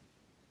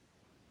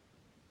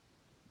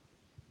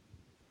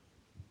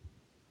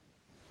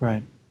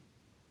 Right.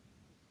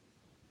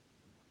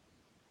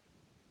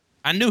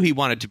 I knew he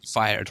wanted to be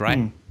fired,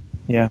 right?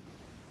 Yeah.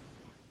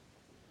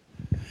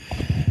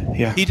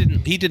 Yeah. He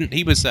didn't.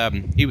 He was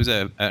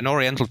an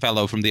Oriental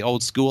fellow from the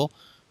old school.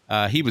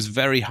 He was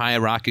very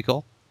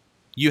hierarchical.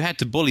 You had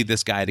to bully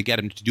this guy to get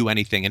him to do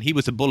anything, and he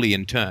was a bully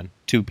in turn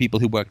to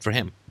people who worked for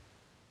him.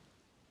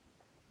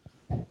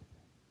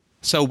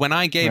 So when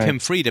I gave him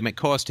freedom, it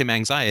caused him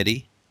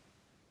anxiety,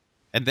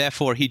 and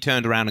therefore he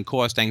turned around and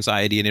caused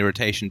anxiety and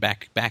irritation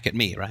back at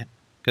me, right?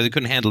 Because he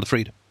couldn't handle the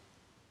freedom.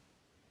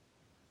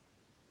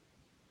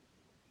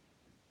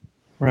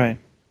 Right.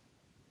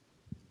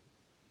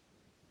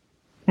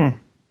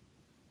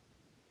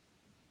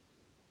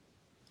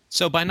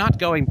 So by not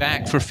going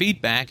back for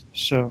feedback,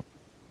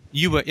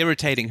 you were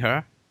irritating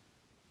her,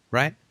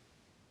 right?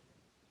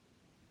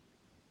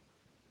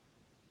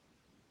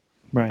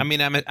 Right. I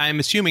mean, I'm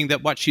assuming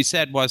that what she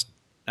said was,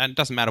 and it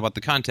doesn't matter what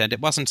the content,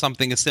 it wasn't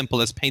something as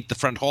simple as paint the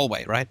front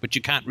hallway, right? But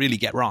you can't really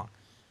get wrong.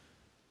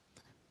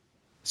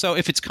 So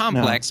if it's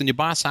complex and your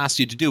boss asks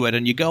you to do it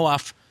and you go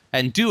off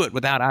and do it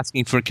without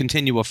asking for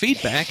continual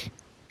feedback,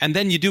 and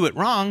then you do it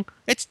wrong,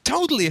 it's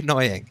totally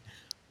annoying.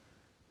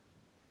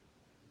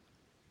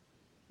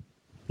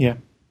 Yeah.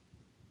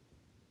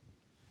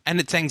 And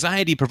it's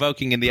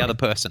anxiety-provoking in the other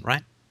person,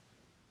 right?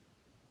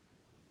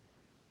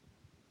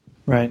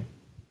 Right.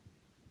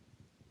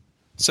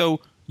 So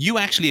you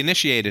actually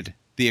initiated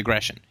the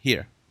aggression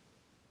here.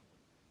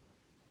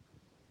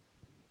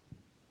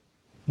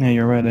 Yeah,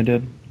 you're right, I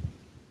did.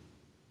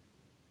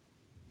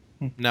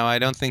 No, I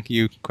don't think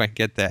you quite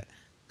get that.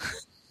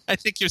 I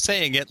think you're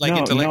saying it like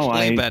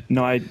intellectually, but...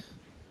 No, I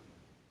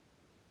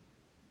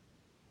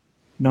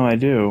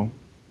do.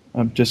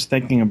 I'm just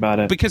thinking about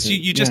it. Because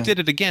you just did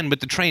it again with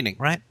the training,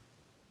 right?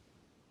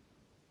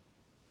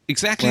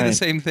 Exactly the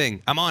same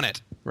thing. I'm on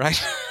it,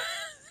 right?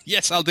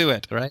 Yes, I'll do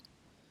it, right?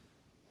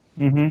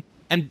 Mm-hmm.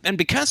 And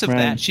because of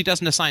that, she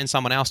doesn't assign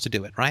someone else to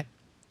do it, right?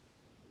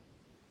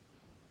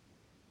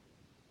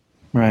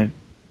 Right.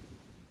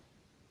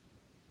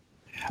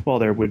 Well,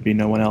 there would be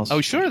no one else.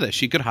 Oh, sure,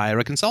 she could hire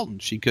a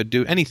consultant. She could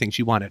do anything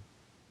she wanted.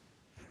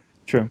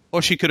 True.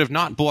 Or she could have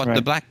not bought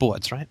the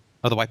blackboards, right?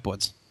 Or the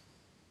whiteboards.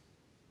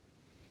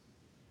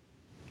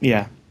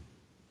 Yeah.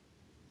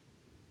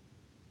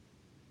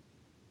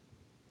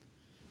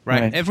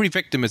 Right. Every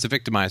victim is a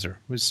victimizer.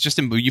 It's just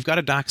you've got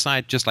a dark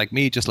side just like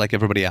me, just like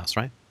everybody else,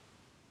 right?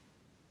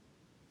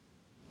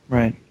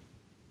 Right.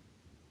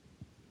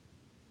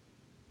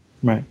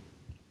 Right.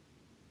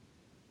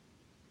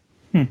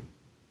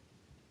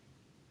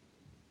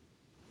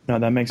 No,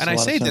 that makes a lot of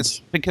sense. And I say this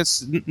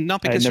because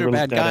not because you're a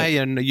bad guy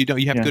and you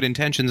have good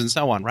intentions and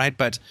so on, right?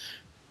 But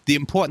the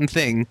important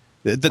thing,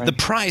 the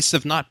price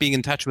of not being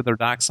in touch with our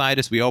dark side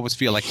is we always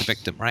feel like the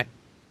victim, right?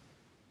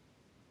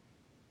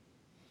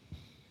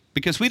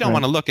 Because we don't Right.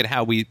 want to look at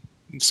how we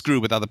screw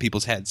with other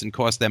people's heads and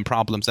cause them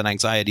problems and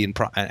anxiety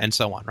and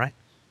so on, right?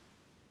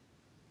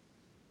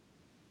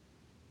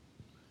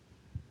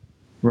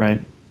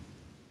 Right.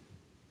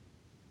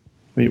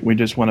 We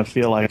just want to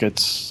feel like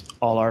it's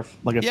all our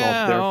all their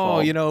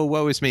fault.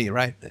 Woe is me,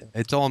 right?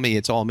 It's all me,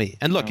 it's all me.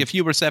 And look, if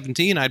you were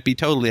 17, I'd be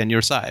totally on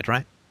your side,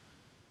 right?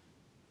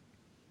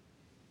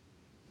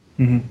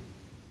 Mm-hmm.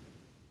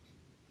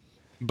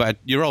 But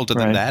you're older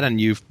than Right. that, and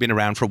you've been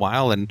around for a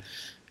while, and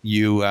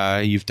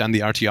you've done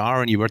the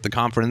RTR, and you were at the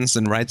conference,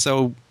 and right.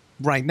 So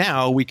right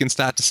now, we can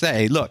start to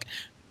say, look,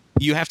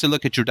 you have to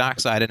look at your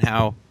dark side and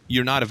how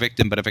you're not a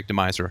victim, but a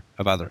victimizer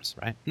of others,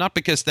 right? Not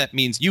because that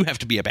means you have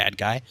to be a bad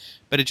guy,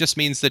 but it just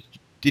means that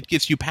it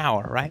gives you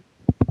power, right,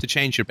 to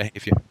change your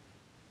behavior.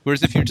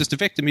 Whereas if you're just a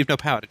victim, you have no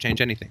power to change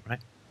anything,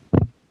 right?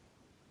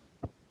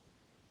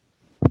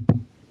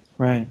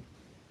 Right.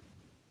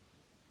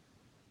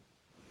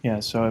 Yeah.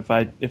 So if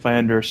I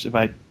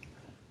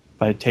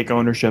take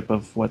ownership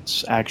of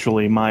what's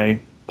actually my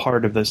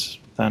part of this,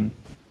 then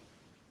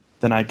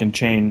I can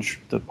change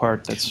the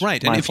part that's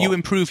right. my And if you fault.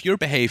 improve your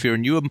behavior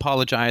and you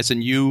apologize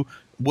and you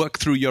work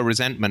through your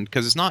resentment,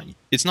 because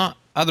it's not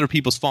other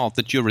people's fault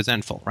that you're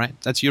resentful, right?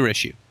 That's your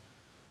issue.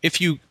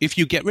 If you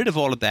get rid of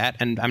all of that,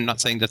 and I'm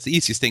not saying that's the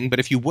easiest thing, but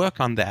if you work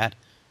on that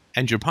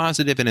and you're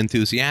positive and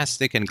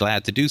enthusiastic and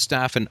glad to do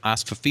stuff and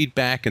ask for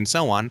feedback and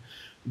so on,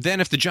 then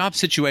if the job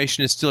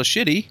situation is still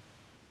shitty,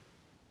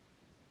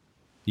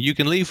 you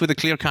can leave with a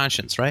clear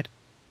conscience, right?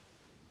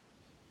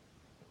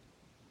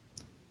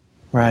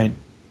 Right.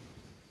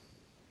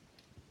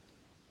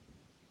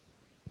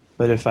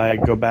 But if I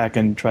go back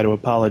and try to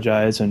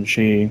apologize and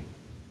she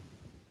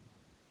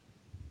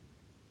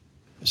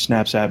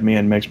snaps at me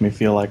and makes me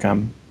feel like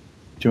I'm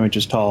 2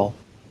 inches tall,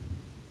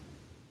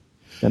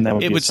 then that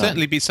would be It a would sign.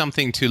 certainly be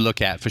something to look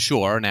at for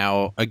sure.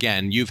 Now,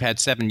 again, you've had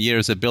 7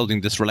 years of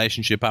building this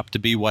relationship up to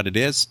be what it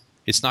is.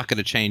 It's not going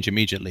to change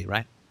immediately,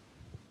 right?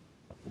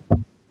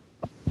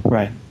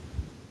 Right.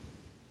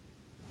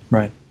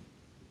 Right.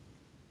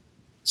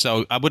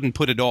 So I wouldn't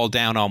put it all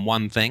down on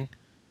one thing.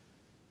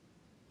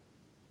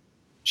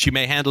 She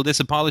may handle this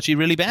apology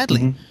really badly.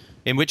 Mm-hmm.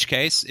 In which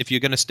case, if you're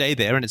going to stay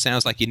there, and it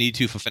sounds like you need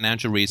to for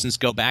financial reasons,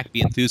 go back,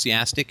 be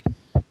enthusiastic,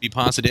 be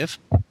positive.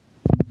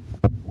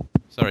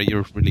 Sorry,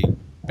 you're really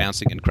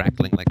bouncing and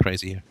crackling like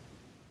crazy here.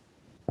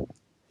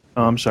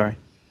 Oh, I'm sorry.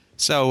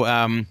 So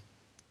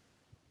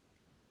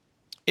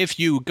if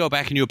you go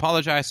back and you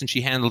apologize and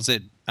she handles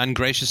it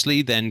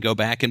ungraciously, then go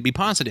back and be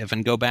positive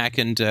and go back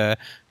and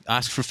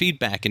ask for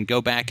feedback and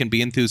go back and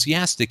be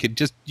enthusiastic and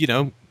just,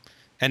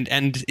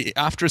 and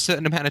after a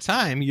certain amount of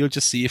time, you'll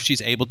just see if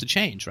she's able to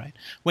change, right?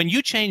 When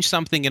you change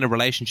something in a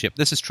relationship,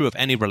 this is true of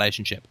any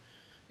relationship.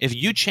 If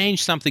you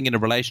change something in a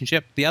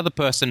relationship, the other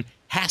person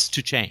has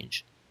to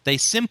change. They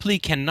simply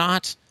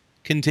cannot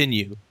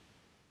continue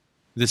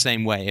the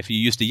same way. If you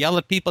used to yell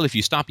at people, if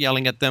you stop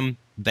yelling at them,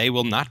 they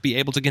will not be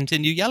able to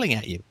continue yelling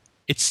at you.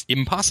 It's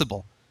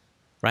impossible,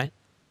 right?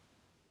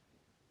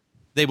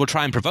 They will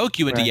try and provoke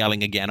you into Right.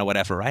 yelling again or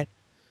whatever, right?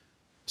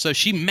 So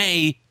she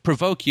may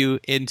provoke you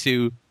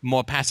into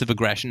more passive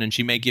aggression, and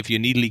she may give you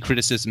needly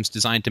criticisms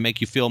designed to make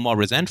you feel more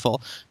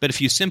resentful. But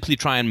if you simply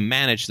try and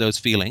manage those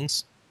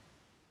feelings,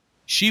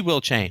 she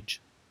will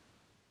change.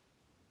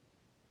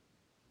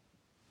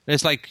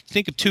 It's like,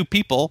 think of two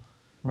people,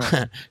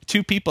 Right.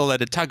 two people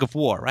at a tug of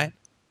war, right?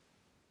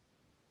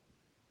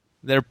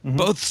 They're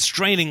both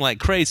straining like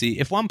crazy.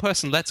 If one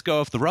person lets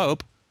go of the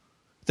rope,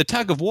 the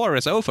tug of war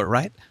is over,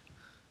 right?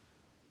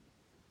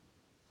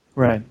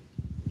 Right.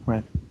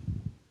 Right.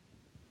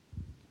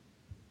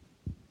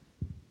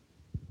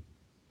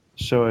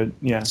 So,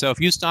 yeah. So if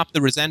you stop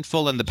the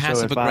resentful and the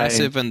passive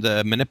aggressive and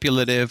the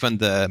manipulative and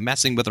the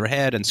messing with her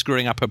head and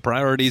screwing up her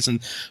priorities,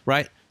 and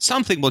right,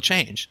 something will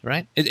change,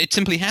 right? It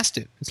simply has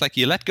to. It's like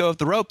you let go of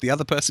the rope, the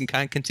other person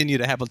can't continue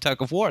to have a tug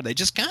of war. They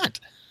just can't.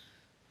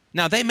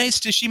 Now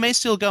she may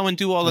still go and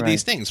do all of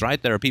these Right. things,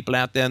 right? There are people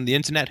out there on the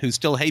internet who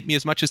still hate me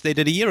as much as they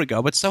did a year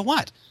ago, but so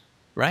what,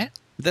 right?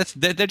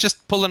 They're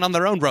just pulling on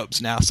their own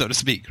ropes now, so to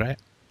speak, right?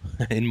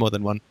 In more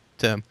than one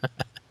term.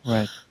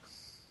 Right.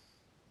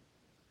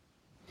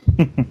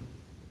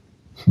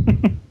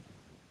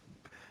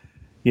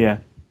 Yeah.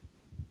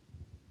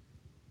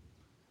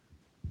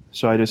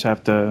 So I just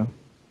have to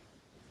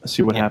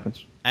see what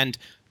happens. And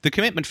the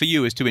commitment for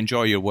you is to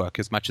enjoy your work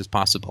as much as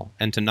possible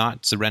and to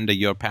not surrender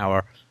your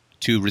power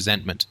to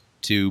resentment,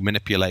 to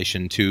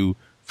manipulation, to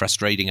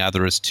frustrating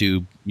others,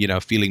 to,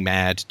 feeling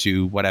mad,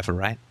 to whatever,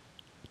 right?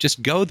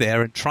 Just go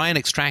there and try and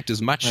extract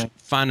as much Right.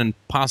 fun and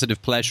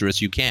positive pleasure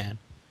as you can.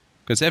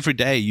 Because every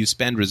day you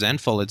spend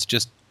resentful, it's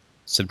just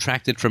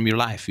subtracted from your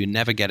life. You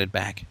never get it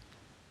back.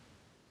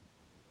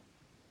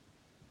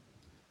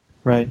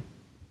 Right.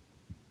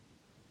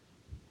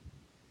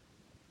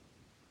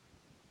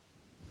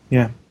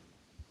 Yeah.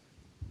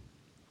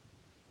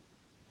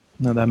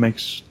 No, that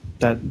makes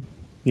that.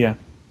 Yeah.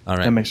 All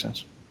right. That makes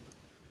sense.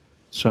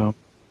 So.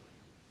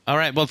 All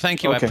right. Well,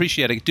 thank you. I Okay.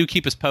 appreciate it. Do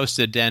keep us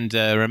posted. And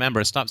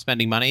remember, stop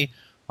spending money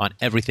on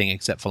everything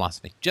except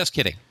philosophy. Just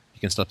kidding.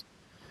 You can stop.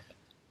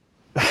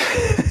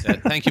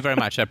 Thank you very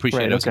much. I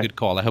appreciate it. It was okay. a good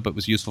call. I hope it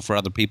was useful for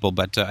other people,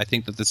 but I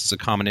think that this is a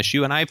common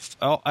issue, and I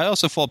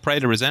also fall prey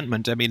to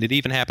resentment. I mean, it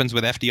even happens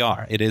with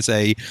FDR. It is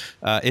a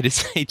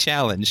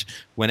challenge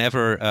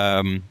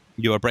whenever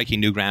you are breaking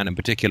new ground. In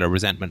particular,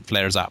 resentment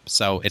flares up.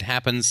 So it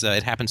happens.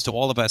 It happens to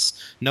all of us.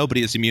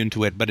 Nobody is immune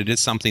to it, but it is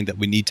something that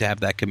we need to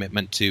have that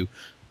commitment to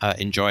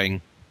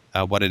enjoying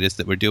what it is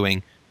that we're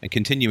doing and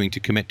continuing to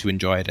commit to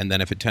enjoy it. And then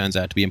if it turns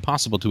out to be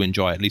impossible to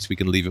enjoy, at least we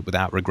can leave it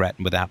without regret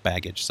and without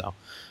baggage. So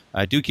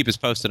do keep us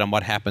posted on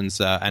what happens,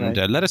 and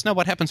let us know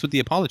what happens with the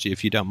apology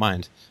if you don't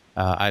mind.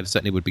 I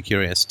certainly would be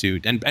curious to,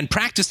 and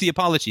practice the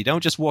apology.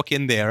 Don't just walk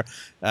in there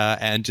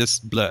and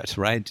just blurt,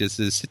 right? Just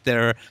sit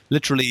there,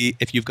 literally,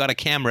 if you've got a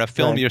camera,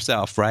 film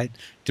yourself, right?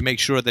 To make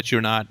sure that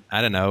you're not,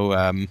 I don't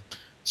know,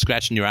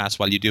 scratching your ass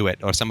while you do it,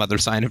 or some other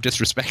sign of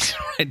disrespect.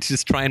 Right?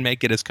 Just try and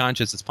make it as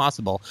conscious as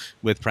possible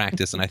with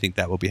practice, and I think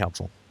that will be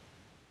helpful.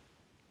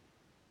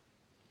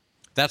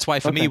 That's why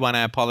for me, when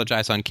I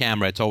apologize on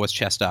camera, it's always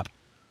chest up,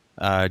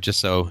 just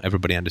so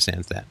everybody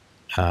understands that.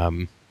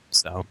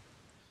 So,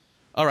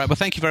 all right. Well,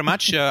 thank you very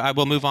much. I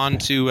will move on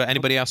to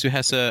anybody else who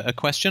has a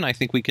question. I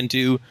think we can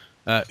do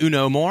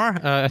uno more.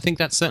 I think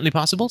that's certainly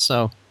possible,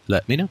 so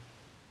let me know.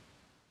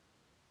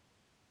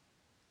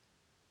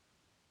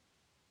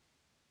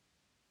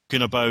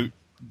 About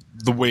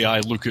the way I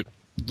look at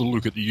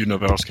the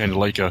universe, kind of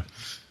like a,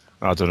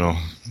 I don't know,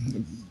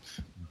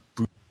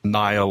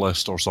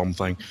 nihilist or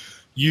something.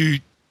 You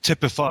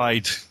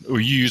typified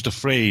or used a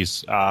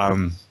phrase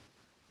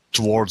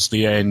towards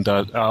the end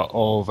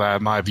of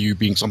my view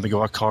being something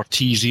of a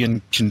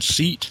Cartesian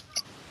conceit.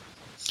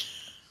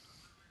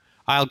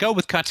 I'll go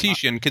with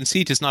Cartesian.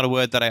 Conceit is not a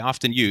word that I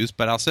often use,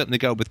 but I'll certainly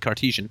go with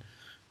Cartesian.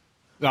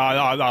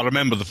 I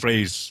remember the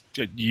phrase.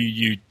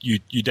 You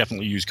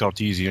definitely use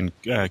Cartesian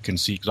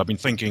conceit, because I've been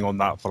thinking on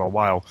that for a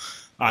while.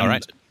 And all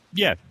right.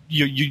 Yeah,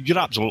 you're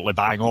absolutely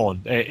bang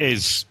on. It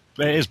is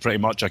pretty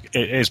much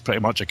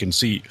a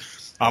conceit.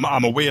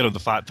 I'm aware of the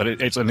fact that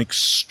it's an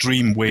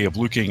extreme way of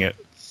looking at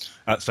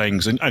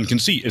things, and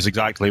conceit is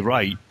exactly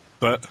right.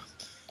 But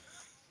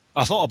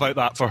I thought about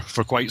that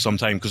for quite some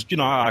time, because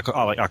I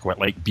quite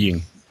like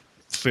being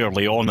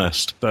fairly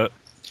honest. But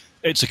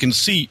it's a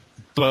conceit,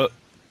 but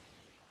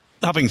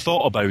having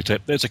thought about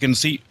it, it's a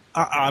conceit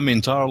I'm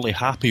entirely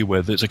happy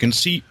with. It's a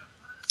conceit.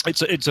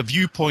 It's a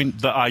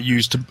viewpoint that I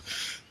use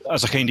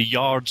as a kind of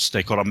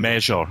yardstick or a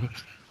measure.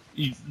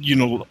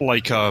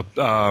 Like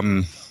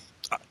an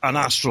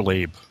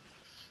astrolabe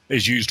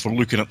is used for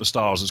looking at the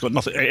stars. It's got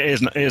nothing.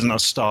 It isn't a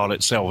star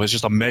itself. It's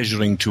just a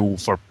measuring tool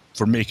for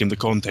making the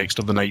context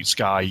of the night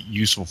sky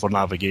useful for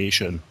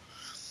navigation.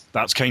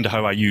 That's kind of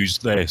how I use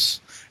this.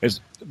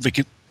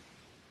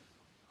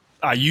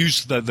 I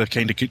use the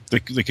kind of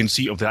the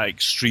conceit of that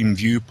extreme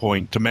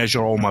viewpoint to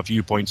measure all my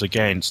viewpoints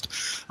against,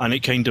 and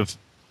it kind of,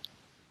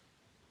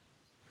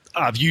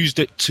 I've used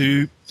it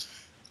to,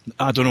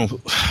 I don't know,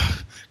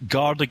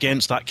 guard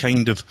against that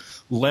kind of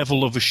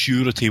level of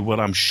assurity where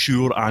I'm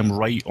sure I'm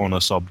right on a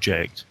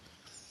subject,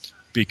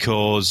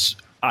 because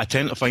I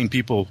tend to find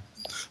people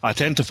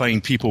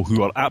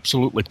who are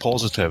absolutely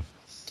positive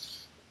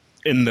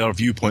in their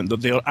viewpoint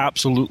that they're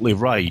absolutely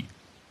right,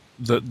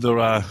 that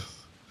they're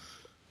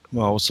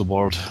well, what's the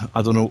word?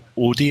 I don't know,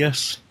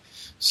 odious,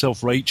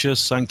 self-righteous,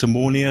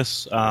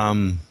 sanctimonious.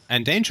 And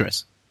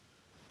dangerous.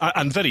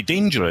 And very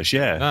dangerous,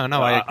 yeah.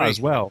 No, I agree.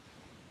 As well.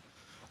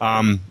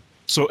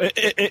 So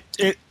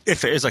if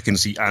it is a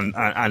conceit,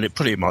 and it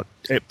pretty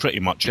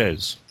much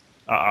is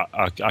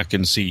a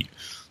conceit,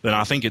 then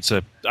I think it's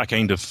a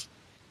kind of,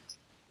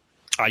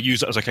 I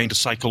use it as a kind of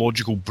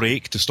psychological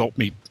break to stop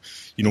me,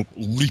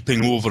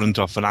 leaping over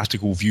into a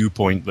fanatical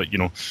viewpoint that,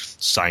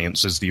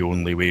 science is the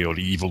only way, or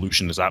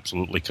evolution is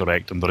absolutely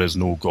correct and there is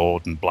no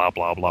God and blah,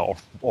 blah, blah,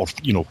 or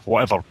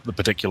whatever the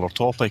particular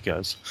topic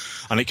is.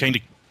 And it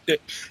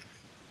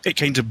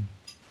kind of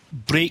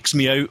breaks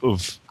me out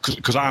of,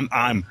 because I'm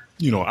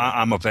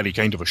a very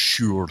kind of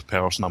assured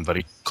person. I'm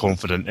very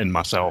confident in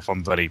myself.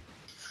 I'm very,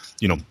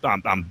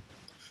 I'm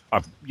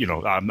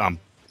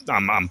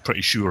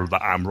pretty sure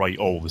that I'm right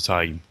all the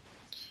time.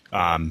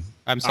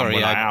 I'm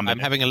sorry, I'm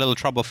having a little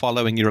trouble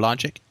following your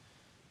logic.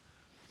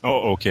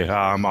 Oh, okay.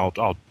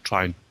 I'll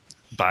try and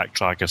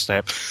backtrack a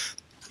step.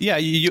 Yeah,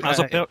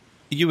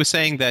 you were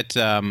saying that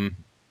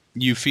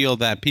you feel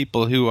that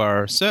people who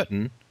are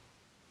certain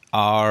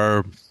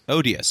are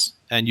odious,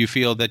 and you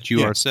feel that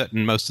you are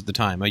certain most of the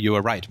time, or you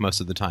are right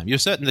most of the time. You're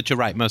certain that you're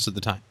right most of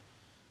the time.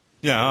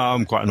 Yeah,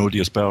 I'm quite an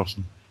odious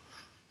person.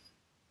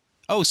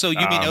 Oh, so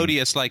you mean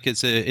odious like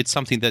it's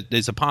something that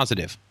is a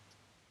positive?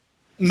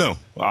 No,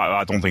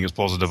 I don't think it's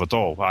positive at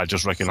all. I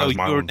just recognize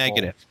my own fault. So you're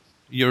negative.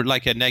 You're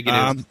like a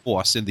negative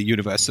force in the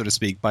universe, so to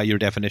speak, by your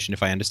definition,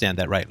 if I understand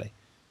that rightly.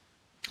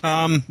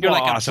 You're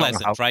like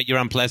unpleasant, right? You're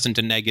unpleasant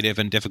and negative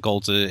and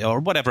difficult, or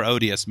whatever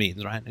odious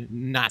means, right?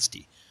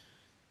 Nasty.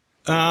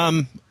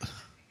 I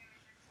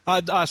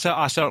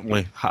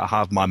certainly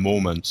have my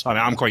moments. I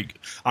mean,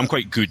 I'm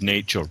quite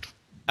good-natured.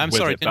 I'm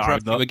sorry to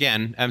interrupt you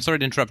again. I'm sorry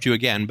to interrupt you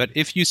again, but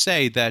if you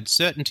say that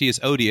certainty is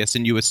odious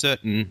and you are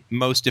certain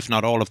most, if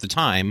not all of the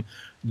time,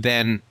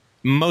 then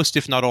most,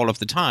 if not all of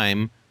the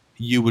time,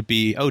 you would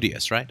be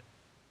odious, right?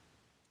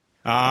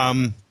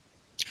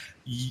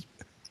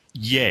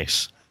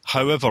 Yes.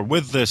 However,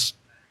 with this,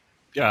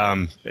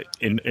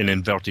 in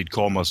inverted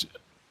commas,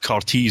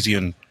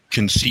 Cartesian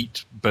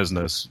conceit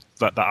business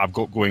that I've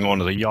got going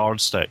on as a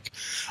yardstick,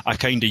 I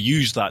kind of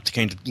use that to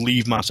kind of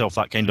leave myself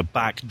that kind of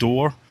back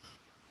door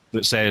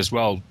that says,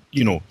 well,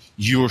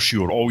 you're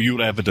sure, all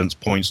your evidence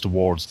points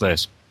towards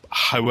this.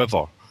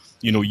 However,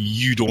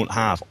 you don't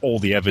have all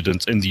the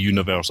evidence in the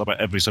universe about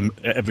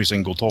every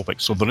single topic,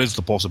 so there is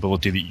the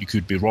possibility that you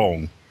could be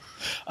wrong.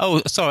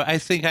 Oh, so I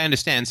think I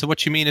understand. So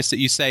what you mean is that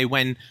you say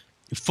when,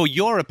 for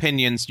your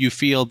opinions, you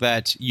feel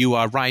that you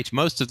are right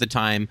most of the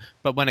time,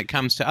 but when it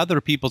comes to other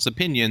people's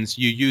opinions,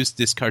 you use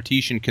this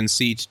Cartesian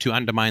conceit to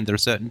undermine their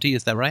certainty.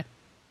 Is that right?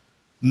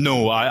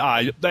 No,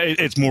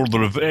 it's more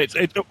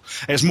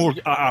it's more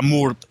I'm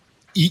more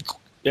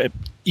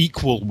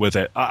equal with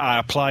it. I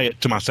apply it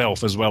to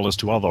myself as well as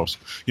to others.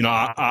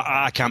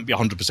 I can't be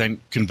 100%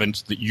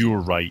 convinced that you're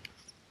right.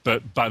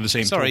 But by the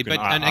same token... Sorry,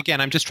 and again,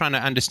 I'm just trying to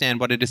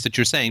understand what it is that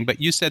you're saying, but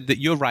you said that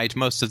you're right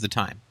most of the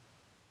time.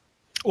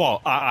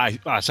 Well, I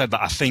said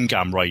that I think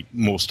I'm right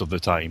most of the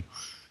time,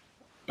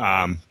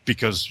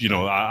 because,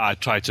 I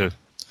try to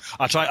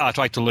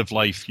live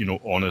life,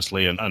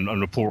 honestly and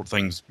report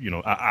things,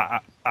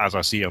 as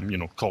I see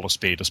them, call a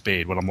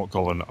spade when I'm not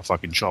calling it a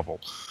fucking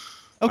shovel.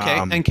 Okay,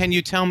 and can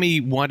you tell me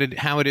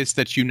how it is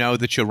that you know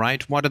that you're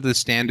right? What are the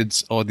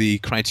standards or the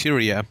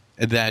criteria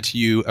that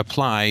you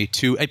apply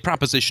to a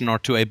proposition or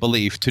to a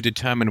belief to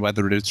determine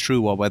whether it is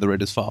true or whether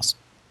it is false?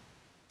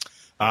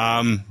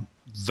 That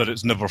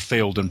it's never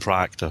failed in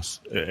practice,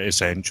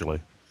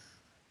 essentially.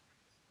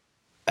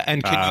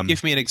 And can you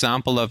give me an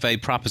example of a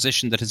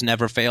proposition that has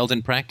never failed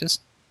in practice?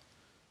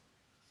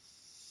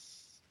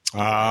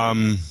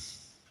 Well,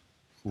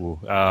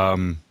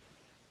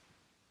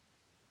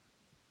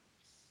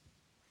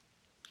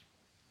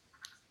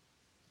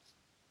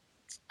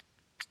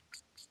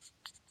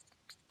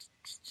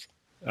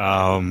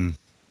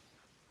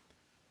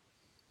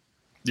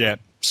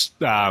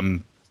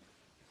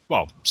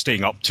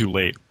 staying up too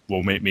late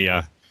will make me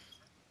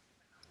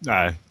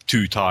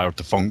too tired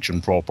to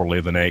function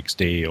properly the next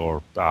day,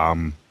 or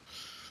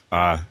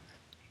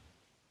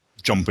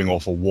jumping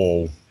off a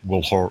wall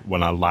will hurt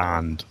when I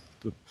land.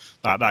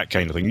 That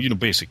kind of thing.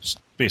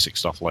 Basic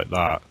stuff like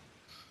that.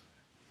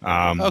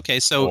 Okay,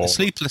 so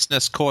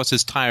sleeplessness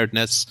causes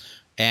tiredness,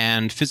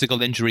 and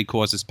physical injury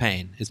causes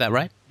pain. Is that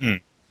right?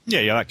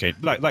 Yeah,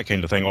 that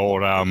kind of thing.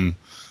 Or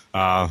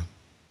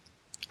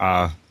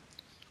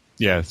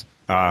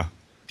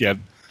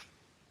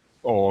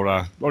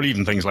or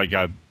even things like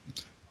I've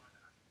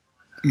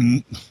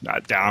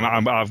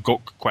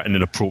got quite an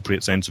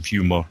inappropriate sense of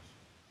humour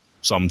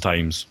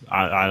sometimes.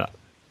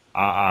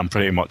 I'm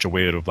pretty much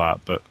aware of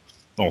that, but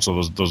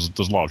also there's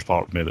a large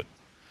part of me that.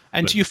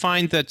 And do you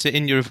find that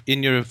in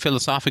your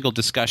philosophical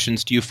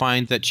discussions, do you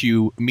find that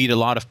you meet a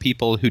lot of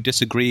people who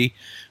disagree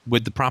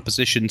with the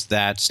propositions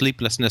that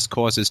sleeplessness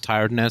causes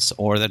tiredness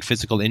or that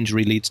physical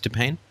injury leads to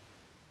pain?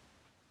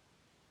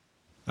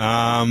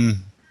 I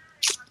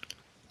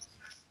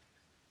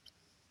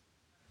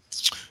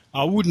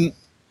wouldn't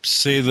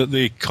say that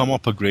they come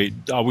up I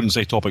wouldn't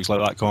say topics like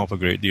that come up a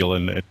great deal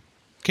in it.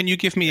 Can you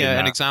give me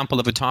an example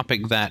of a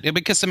topic that,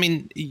 because,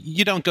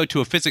 you don't go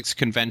to a physics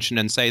convention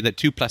and say that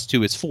 2 +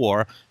 2 is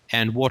 4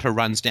 and water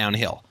runs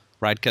downhill,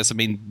 right? Because,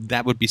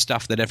 that would be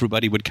stuff that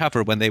everybody would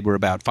cover when they were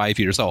about 5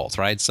 years old,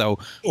 right? So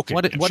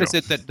what is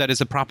it that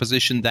is a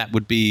proposition that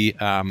would be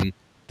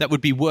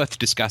worth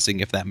discussing,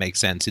 if that makes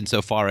sense,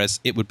 insofar as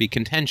it would be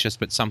contentious,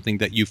 but something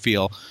that you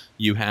feel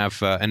you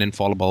have an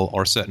infallible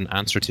or certain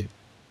answer to?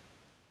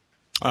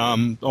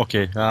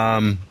 Okay.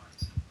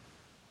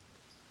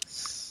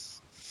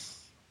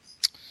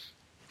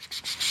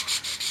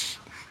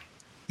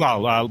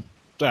 Well, I'll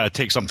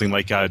take something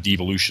like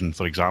devolution,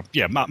 for example.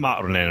 Yeah,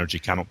 matter and energy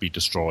cannot be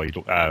destroyed,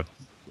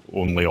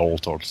 only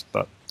altered.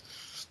 But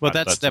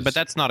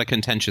that's not a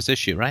contentious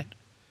issue, right?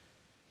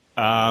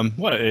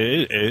 Well,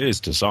 it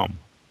is to some.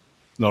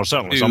 There are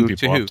certainly some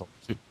people.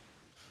 To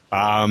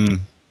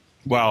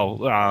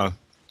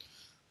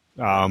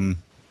who?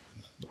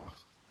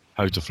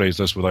 How to phrase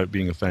this without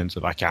being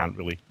offensive? I can't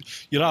really.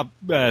 You have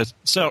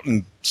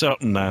certain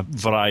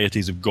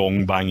varieties of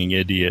gong-banging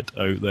idiot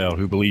out there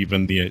who believe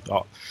in the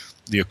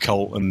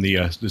occult and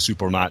the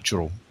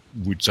supernatural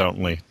would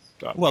certainly.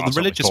 Well,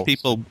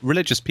 the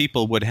religious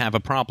people would have a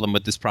problem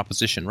with this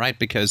proposition, right?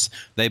 Because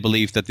they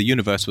believe that the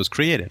universe was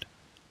created.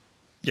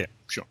 Yeah,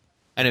 sure.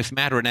 And if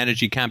matter and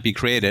energy can't be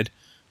created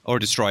or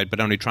destroyed,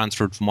 but only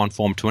transferred from one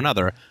form to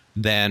another,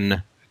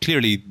 then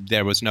clearly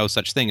there was no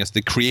such thing as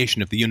the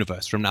creation of the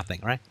universe from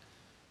nothing, right?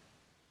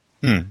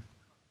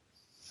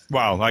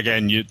 Well,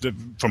 again,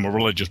 from a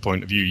religious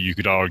point of view, you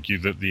could argue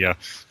that the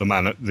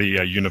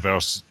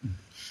universe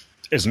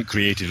isn't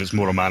created; it's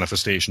more a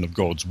manifestation of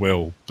God's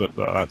will. But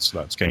that's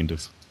kind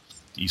of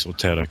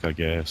esoteric, I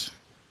guess.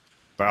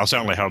 But I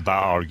certainly heard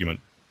that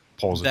argument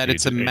posited. That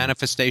it's a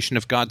manifestation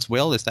of God's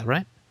will, is that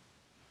right?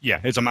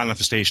 Yeah, it's a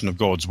manifestation of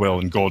God's will,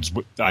 and God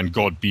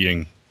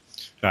being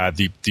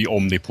the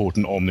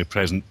omnipotent,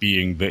 omnipresent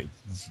being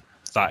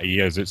that he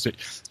is.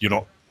 You're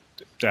not.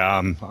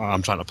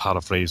 I'm trying to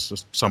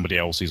paraphrase somebody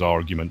else's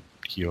argument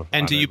here.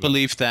 And do you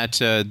believe that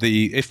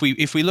if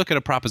we look at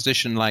a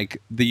proposition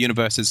like the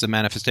universe is a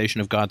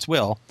manifestation of God's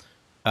will,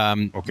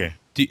 okay,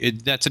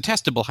 that's a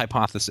testable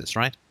hypothesis,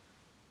 right?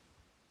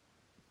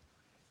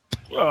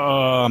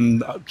 I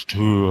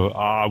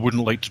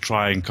wouldn't like to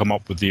try and come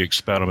up with the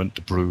experiment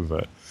to prove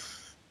it.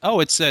 Oh,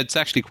 it's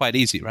actually quite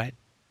easy, right?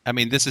 I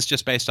mean, this is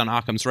just based on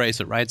Occam's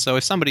razor, right? So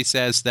if somebody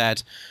says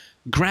that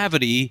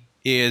gravity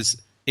is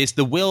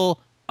the will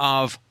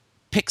of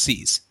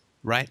pixies,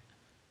 right?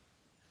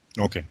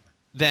 Okay.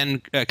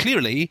 Then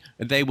clearly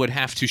they would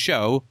have to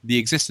show the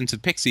existence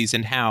of pixies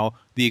and how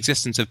the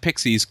existence of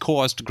pixies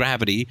caused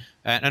gravity,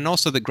 and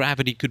also that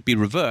gravity could be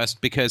reversed,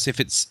 because if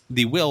it's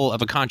the will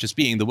of a conscious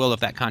being, the will of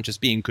that conscious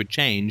being could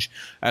change.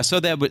 So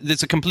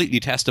there's a completely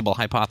testable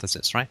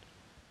hypothesis, right?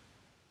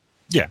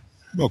 Yeah.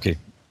 Okay.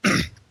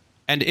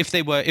 And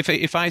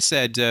if I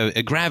said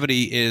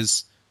gravity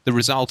is the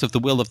result of the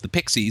will of the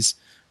pixies,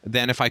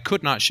 then if I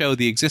could not show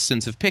the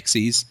existence of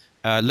pixies,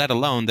 let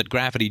alone that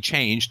gravity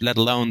changed, let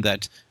alone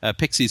that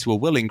pixies were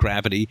willing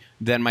gravity,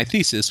 then my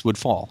thesis would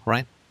fall,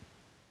 right?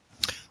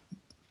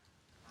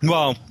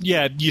 Well,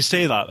 yeah, you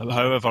say that.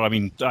 However, I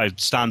mean,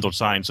 standard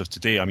science of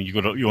today, I mean, you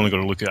only got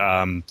to look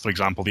at, for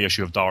example, the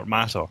issue of dark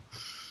matter.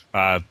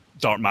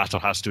 Dark matter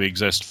has to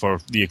exist for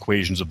the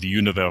equations of the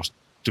universe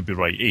to be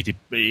right. 80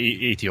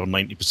 or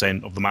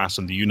 90% of the mass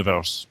in the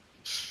universe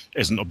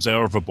isn't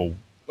observable.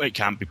 It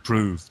can't be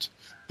proved,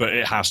 but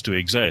it has to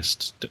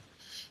exist.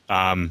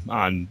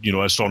 And,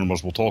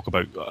 astronomers will talk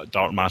about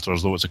dark matter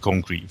as though it's a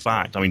concrete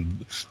fact. I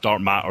mean,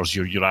 dark matter is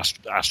your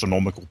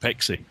astronomical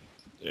pixie.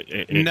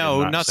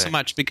 No, not so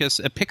much, because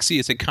a pixie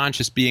is a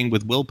conscious being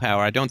with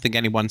willpower. I don't think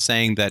anyone's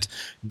saying that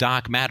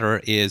dark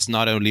matter is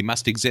not only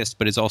must exist,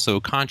 but is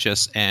also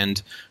conscious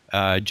and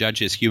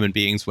judges human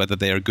beings whether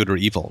they are good or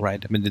evil,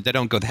 right? I mean, they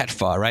don't go that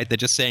far, right? They're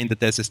just saying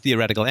that there's this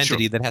theoretical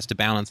entity that has to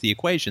balance the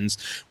equations.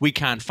 We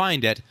can't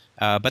find it,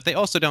 but they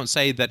also don't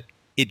say that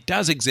it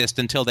does exist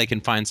until they can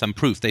find some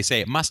proof. They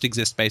say it must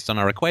exist based on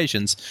our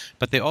equations,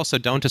 but they also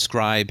don't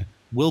ascribe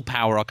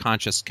willpower or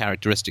conscious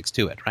characteristics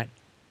to it, right?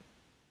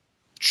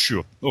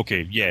 Sure.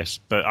 Okay. Yes,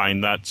 but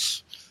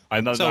that's.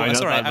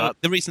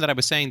 The reason that I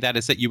was saying that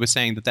is that you were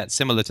saying that that's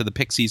similar to the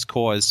pixies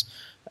cause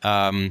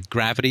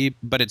gravity,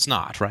 but it's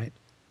not, right?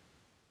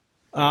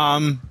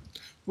 Well,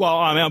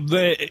 I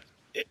mean,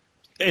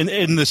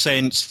 in the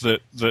sense that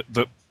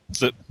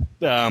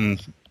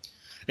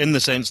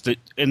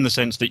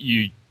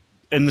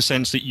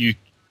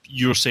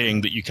you're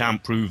saying that you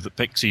can't prove that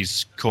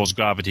pixies cause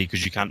gravity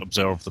because you can't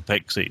observe the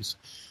pixies,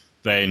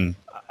 then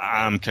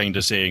I'm kind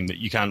of saying that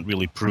you can't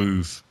really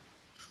prove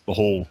the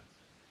whole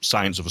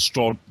science of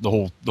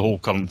the whole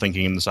current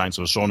thinking in the science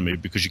of astronomy,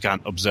 because you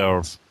can't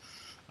observe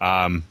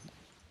dark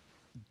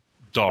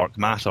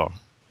matter.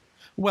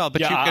 Well,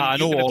 but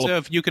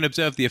you can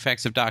observe the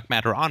effects of dark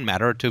matter on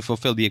matter to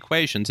fulfill the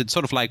equations. It's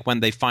sort of like when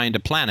they find a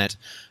planet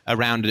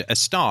around a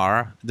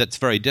star that's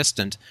very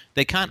distant.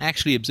 They can't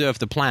actually observe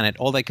the planet.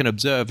 All they can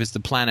observe is the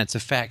planet's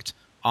effect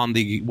on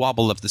the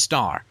wobble of the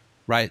star,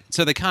 right?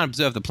 So they can't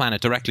observe the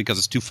planet directly because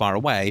it's too far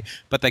away,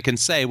 but they can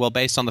say, well,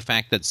 based on the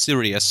fact that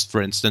Sirius,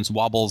 for instance,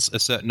 wobbles a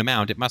certain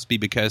amount, it must be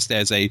because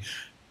there's a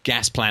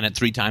gas planet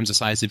 3 times the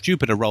size of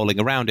Jupiter rolling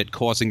around it,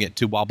 causing it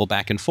to wobble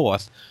back and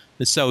forth.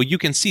 So you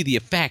can see the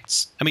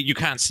effects. I mean, you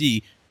can't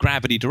see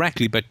gravity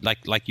directly, but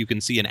like you can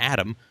see an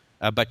atom,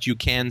 but you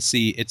can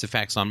see its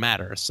effects on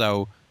matter.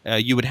 So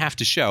you would have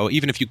to show,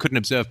 even if you couldn't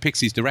observe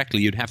pixies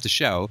directly, you'd have to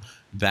show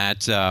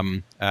that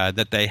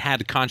that they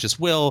had conscious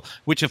will,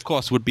 which of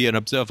course would be an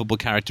observable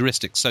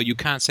characteristic. So you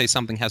can't say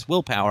something has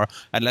willpower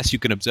unless you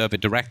can observe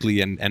it directly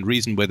and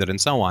reason with it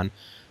and so on.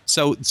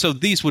 So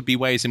these would be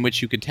ways in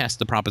which you could test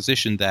the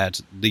proposition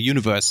that the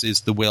universe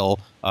is the will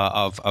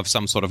of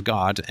some sort of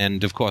God,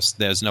 and of course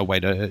there's no way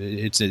to.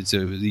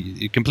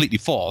 It completely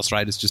false,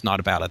 right? It's just not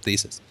a valid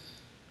thesis.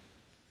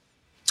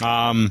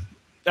 Well,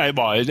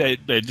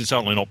 it's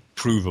certainly not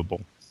provable.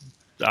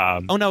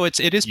 Oh no, it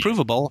is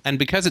provable, and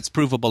because it's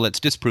provable, it's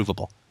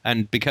disprovable,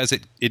 and because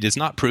it is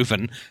not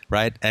proven,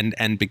 right,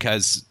 and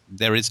because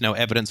there is no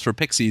evidence for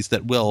pixies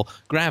that will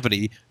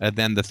gravity,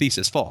 then the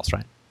thesis falls,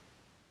 right?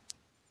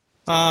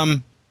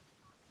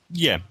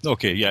 Yeah.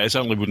 Okay. Yeah. It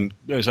certainly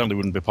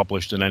wouldn't be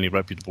published in any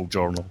reputable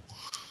journal.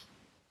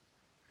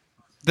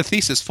 The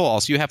thesis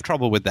falls. You have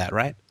trouble with that,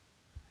 right?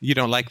 You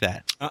don't like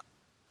that.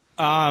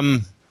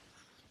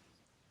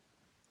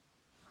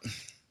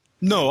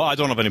 No, I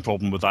don't have any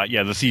problem with that.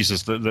 Yeah, the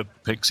thesis that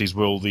pixies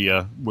will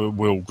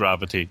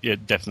gravity,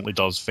 it definitely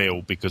does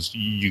fail, because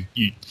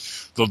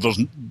there's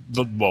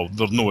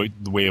no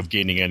way of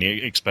gaining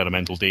any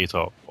experimental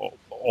data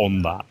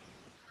on that.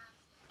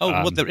 Oh,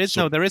 well, there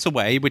is a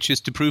way, which is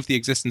to prove the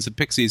existence of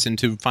pixies and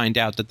to find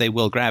out that they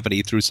will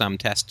gravity through some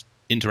test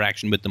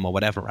interaction with them or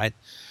whatever, right?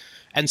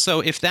 And so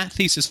if that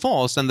thesis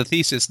falls, then the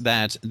thesis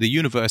that the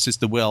universe is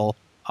the will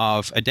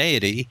of a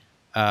deity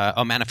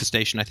or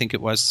manifestation, I think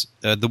it was,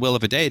 the will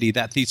of a deity,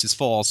 that thesis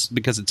falls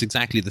because it's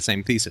exactly the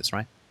same thesis,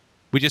 right?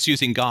 We're just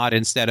using God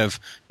instead of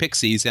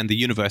pixies and the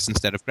universe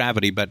instead of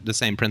gravity, but the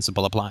same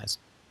principle applies.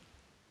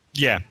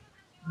 Yeah,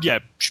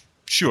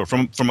 sure.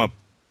 From a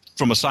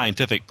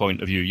scientific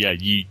point of view, yeah.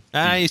 You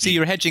see,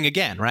 you're hedging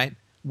again, right?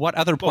 What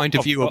other point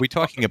of view are we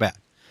talking about?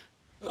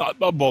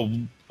 Well,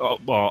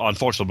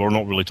 unfortunately, we're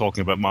not really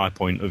talking about my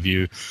point of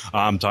view.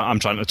 I'm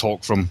trying to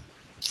talk from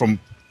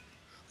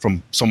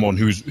someone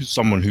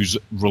who's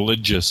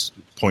religious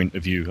point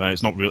of view.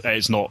 It's not real.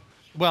 It's not.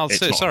 Well,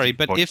 sorry,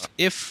 but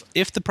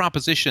if the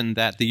proposition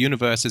that the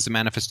universe is a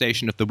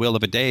manifestation of the will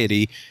of a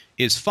deity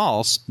is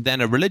false, then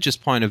a religious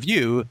point of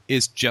view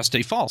is just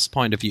a false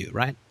point of view,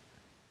 right?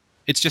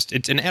 It's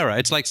an error.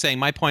 It's like saying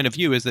my point of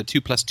view is that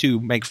 2 +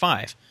 2 make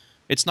 5.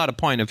 It's not a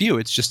point of view.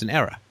 It's just an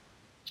error.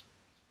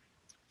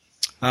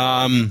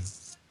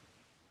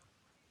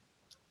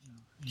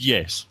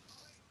 Yes.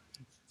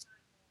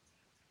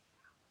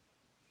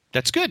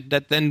 That's good.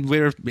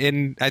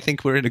 Then I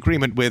think we're in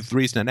agreement with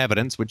reason and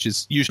evidence, which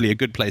is usually a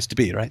good place to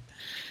be, right?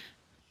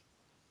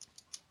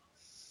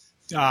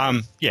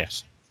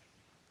 Yes.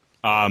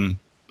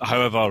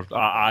 However,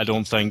 I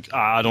don't think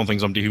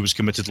somebody who was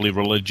committedly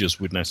religious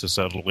would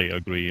necessarily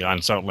agree.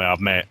 And certainly, I've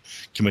met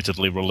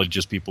committedly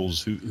religious people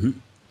who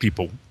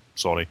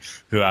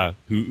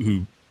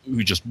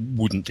just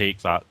wouldn't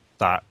take that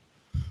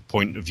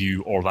point of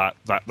view or that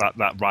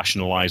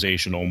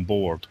rationalization on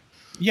board.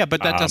 Yeah,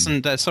 but that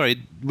doesn't.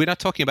 Sorry, we're not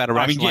talking about a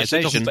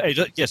rationalization.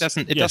 It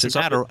doesn't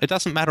matter. It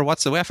doesn't matter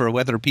whatsoever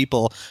whether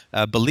people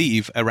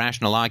believe a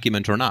rational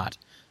argument or not,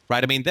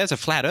 right? I mean, there's a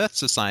flat Earth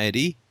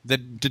society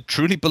that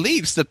truly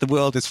believes that the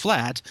world is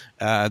flat.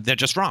 They're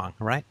just wrong,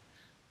 right?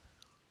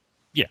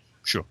 Yeah,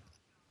 sure.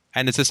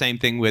 And it's the same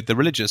thing with the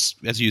religious,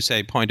 as you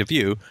say, point of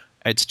view.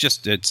 It's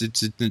just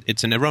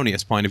it's an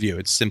erroneous point of view.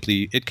 It's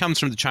simply it comes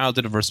from the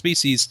childhood of our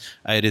species.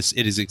 It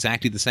is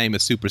exactly the same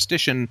as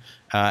superstition,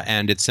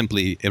 and it's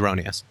simply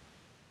erroneous.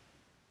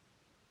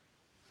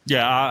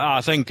 Yeah,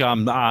 I think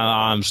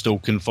I'm still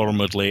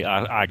confirmedly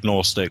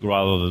agnostic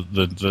rather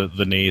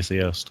than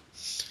atheist.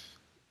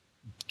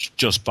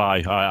 Just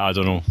by I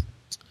don't know,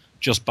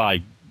 just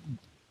by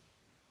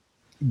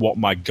what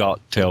my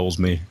gut tells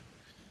me,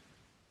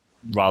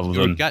 rather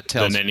than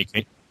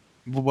anything.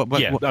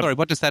 Sorry,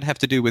 what does that have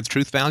to do with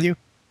truth value?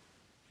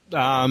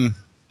 I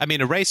mean,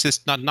 a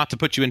racist, not to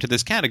put you into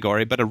this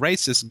category, but a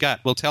racist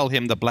gut will tell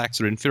him that blacks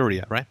are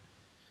inferior, right?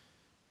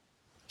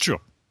 Sure.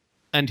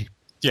 And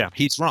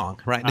he's wrong,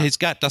 right? His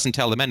gut doesn't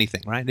tell him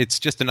anything, right? It's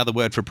just another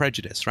word for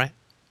prejudice, right?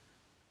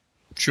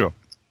 Sure.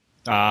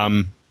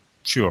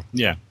 Sure,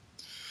 yeah.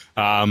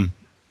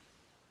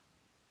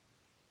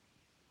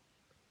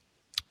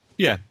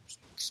 Yeah.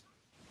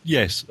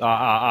 Yes,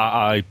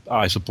 I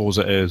suppose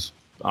it is.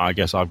 I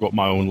guess I've got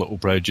my own little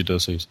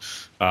prejudices,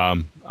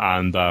 and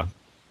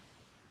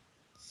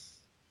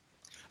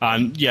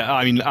yeah,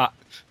 I mean,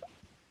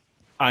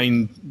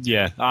 I'm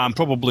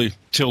probably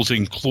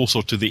tilting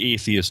closer to the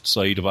atheist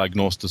side of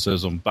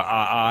agnosticism, but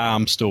I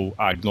am still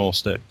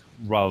agnostic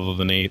rather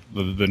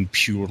than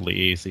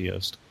purely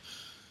atheist.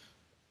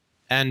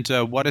 And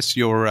what is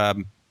your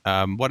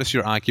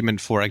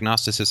argument for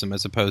agnosticism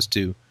as opposed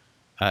to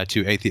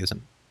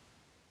atheism?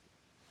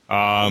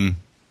 I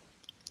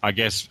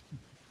guess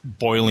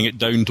boiling it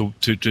down to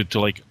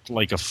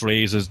like a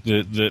phrase is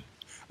that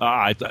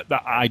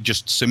I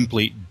just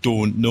simply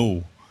don't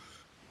know.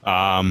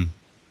 That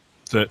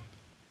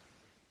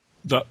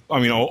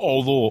I mean,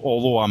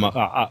 although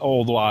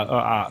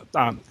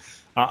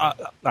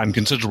I'm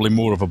considerably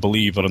more of a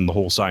believer in the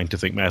whole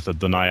scientific method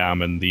than I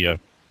am in the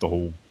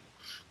whole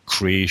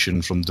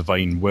creation from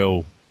divine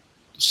will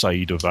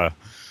side of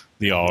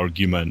the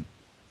argument.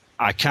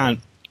 I can't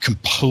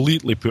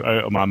completely put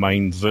out of my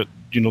mind that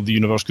the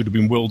universe could have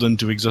been willed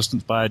into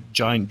existence by a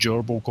giant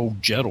gerbil called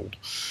Gerald.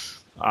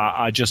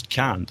 I just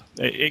can't.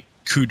 It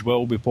could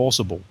well be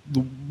possible.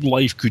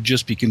 Life could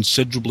just be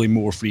considerably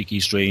more freaky,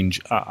 strange,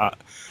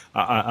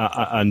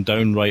 and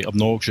downright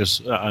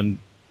obnoxious, and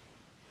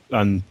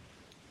than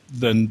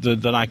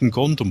I can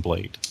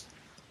contemplate.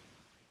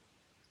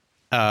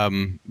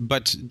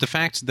 But the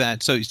fact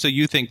that so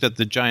you think that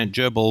the giant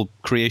gerbil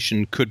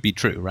creation could be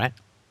true, right?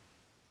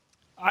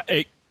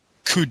 It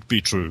could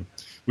be true.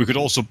 We could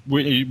also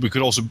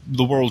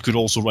the world could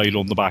also ride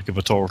on the back of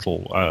a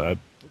turtle,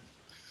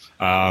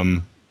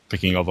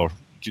 picking other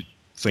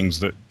things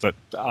that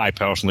I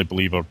personally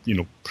believe are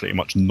pretty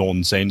much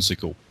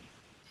nonsensical.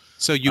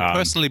 So you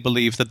personally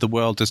believe that the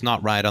world does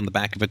not ride on the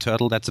back of a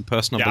turtle? That's a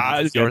personal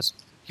belief of yours?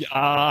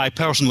 I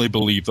personally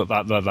believe that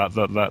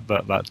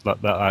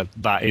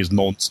is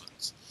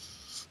nonsense.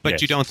 But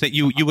yes. You don't think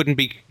you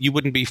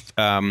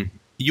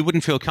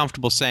wouldn't feel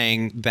comfortable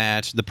saying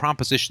that the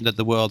proposition that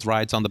the world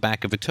rides on the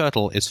back of a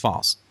turtle is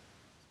false?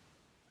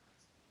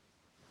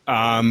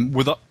 I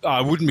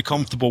wouldn't be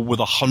comfortable with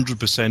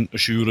 100%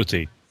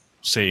 assurity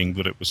saying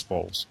that it was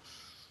false.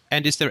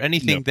 And is there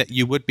anything that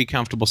you would be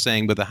comfortable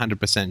saying with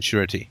 100%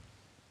 surety?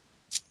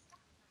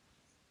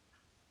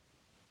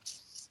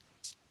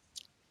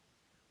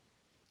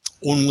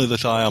 Only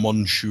that I am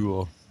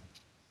unsure.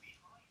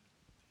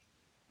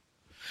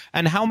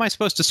 And how am I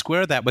supposed to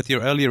square that with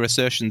your earlier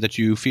assertion that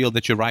you feel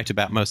that you're right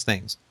about most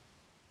things?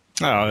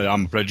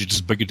 I'm a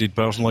prejudiced, bigoted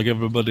person like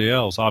everybody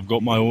else. I've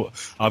got my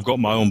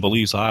own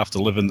beliefs. I have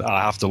to live in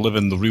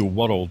the real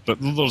world. But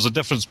there's a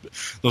difference.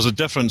 There's a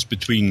difference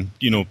between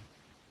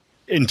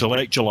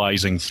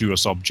intellectualizing through a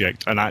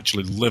subject and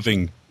actually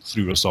living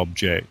through a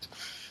subject.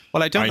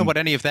 Well, I don't know what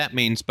any of that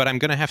means, but I'm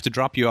going to have to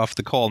drop you off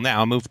the call now.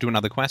 I'll move to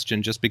another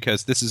question just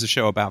because this is a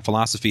show about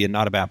philosophy and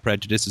not about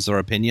prejudices or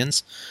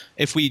opinions.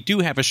 If we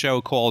do have a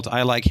show called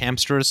I Like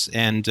Hamsters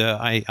and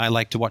I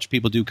like to watch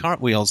people do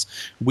cartwheels,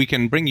 we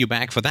can bring you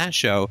back for that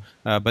show.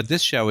 But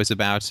this show is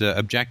about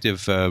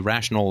objective,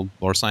 rational,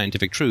 or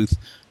scientific truth,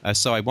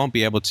 so I won't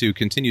be able to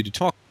continue to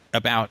talk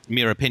about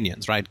mere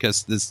opinions, right?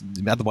 Because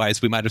otherwise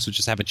we might as well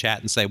just have a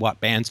chat and say, what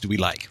bands do we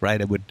like,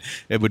 right? It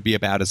would be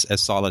about as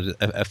solid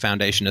a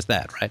foundation as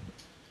that, right?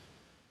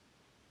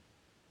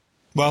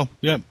 Well,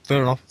 yeah,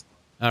 fair enough.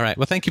 All right.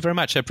 Well, thank you very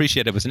much. I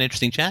appreciate it. It was an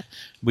interesting chat.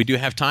 We do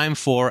have time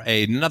for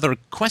another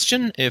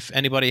question. If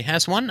anybody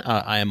has one,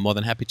 I am more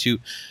than happy to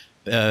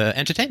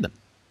entertain them.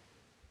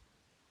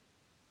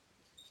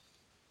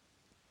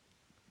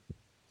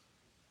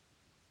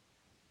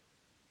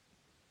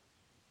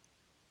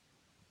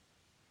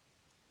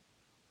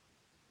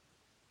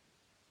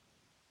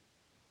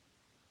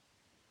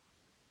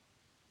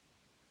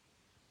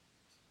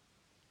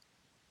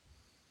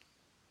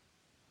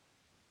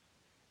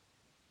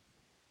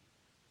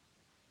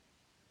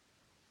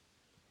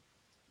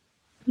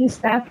 Hey,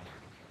 Steph.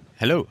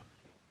 Hello.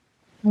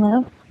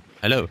 Hello.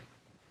 Hello.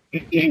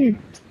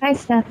 Hi,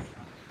 Steph.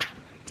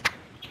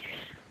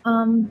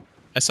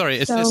 Sorry,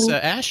 is so- this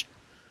Ash?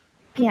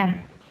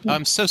 Yeah.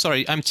 I'm so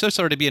sorry. I'm so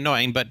sorry to be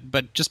annoying,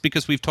 but just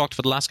because we've talked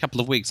for the last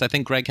couple of weeks, I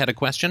think Greg had a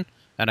question,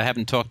 and I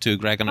haven't talked to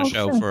Greg on a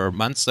show sure. for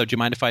months. So do you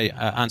mind if I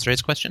answer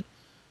his question?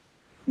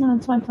 No,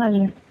 it's my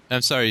pleasure.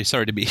 I'm sorry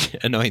to be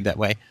annoying that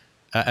way.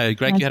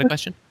 Greg, you had a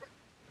question?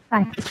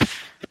 Hi.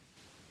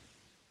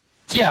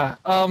 Yeah.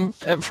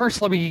 At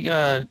first, let me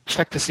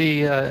check to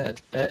see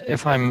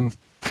if I'm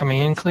coming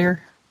in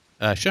clear.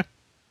 Sure.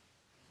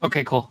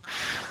 Okay, cool.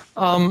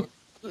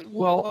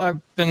 Well,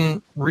 I've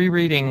been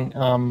rereading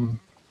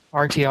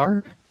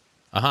RTR,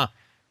 Uh-huh.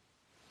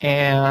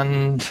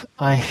 and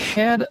I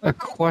had a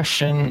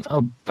question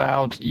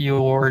about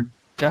your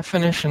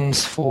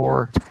definitions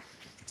for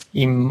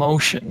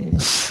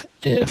emotions,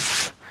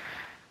 if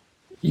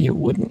you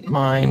wouldn't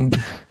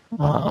mind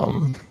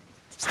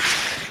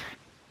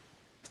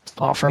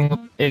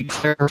offering a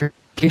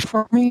clarification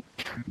for me.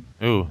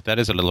 Ooh, that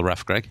is a little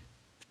rough, Greg.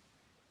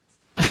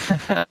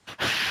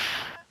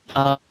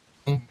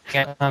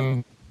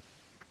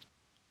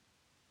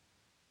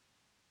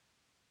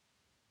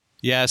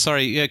 Yeah,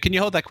 sorry. Can you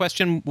hold that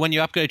question? When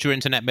you upgrade your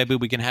internet, maybe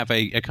we can have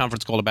a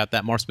conference call about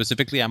that more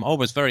specifically. I'm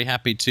always very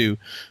happy to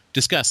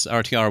discuss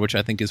RTR, which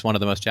I think is one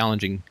of the most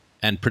challenging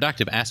and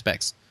productive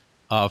aspects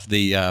of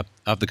the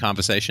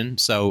conversation.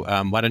 So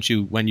why don't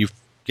you, when you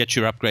get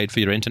your upgrade for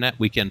your internet,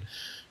 we can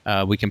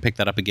pick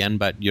that up again.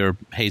 But you're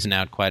hazing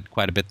out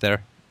quite a bit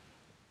there.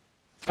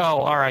 Oh,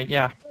 all right.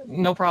 Yeah,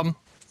 no problem.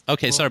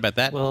 Okay, sorry about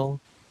that. Well,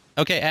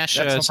 Okay, Ash.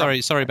 That's no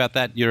problem. Sorry about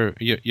that.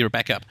 You're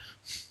back up.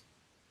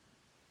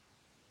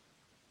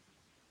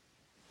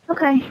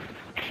 Okay.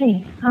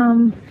 Hey.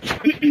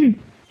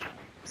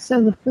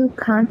 So the Foo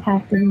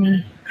contacted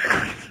me.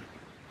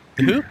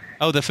 The who?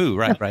 Oh, the Foo.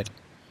 Right.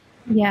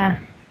 Yeah.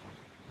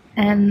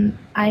 And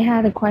I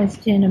had a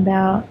question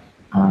about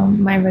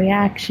my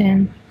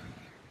reaction.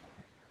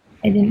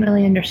 I didn't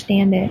really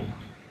understand it.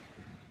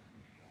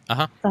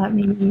 Uh-huh. Thought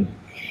maybe.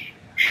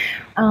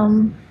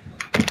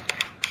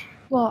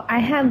 Well, I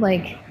had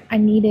I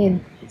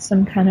needed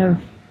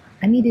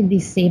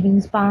these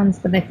savings bonds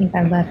that I think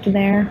I left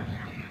there,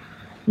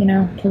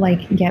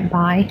 to get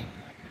by.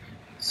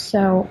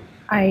 So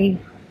I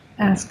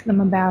asked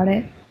them about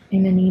it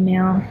in an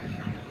email,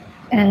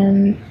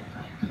 and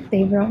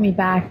they wrote me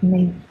back,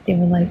 and they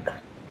were like,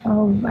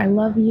 "Oh, I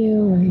love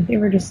you," and they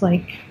were just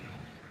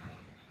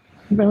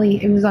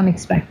really, it was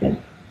unexpected.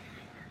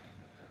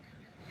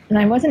 And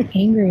I wasn't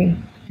angry,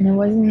 and I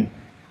wasn't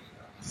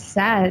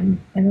sad,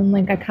 and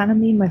then I kind of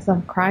made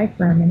myself cry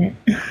for a minute.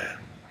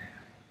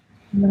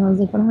 And then I was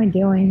like, what am I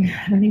doing?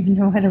 I don't even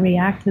know how to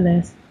react to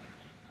this.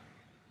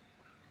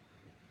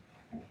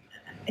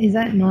 Is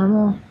that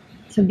normal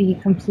to be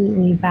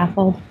completely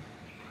baffled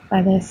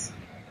by this?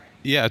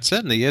 Yeah, it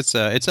certainly is.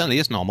 It certainly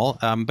is normal.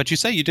 But you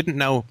say you didn't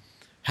know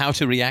how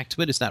to react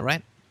to it. Is that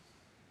right?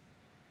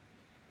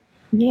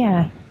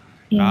 Yeah.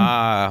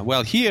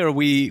 Well, here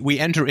we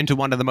enter into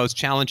one of the most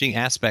challenging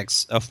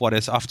aspects of what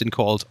is often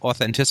called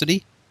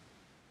authenticity.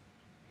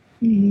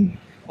 Mm-hmm.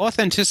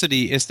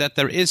 Authenticity is that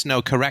there is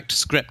no correct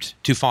script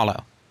to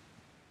follow.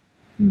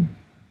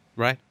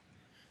 Right?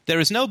 There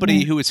is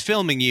nobody who is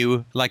filming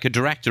you like a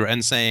director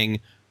and saying,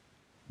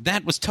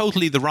 that was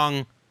totally the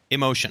wrong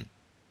emotion.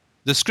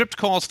 The script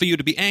calls for you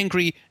to be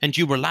angry, and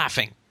you were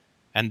laughing.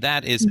 And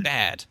that is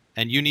bad.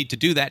 And you need to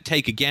do that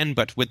take again,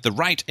 but with the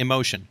right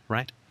emotion,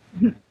 right?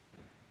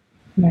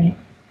 Right.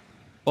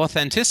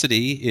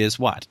 Authenticity is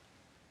what?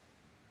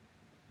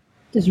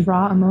 Just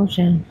raw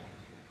emotion.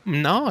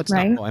 No, it's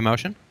Right? not raw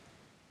emotion.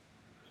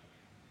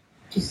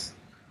 Just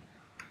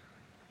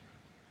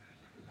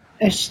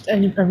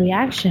a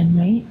reaction,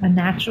 right? A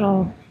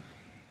natural.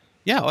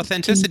 Yeah,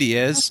 authenticity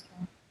is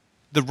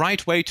the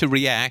right way to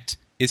react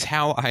is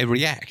how I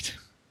react.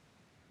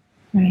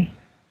 Right.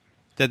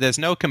 That there's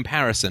no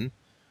comparison,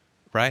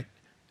 right?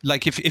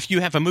 Like if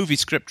you have a movie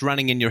script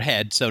running in your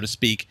head, so to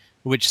speak,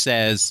 which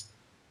says,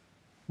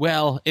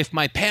 well, if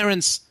my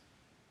parents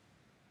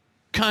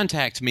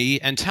contact me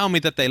and tell me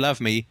that they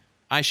love me,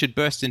 I should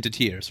burst into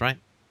tears, right?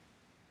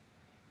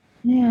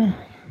 Yeah.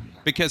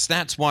 Because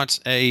that's what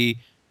a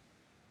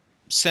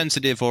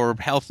sensitive or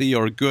healthy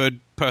or good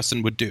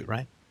person would do,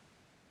 right?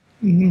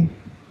 Mm-hmm.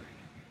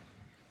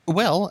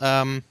 Well,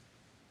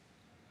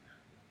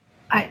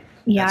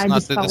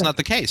 that's not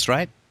the case,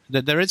 right?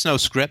 There is no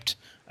script.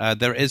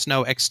 There is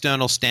no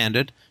external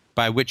standard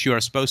by which you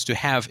are supposed to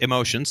have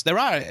emotions. There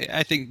are,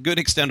 I think, good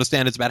external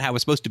standards about how we're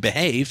supposed to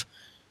behave,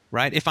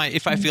 right? If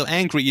I feel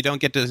angry, you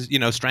don't get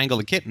to strangle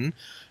a kitten.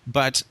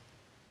 But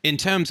in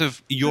terms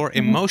of your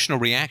emotional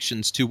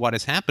reactions to what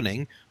is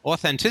happening,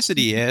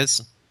 authenticity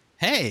is,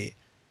 hey,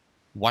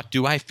 what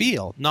do I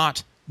feel?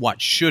 Not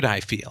what should I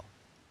feel?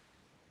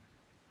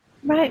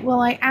 Right.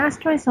 Well, I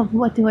asked myself,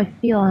 what do I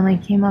feel? And I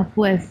came up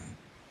with,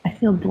 I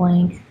feel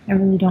blank. I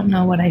really don't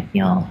know what I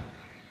feel.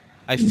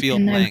 I feel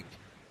And blank,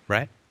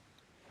 right?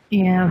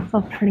 Yeah, I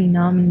felt pretty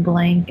numb and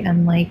blank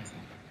and like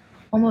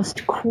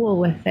almost cool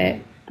with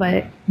it.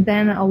 But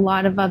then a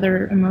lot of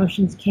other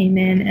emotions came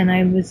in, and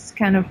I was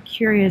kind of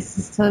curious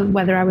as to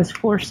whether I was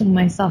forcing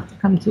myself to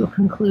come to a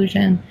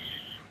conclusion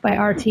by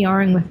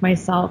RTRing with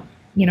myself.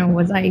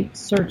 Was I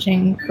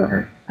searching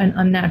for an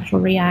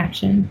unnatural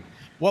reaction?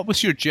 What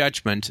was your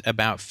judgment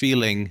about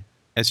feeling,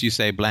 as you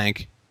say,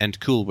 blank and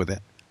cool with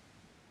it?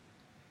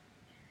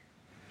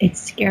 It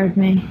scared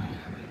me.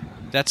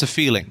 That's a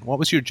feeling. What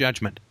was your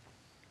judgment?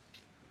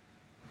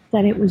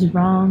 That it was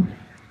wrong.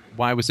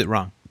 Why was it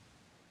wrong?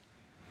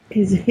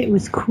 Because if it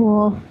was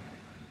cool,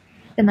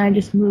 then I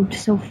just moved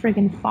so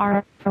friggin'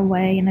 far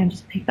away, and I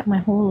just picked up my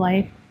whole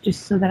life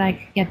just so that I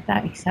could get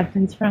that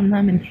acceptance from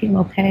them and feel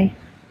okay.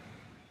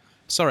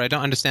 Sorry, I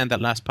don't understand that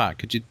last part.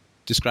 Could you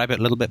describe it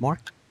a little bit more?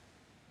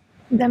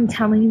 Them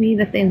telling me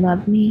that they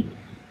love me,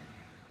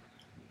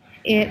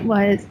 it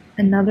was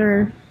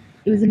another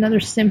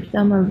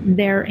symptom of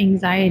their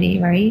anxiety,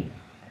 right?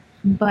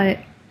 But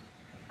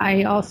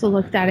I also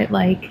looked at it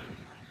like,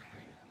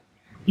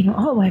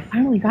 I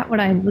finally got what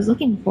I was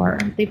looking for.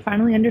 They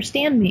finally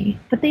understand me,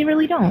 but they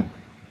really don't.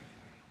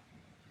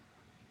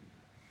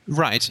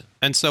 Right.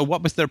 And so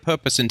what was their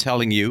purpose in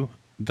telling you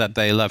that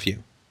they love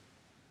you?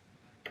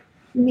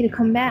 For me to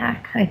come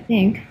back, I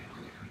think.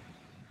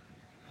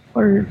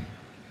 Or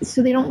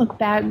so they don't look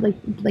bad,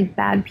 like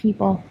bad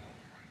people.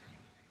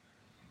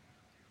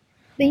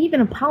 They even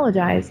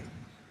apologized.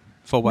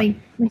 For what?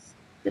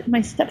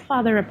 My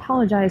stepfather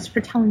apologized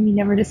for telling me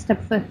never to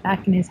step foot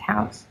back in his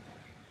house.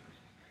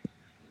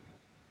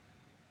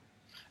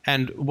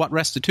 And what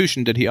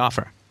restitution did he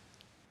offer?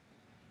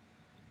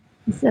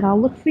 He said, I'll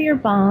look for your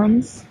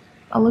bonds.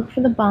 I'll look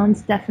for the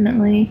bonds,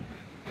 definitely.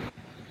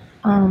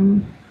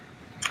 And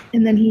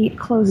then he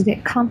closed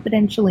it,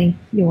 confidentially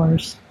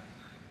yours.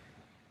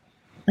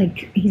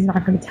 Like, he's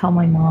not going to tell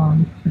my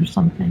mom or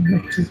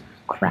something, which is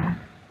crap.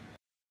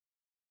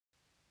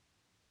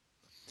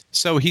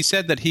 So he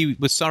said that he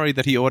was sorry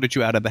that he ordered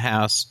you out of the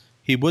house.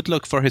 He would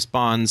look for his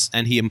bonds,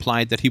 and he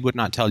implied that he would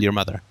not tell your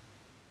mother.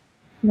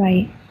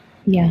 Right.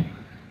 Yeah.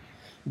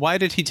 Why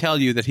did he tell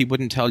you that he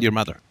wouldn't tell your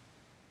mother?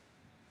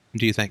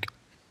 Do you think?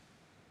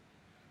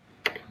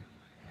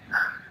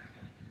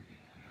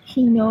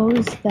 He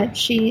knows that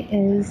she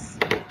is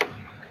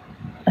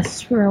a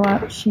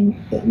screw-up.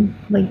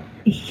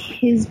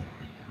 His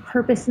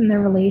purpose in their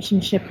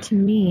relationship, to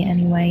me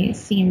anyway, it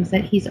seems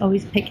that he's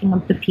always picking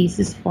up the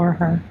pieces for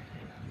her.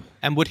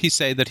 And would he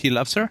say that he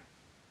loves her?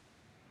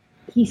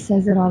 He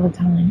says it all the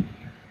time.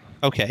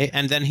 Okay,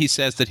 and then he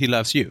says that he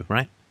loves you,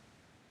 right?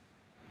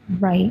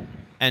 Right.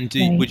 And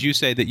right. Would you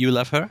say that you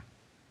love her?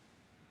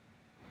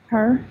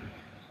 Her?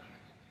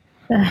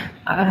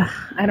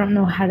 I don't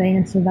know how to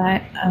answer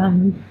that.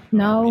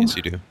 No. Yes,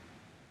 you do.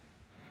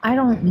 I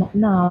don't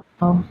know.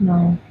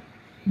 No.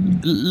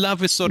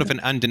 Love is sort of an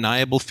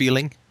undeniable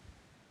feeling.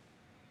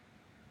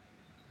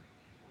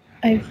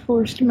 I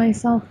forced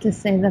myself to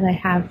say that I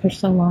have for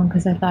so long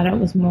because I thought it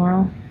was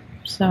moral.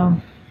 So.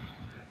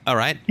 All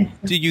right.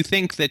 Do you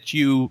think that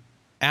you,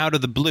 out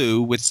of the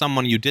blue, with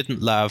someone you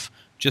didn't love,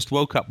 just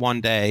woke up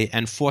one day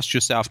and forced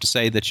yourself to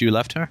say that you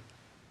loved her?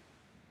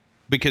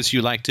 Because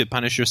you like to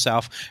punish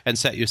yourself and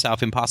set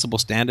yourself impossible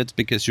standards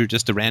because you're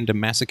just a random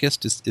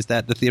masochist? Is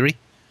that the theory?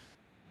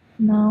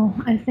 No,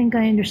 I think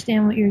I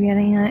understand what you're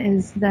getting at,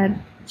 is that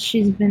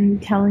she's been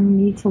telling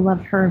me to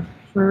love her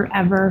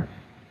forever,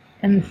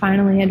 and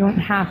finally I don't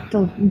have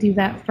to do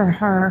that for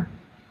her,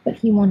 but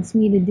he wants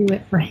me to do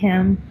it for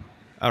him.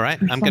 All right,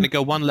 I'm going to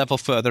go one level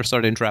further.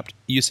 Sorry to interrupt.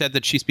 You said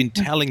that she's been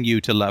telling you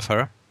to love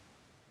her,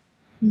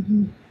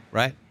 mm-hmm.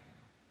 right?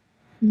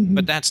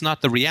 But that's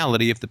not the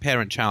reality of the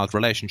parent-child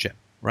relationship,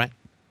 right?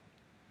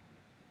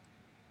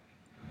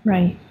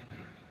 Right.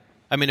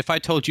 I mean, if I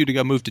told you to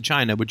go move to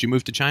China, would you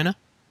move to China?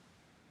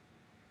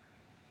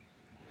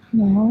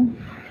 No.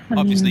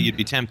 Obviously, you'd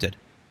be tempted.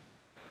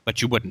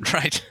 But you wouldn't,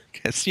 right?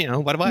 Because,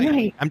 what am I?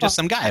 Right. I'm just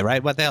some guy,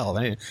 right? What the hell?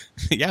 I mean,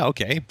 yeah,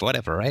 okay,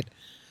 whatever, right?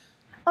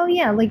 Oh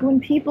yeah, like when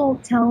people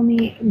tell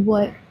me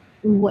what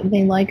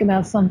they like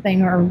about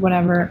something or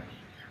whatever,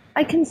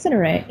 I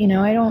consider it.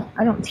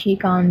 I don't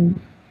take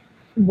on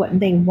what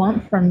they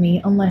want from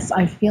me unless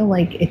I feel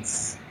like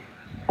it's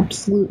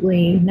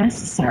absolutely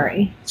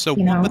necessary. So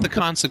what were the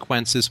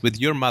consequences with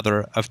your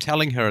mother of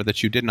telling her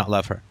that you did not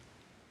love her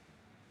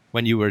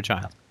when you were a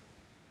child?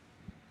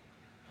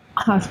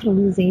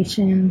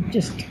 Hospitalization,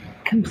 just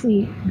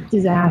complete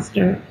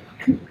disaster.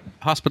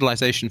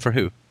 Hospitalization for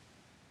who?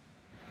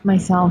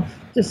 Myself,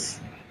 just,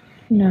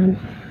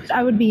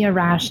 I would be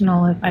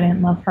irrational if I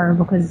didn't love her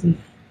because of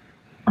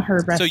her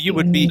breastfeeding. So you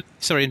would be,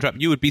 sorry to interrupt,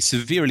 you would be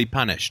severely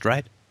punished,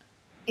 right?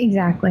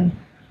 Exactly.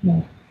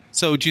 Yeah.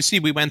 So do you see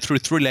we went through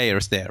 3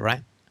 layers there,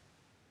 right?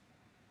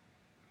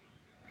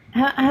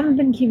 I haven't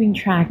been keeping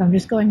track. I'm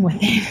just going with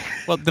it.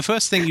 Well, the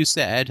first thing you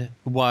said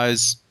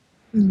was,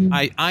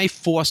 I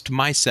forced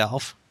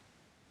myself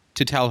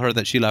to tell her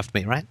that she loved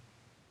me, right?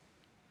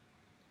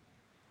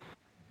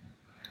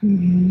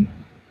 Mm-hmm.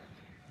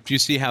 Do you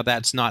see how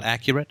that's not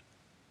accurate?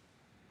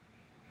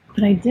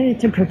 But I did it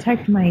to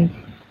protect my...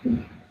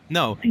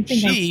 No,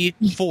 she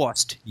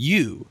forced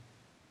you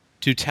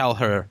to tell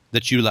her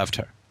that you loved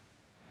her.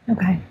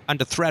 Okay.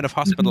 Under threat of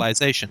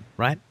hospitalization,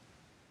 right?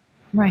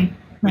 Right.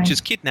 Which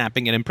is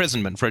kidnapping and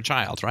imprisonment for a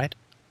child, right?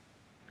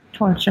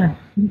 Torture.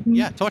 Mm-hmm.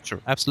 Yeah,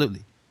 torture,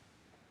 absolutely.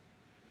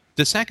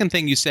 The second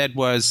thing you said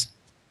was,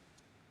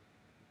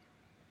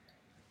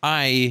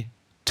 I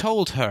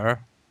told her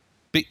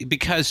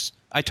because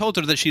I told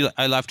her that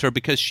I loved her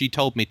because she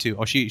told me to,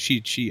 or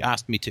she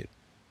asked me to.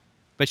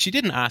 But she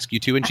didn't ask you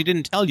to, and she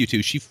didn't tell you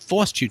to. She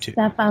forced you to.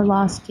 Steph, I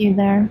lost you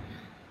there.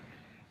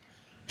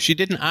 She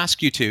didn't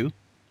ask you to,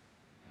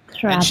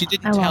 Crap, and she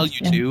didn't tell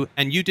you to,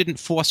 and you didn't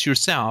force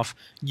yourself.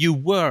 You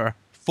were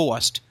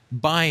forced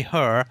by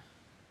her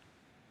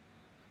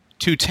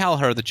to tell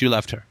her that you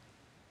loved her.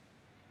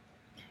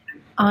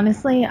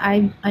 Honestly,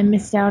 I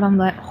missed out on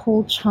that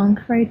whole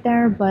chunk right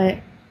there, but...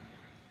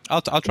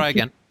 I'll try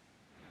again.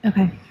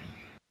 Okay.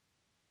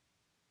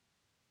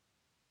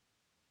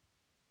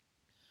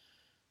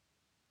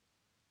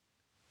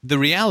 The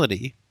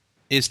reality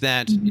is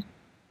that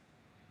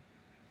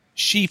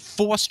she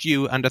forced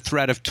you under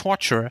threat of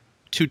torture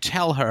to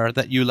tell her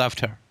that you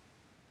loved her.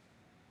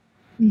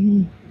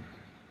 Mm-hmm.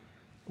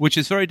 Which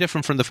is very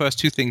different from the first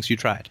 2 things you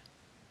tried.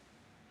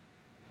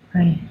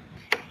 Right.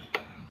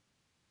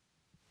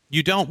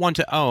 You don't want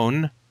to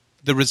own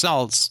the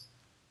results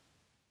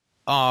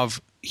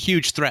of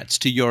huge threats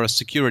to your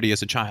security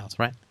as a child,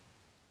 right?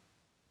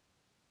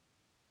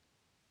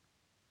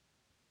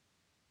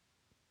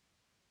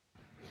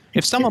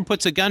 If someone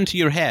puts a gun to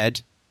your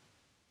head,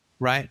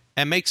 right,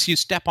 and makes you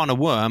step on a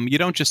worm, you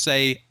don't just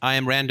say, I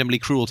am randomly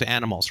cruel to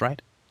animals,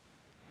 right?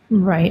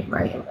 Right.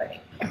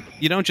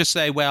 You don't just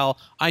say, well,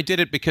 I did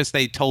it because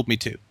they told me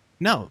to.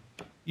 No,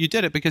 you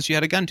did it because you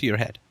had a gun to your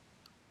head.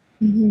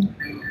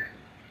 Mm-hmm.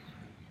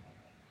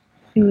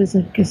 It was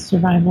like a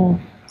survival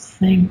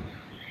thing.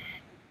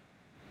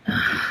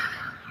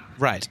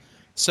 Right.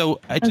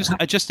 So I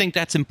just think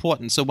that's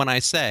important. So when I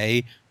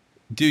say,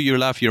 do you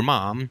love your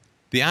mom?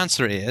 The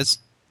answer is...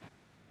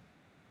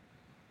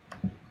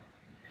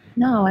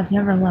 No, I've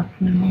never loved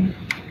my mom.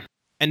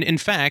 And in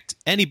fact,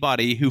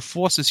 anybody who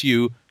forces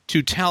you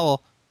to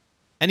tell...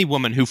 Any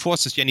woman who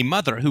forces you, any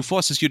mother who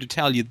forces you to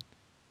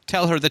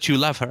tell her that you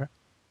love her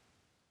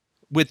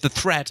with the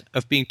threat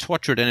of being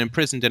tortured and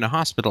imprisoned in a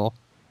hospital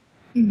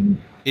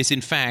is in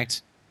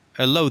fact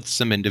a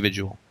loathsome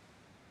individual.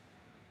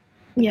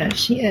 Yeah,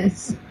 she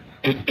is.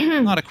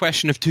 It's not a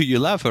question of do you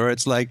love her,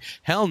 it's like,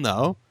 hell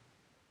no.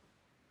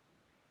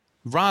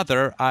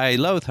 Rather, I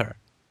loathe her.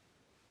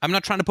 I'm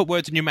not trying to put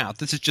words in your mouth.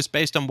 This is just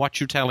based on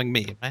what you're telling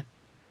me, right?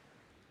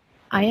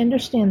 I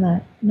understand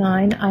that. No,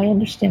 I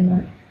understand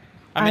that.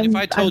 I mean, if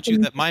I told you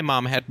that my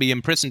mom had me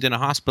imprisoned in a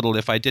hospital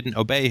if I didn't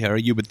obey her,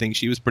 you would think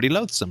she was pretty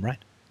loathsome, right?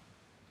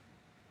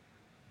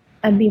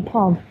 I'd be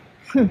appalled.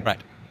 Right.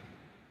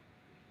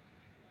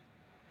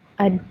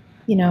 I'd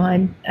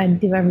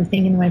do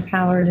everything in my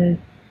power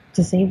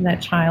to save that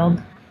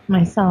child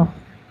myself.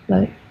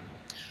 But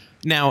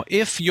now,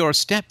 if your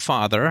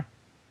stepfather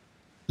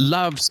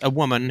loves a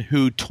woman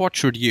who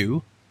tortured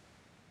you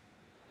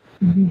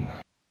and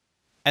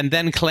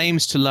then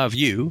claims to love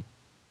you,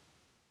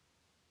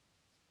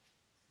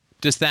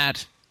 does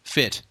that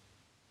fit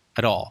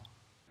at all?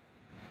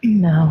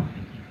 No.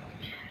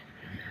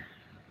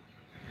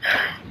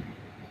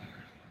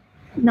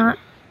 Not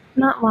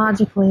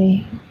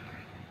logically.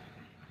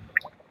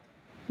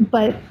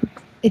 But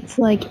it's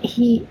like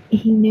he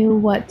knew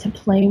what to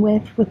play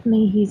with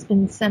me. He's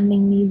been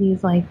sending me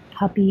these like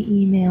puppy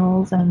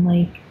emails and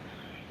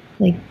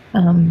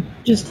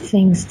just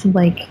things to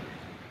like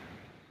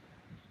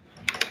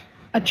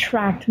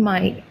attract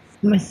my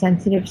My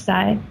sensitive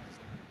side.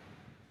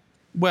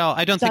 Well,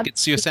 I don't think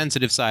it's your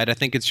sensitive side. I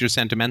think it's your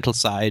sentimental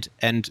side.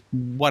 And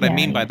what I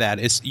mean by that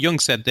is, Jung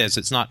said this,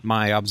 it's not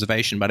my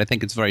observation, but I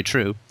think it's very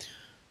true,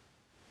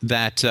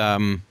 that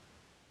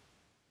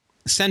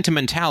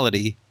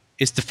sentimentality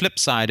is the flip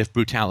side of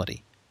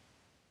brutality.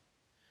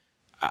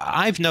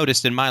 I've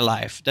noticed in my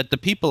life that the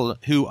people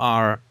who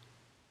are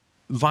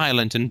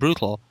violent and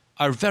brutal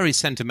are very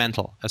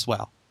sentimental as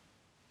well.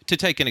 To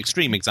take an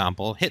extreme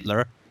example,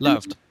 Hitler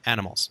loved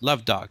animals,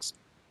 loved dogs.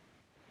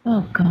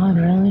 Oh, God,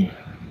 really?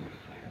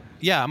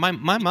 Yeah, my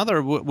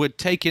mother would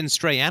take in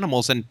stray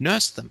animals and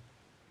nurse them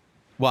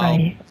while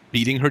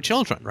beating her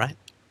children, right?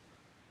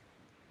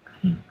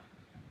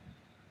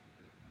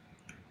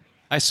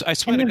 I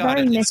swear to God,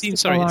 it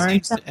seems,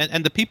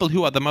 and the people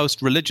who are the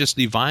most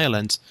religiously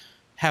violent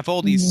have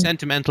all these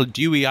sentimental,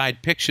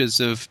 dewy-eyed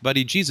pictures of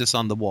Buddy Jesus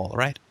on the wall,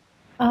 right?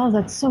 Oh,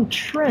 that's so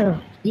true.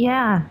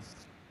 Yeah.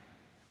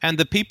 And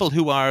the people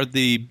who are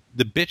the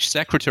bitch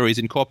secretaries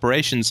in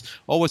corporations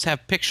always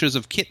have pictures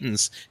of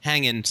kittens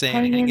hanging,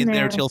 saying, hang in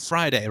there till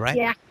Friday, right?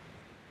 Yeah,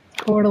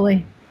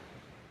 totally.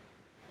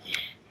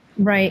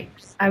 Right.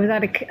 I was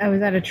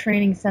at a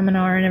training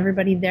seminar, and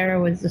everybody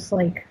there was just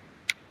like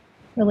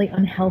really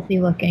unhealthy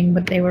looking,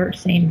 but they were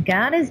saying,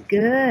 God is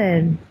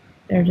good.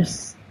 They're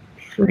just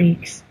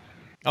freaks.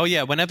 Oh,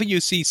 yeah. Whenever you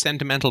see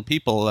sentimental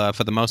people,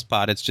 for the most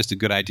part, it's just a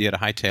good idea to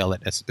hightail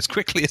it as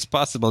quickly as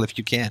possible if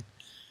you can.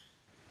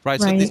 Right,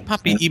 so these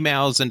puppy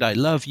emails and I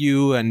love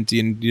you and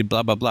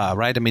blah, blah, blah,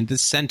 right? I mean,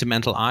 this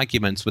sentimental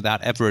arguments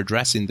without ever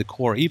addressing the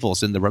core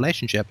evils in the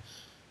relationship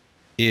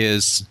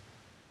is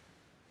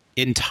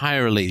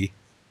entirely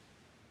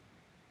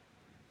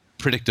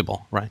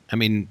predictable, right? I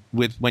mean,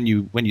 when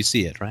you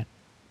see it, right?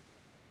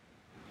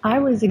 I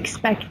was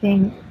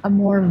expecting a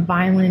more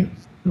violent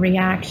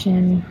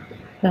reaction,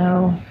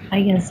 though.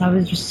 I guess I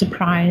was just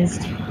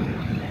surprised.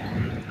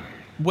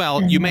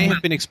 Well, you may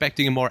have been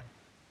expecting a more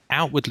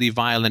outwardly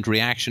violent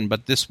reaction,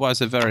 but this was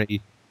a very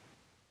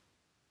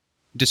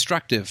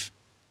destructive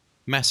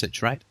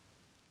message, right?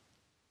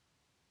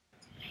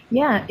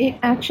 Yeah, it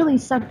actually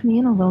sucked me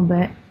in a little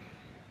bit.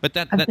 But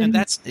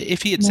that's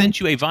if he had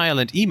sent you a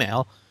violent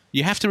email,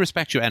 you have to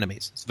respect your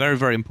enemies. It's very,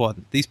 very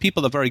important. These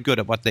people are very good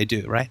at what they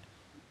do, right?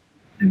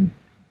 I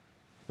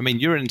mean,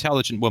 you're an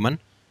intelligent woman,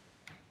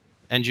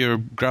 and you're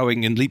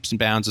growing in leaps and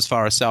bounds as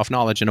far as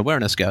self-knowledge and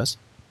awareness goes.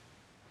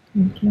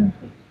 Thank you.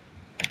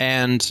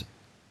 And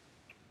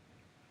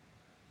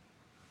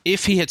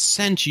if he had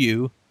sent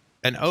you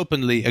an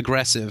openly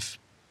aggressive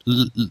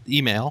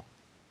email,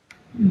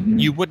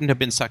 you wouldn't have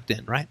been sucked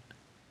in, right?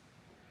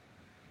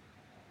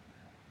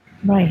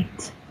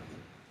 Right.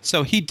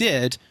 So he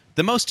did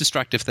the most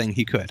destructive thing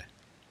he could.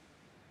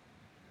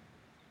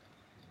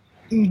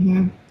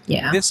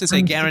 Yeah. This is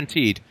a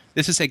guaranteed.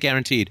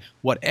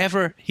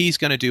 Whatever he's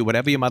going to do,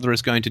 whatever your mother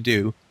is going to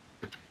do,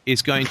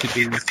 is going to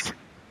be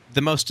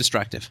the most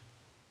destructive.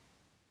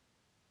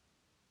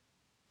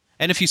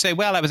 And if you say,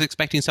 well, I was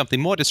expecting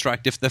something more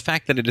destructive, the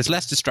fact that it is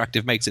less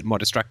destructive makes it more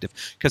destructive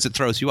because it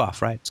throws you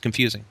off, right? It's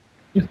confusing.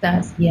 It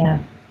does,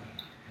 yeah.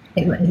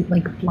 It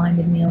like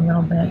blinded me a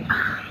little bit.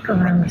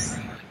 Gross.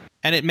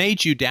 And it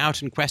made you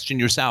doubt and question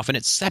yourself, and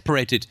it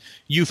separated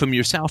you from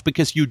yourself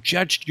because you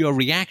judged your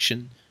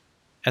reaction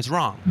as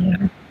wrong.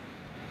 Yeah.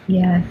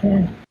 Yeah, it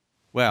did.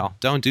 Well,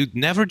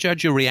 never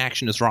judge your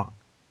reaction as wrong.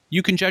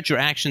 You can judge your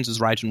actions as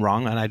right and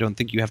wrong, and I don't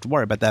think you have to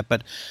worry about that,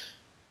 but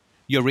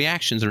your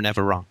reactions are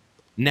never wrong.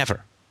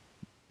 Never.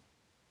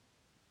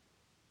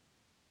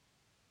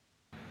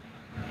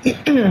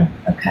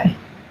 Okay.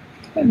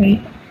 All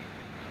right.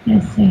 I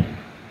see.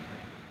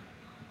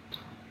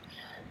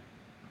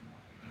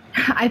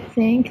 I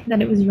think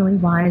that it was really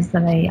wise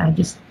that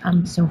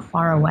I'm so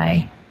far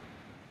away.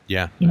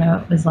 Yeah. You know,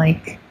 it was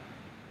like,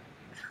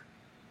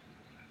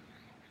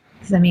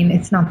 because I mean,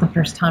 it's not the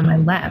first time I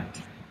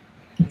left.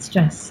 It's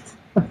just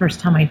the first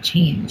time I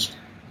changed.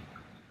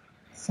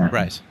 So.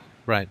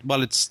 Right.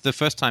 Well, it's the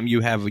first time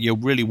you're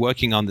really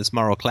working on this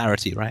moral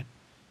clarity, right?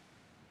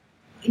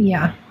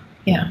 Yeah.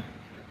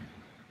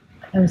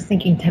 I was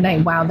thinking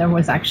today, wow, there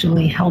was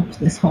actually help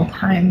this whole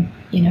time.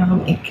 You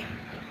know, like,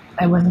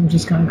 I wasn't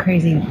just going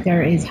crazy.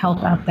 There is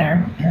help out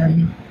there,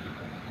 and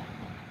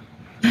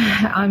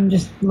I'm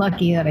just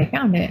lucky that I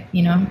found it,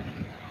 you know?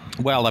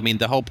 Well, I mean,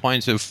 the whole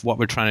point of what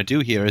we're trying to do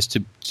here is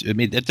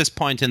at this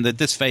point in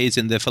this phase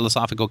in the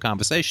philosophical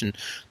conversation,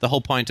 the whole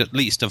point, at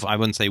least of, I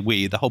wouldn't say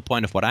the whole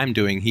point of what I'm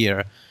doing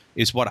here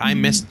is what I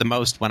missed the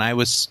most when I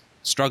was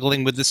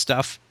struggling with this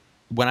stuff,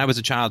 when I was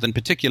a child, and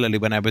particularly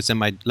when I was in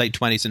my late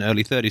 20s and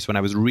early 30s, when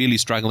I was really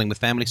struggling with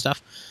family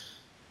stuff.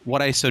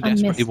 What I so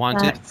desperately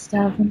wanted... that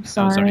stuff. I'm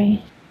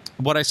sorry.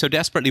 What I so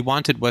desperately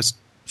wanted was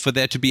for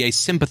there to be a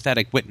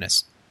sympathetic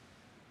witness.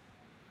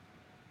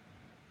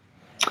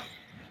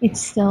 It's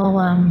still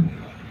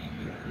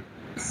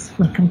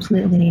like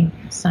completely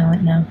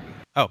silent now.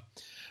 Oh,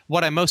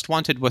 what I most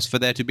wanted was for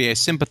there to be a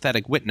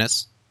sympathetic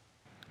witness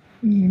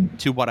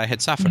to what I had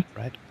suffered,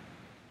 right?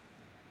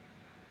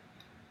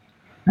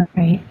 All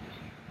right.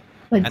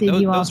 But And did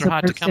you those also are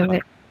hard to come pursue by.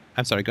 it?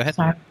 I'm sorry, go ahead.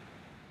 Sorry.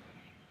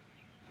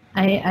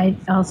 I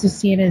also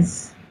see it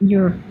as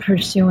you're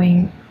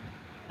pursuing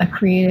a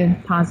creative,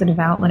 positive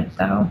outlet,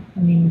 though. I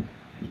mean,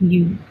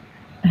 you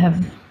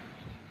have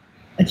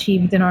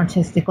achieved an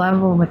artistic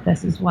level with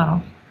this as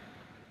well.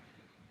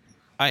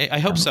 I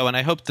hope so, and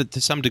I hope that to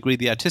some degree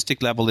the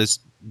artistic level is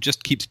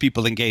just keeps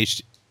people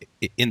engaged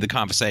in the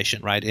conversation,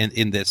 right?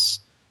 In this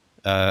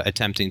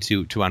attempting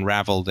to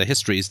unravel the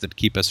histories that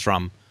keep us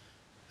from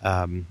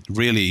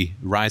really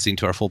rising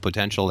to our full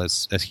potential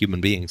as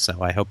human beings.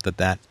 So I hope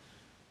that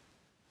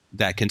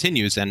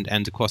continues, and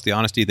of course the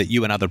honesty that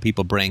you and other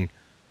people bring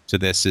to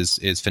this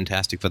is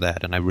fantastic for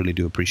that, and I really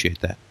do appreciate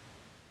that.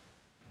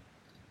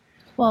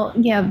 Well,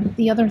 yeah,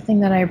 the other thing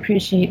that I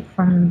appreciate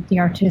from the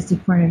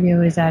artistic point of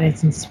view is that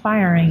it's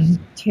inspiring,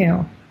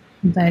 too.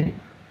 That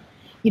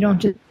you don't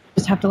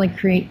just have to, like,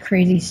 create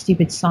crazy,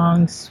 stupid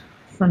songs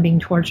from being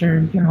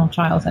tortured your whole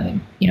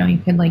childhood. You know, you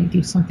could, like,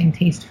 do something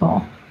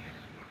tasteful.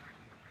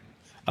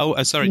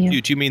 Oh, sorry, Yeah.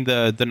 do you mean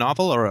the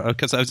novel? Or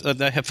because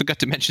I have forgot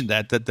to mention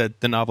that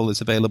the novel is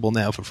available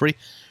now for free.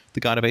 The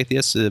God of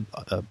Atheists,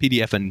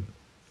 PDF and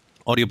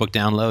audiobook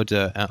download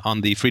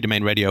on the Free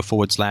Domain Radio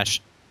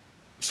 /free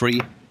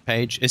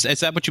page. Is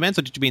that what you meant,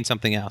 or did you mean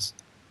something else?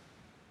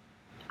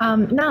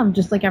 No,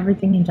 just like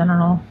everything in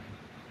general,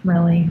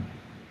 really.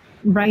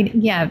 Right?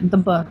 Yeah, the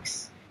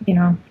books, you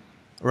know.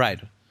 Right.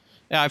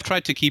 Yeah, I've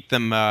tried to keep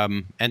them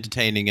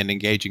entertaining and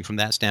engaging from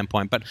that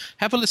standpoint. But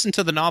have a listen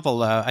to the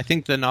novel. I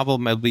think the novel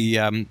may be.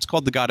 It's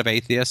called The God of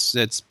Atheists.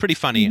 It's pretty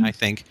funny, I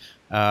think.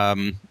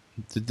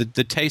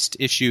 The taste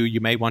issue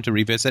you may want to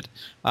revisit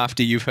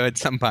after you've heard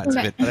some parts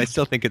of it, but I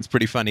still think it's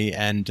pretty funny,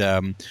 and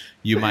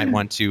you might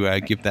want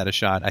to give that a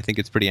shot. I think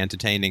it's pretty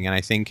entertaining, and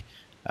I think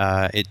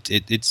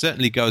it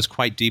certainly goes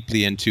quite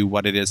deeply into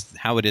what it is,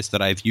 how it is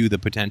that I view the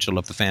potential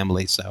of the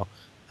family. So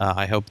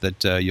I hope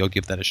that you'll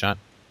give that a shot.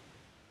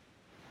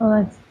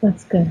 Well,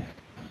 that's good.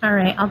 All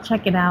right, I'll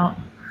check it out.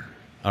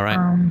 All right.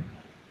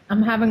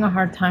 I'm having a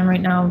hard time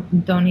right now,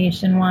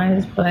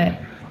 donation-wise, but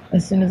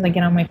as soon as I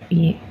get on my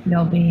feet,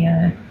 they'll be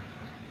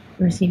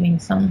receiving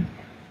some.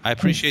 I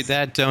appreciate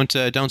that.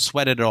 Don't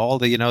sweat it at all.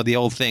 The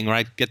old thing,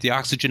 right? Get the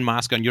oxygen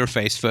mask on your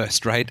face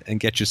first, right? And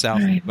get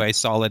yourself into a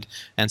solid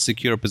and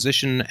secure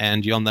position,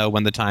 and you'll know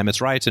when the time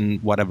is right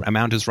and whatever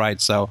amount is right.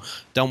 So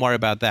don't worry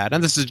about that.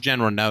 And this is a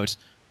general note.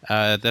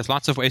 There's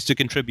lots of ways to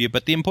contribute,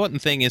 but the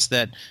important thing is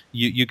that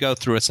you go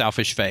through a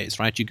selfish phase,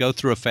 right? You go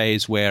through a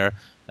phase where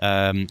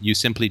you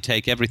simply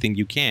take everything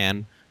you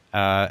can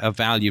of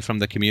value from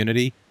the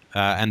community.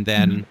 And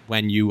then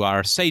when you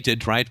are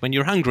sated, right, when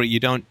you're hungry,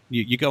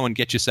 you go and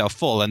get yourself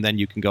full, and then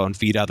you can go and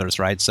feed others,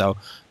 right? So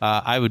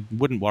I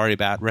wouldn't worry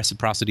about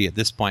reciprocity at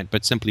this point,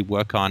 but simply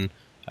work on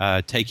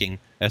taking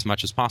as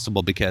much as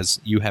possible, because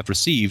you have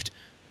received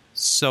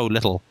so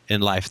little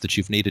in life that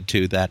you've needed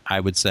to, that I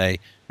would say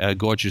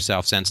gorge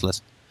yourself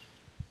senseless.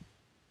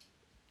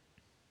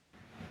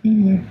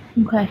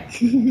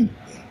 Okay.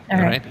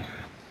 All right.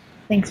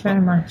 Thanks very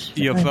much.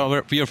 You're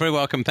very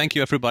welcome. Thank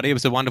you, everybody. It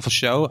was a wonderful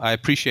show. I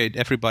appreciate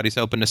everybody's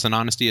openness and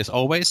honesty as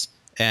always.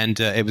 And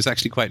it was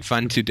actually quite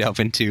fun to delve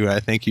into.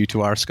 Thank you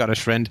to our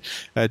Scottish friend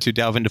to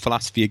delve into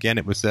philosophy again.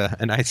 It was a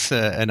nice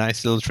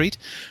little treat.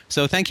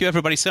 So thank you,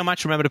 everybody, so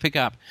much. Remember to pick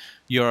up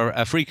your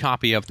free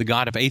copy of The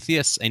God of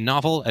Atheists, a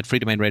novel, at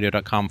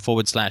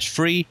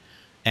freedomainradio.com/free.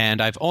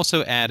 And I've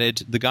also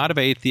added The God of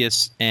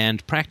Atheists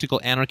and Practical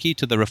Anarchy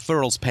to the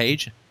referrals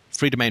page,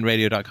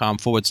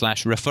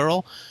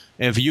 freedomainradio.com/referral.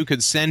 If you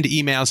could send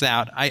emails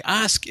out, I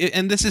ask,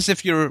 and this is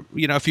if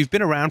if you've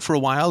been around for a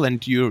while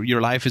and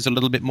your life is a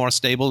little bit more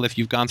stable, if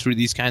you've gone through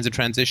these kinds of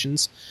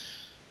transitions,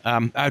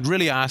 I'd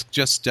really ask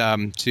just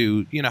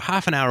to,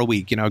 half an hour a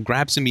week,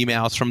 grab some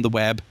emails from the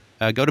web,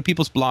 go to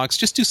people's blogs,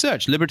 just do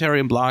search,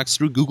 libertarian blogs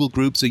through Google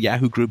groups or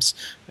Yahoo groups.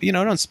 Don't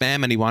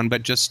spam anyone,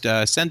 but just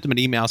send them an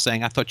email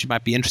saying, I thought you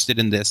might be interested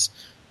in this.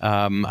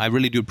 I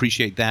really do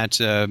appreciate that.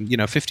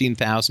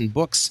 15,000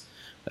 books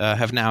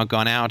have now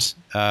gone out,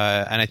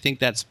 and I think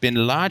that's been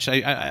large.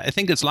 I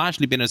think it's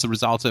largely been as a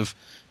result of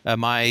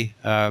my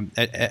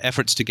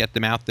efforts to get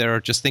them out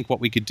there. Just think what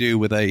we could do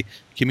with a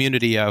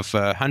community of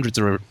hundreds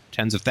or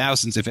tens of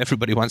thousands, if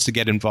everybody wants to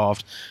get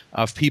involved,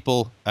 of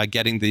people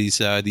getting these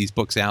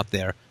books out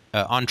there.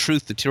 On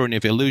Truth, The Tyranny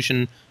of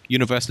Illusion,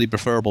 Universally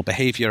Preferable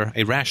Behavior,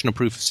 A Rational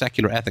Proof of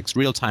Secular Ethics,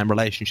 Real-Time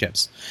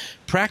Relationships,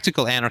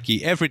 Practical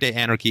Anarchy, Everyday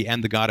Anarchy,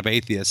 and The God of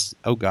Atheists.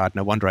 Oh, God,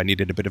 no wonder I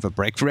needed a bit of a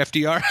break for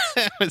FDR.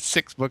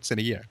 6 books in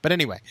a year. But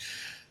anyway,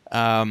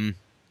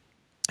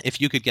 if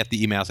you could get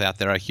the emails out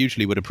there, I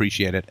hugely would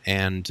appreciate it.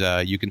 And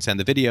you can send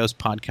the videos,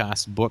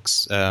 podcasts,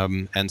 books,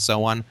 and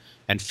so on,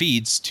 and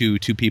feeds to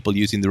people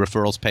using the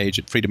referrals page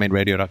at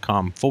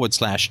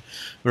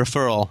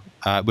freedomainradio.com/referral.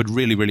 Would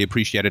really, really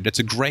appreciate it. It's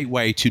a great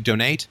way to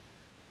donate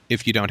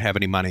if you don't have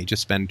any money.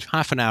 Just spend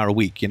half an hour a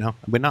week,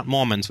 We're not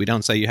Mormons. We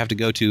don't say you have to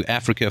go to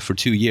Africa for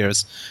 2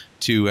 years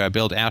to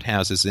build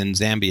outhouses in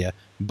Zambia.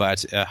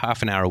 But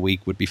half an hour a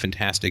week would be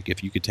fantastic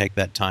if you could take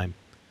that time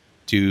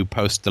to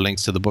post the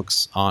links to the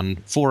books on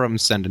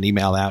forums, send an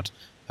email out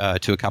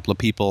to a couple of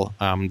people.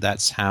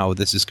 That's how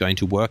this is going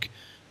to work.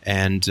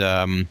 And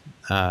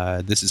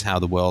this is how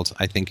the world,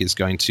 I think, is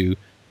going to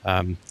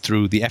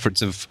through the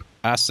efforts of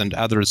us and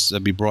others,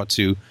 be brought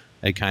to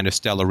a kind of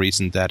stellar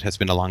reason that has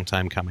been a long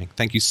time coming.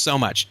 Thank you so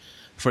much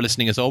for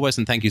listening as always,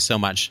 and thank you so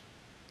much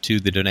to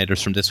the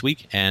donators from this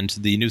week and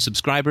the new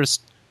subscribers.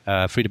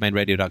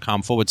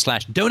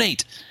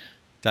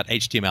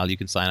 freedomainradio.com/donate.html. You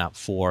can sign up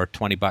for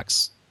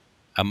 $20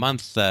 a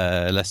month,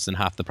 less than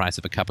half the price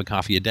of a cup of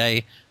coffee a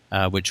day,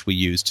 which we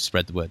use to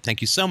spread the word.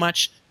 Thank you so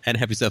much, and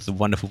have yourself a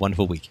wonderful,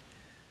 wonderful week.